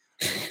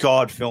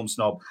 God, film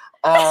snob.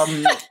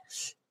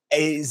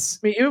 Is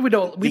I mean, even we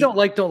don't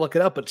look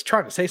it up, but it's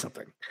trying to say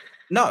something.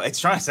 No, it's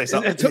trying to say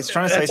something. It's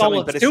trying to say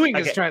something, but it's doing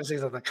is trying to say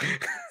something.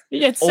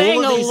 It's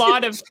saying a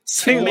lot of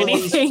too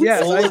many things.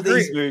 Yes, all of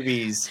these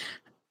movies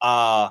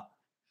are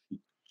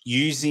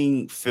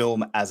using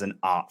film as an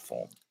art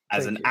form,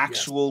 as an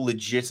actual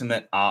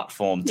legitimate art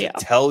form to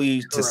tell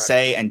you, to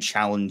say and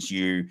challenge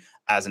you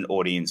as an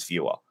audience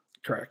viewer.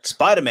 Correct.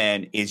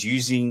 Spider-Man is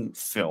using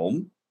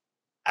film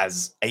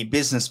as a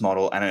business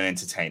model and an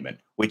entertainment,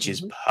 which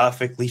is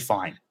perfectly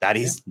fine. That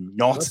is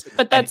not.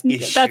 But that's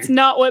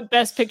not what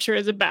Best Picture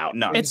is about.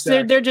 No, it's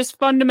they're just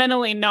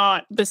fundamentally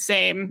not the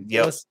same.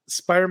 Yep.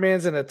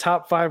 Spider-Man's in the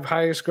top 5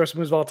 highest gross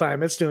movies of all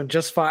time. It's doing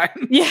just fine.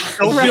 Yeah,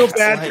 don't feel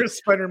bad for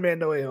Spider-Man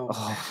No Way Home.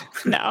 Oh.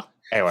 No.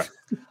 Anyway.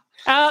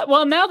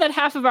 Well, now that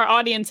half of our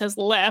audience has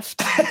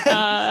left,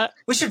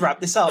 we should wrap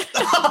this up.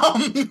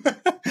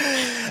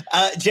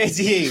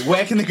 JT,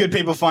 where can the good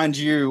people find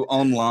you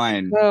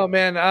online? Oh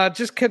man,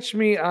 just catch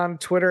me on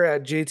Twitter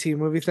at JT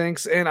Movie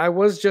Thinks. And I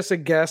was just a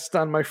guest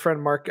on my friend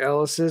Mark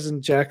Ellis's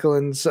and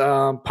Jacqueline's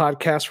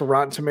podcast for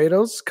Rotten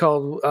Tomatoes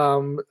called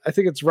I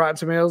think it's Rotten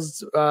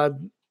Tomatoes.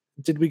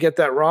 Did we get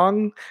that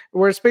wrong?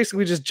 Where it's basically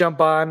we just jump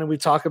on and we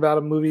talk about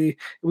a movie.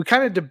 We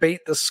kind of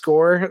debate the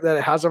score that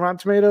it has on Rotten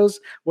Tomatoes,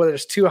 whether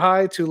it's too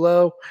high, too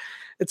low.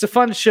 It's a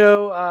fun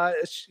show.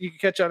 You can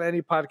catch on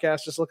any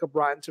podcast. Just look up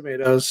Rotten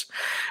Tomatoes.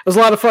 It was a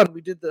lot of fun. We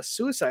did the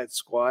Suicide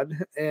Squad,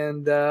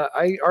 and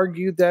I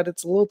argued that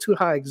it's a little too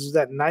high because it's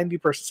at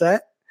 90%,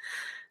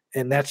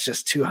 and that's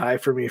just too high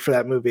for me for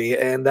that movie.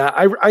 And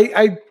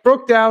I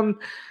broke down.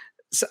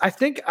 So I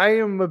think I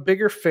am a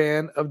bigger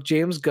fan of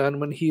James Gunn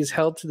when he's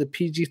held to the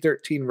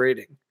PG-13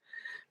 rating,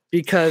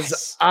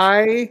 because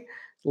I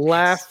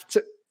laughed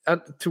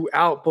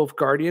throughout both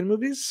Guardian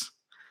movies,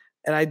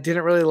 and I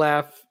didn't really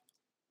laugh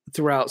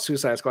throughout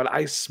Suicide Squad.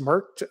 I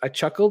smirked, I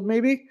chuckled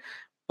maybe,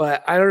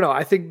 but I don't know.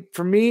 I think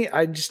for me,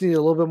 I just need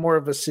a little bit more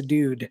of a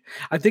subdued.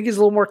 I think he's a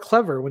little more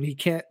clever when he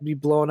can't be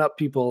blowing up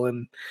people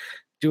and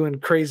doing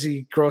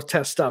crazy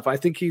grotesque stuff. I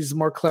think he's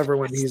more clever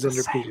when he's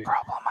under PG.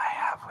 Problem I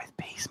have with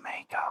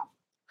Peacemaker.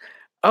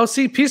 Oh,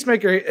 see,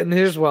 Peacemaker, and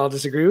here's where I'll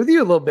disagree with you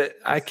a little bit.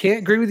 I can't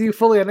agree with you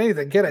fully on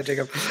anything, can I,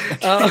 Jacob?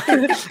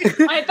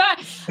 I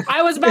thought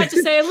I was about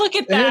to say, look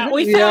at that.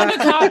 We found a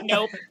cop.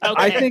 Nope.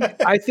 Okay.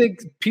 I think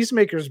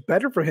Peacemaker is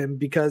better for him,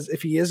 because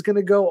if he is going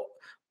to go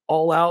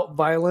all out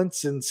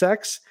violence and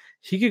sex,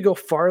 he could go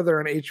farther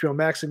on HBO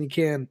Max than he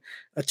can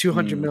a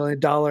 $200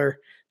 million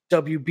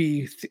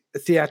WB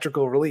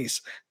theatrical release.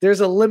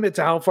 There's a limit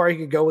to how far he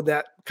could go with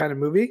that kind of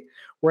movie.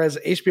 Whereas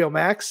HBO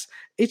Max,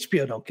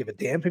 HBO don't give a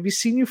damn. Have you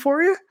seen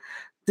Euphoria?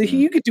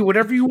 You could do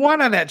whatever you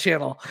want on that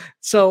channel.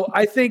 So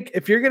I think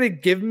if you're going to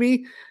give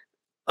me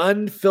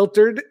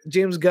unfiltered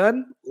James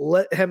Gunn,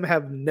 let him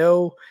have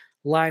no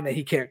line that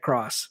he can't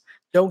cross.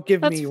 Don't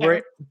give me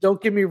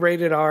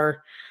rated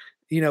R.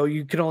 You know,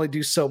 you can only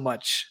do so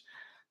much.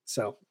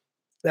 So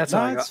that's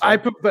how I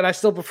go. But I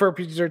still prefer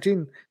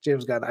PG-13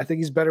 James Gunn. I think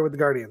he's better with the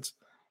Guardians.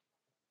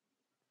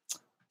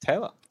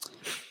 Taylor.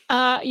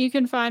 You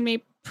can find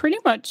me pretty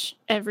much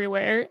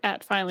everywhere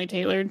at Finally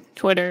Tailored,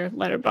 Twitter,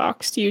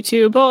 Letterboxd,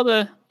 YouTube,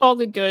 all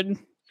the good,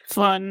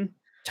 fun,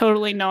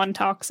 totally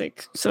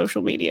non-toxic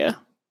social media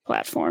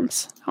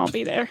platforms. I'll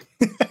be there.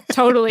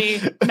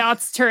 Totally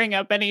not stirring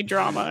up any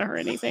drama or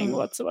anything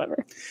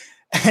whatsoever.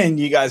 And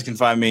you guys can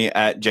find me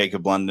at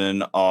Jacob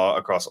London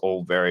across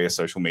all various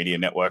social media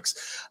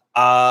networks.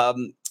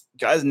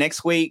 Guys,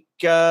 next week,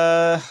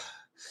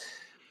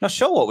 not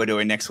sure what we're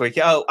doing next week.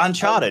 Oh,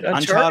 Uncharted.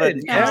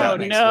 Uncharted comes out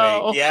next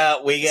week. Yeah,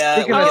 we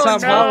talk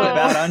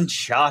about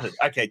Uncharted.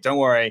 Okay, don't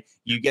worry.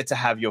 You get to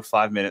have your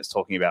 5 minutes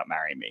talking about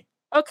Marry Me.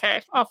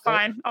 Okay,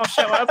 fine. I'll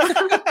show up.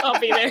 I'll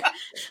be there.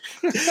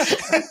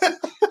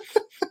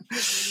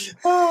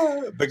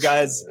 But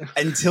guys,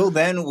 until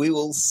then, we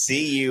will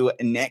see you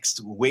next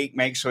week.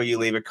 Make sure you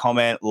leave a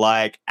comment,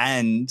 like,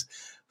 and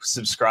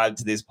subscribe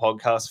to this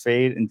podcast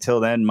feed. Until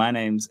then, my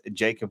name's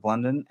Jacob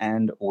London,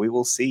 and we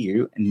will see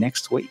you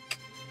next week.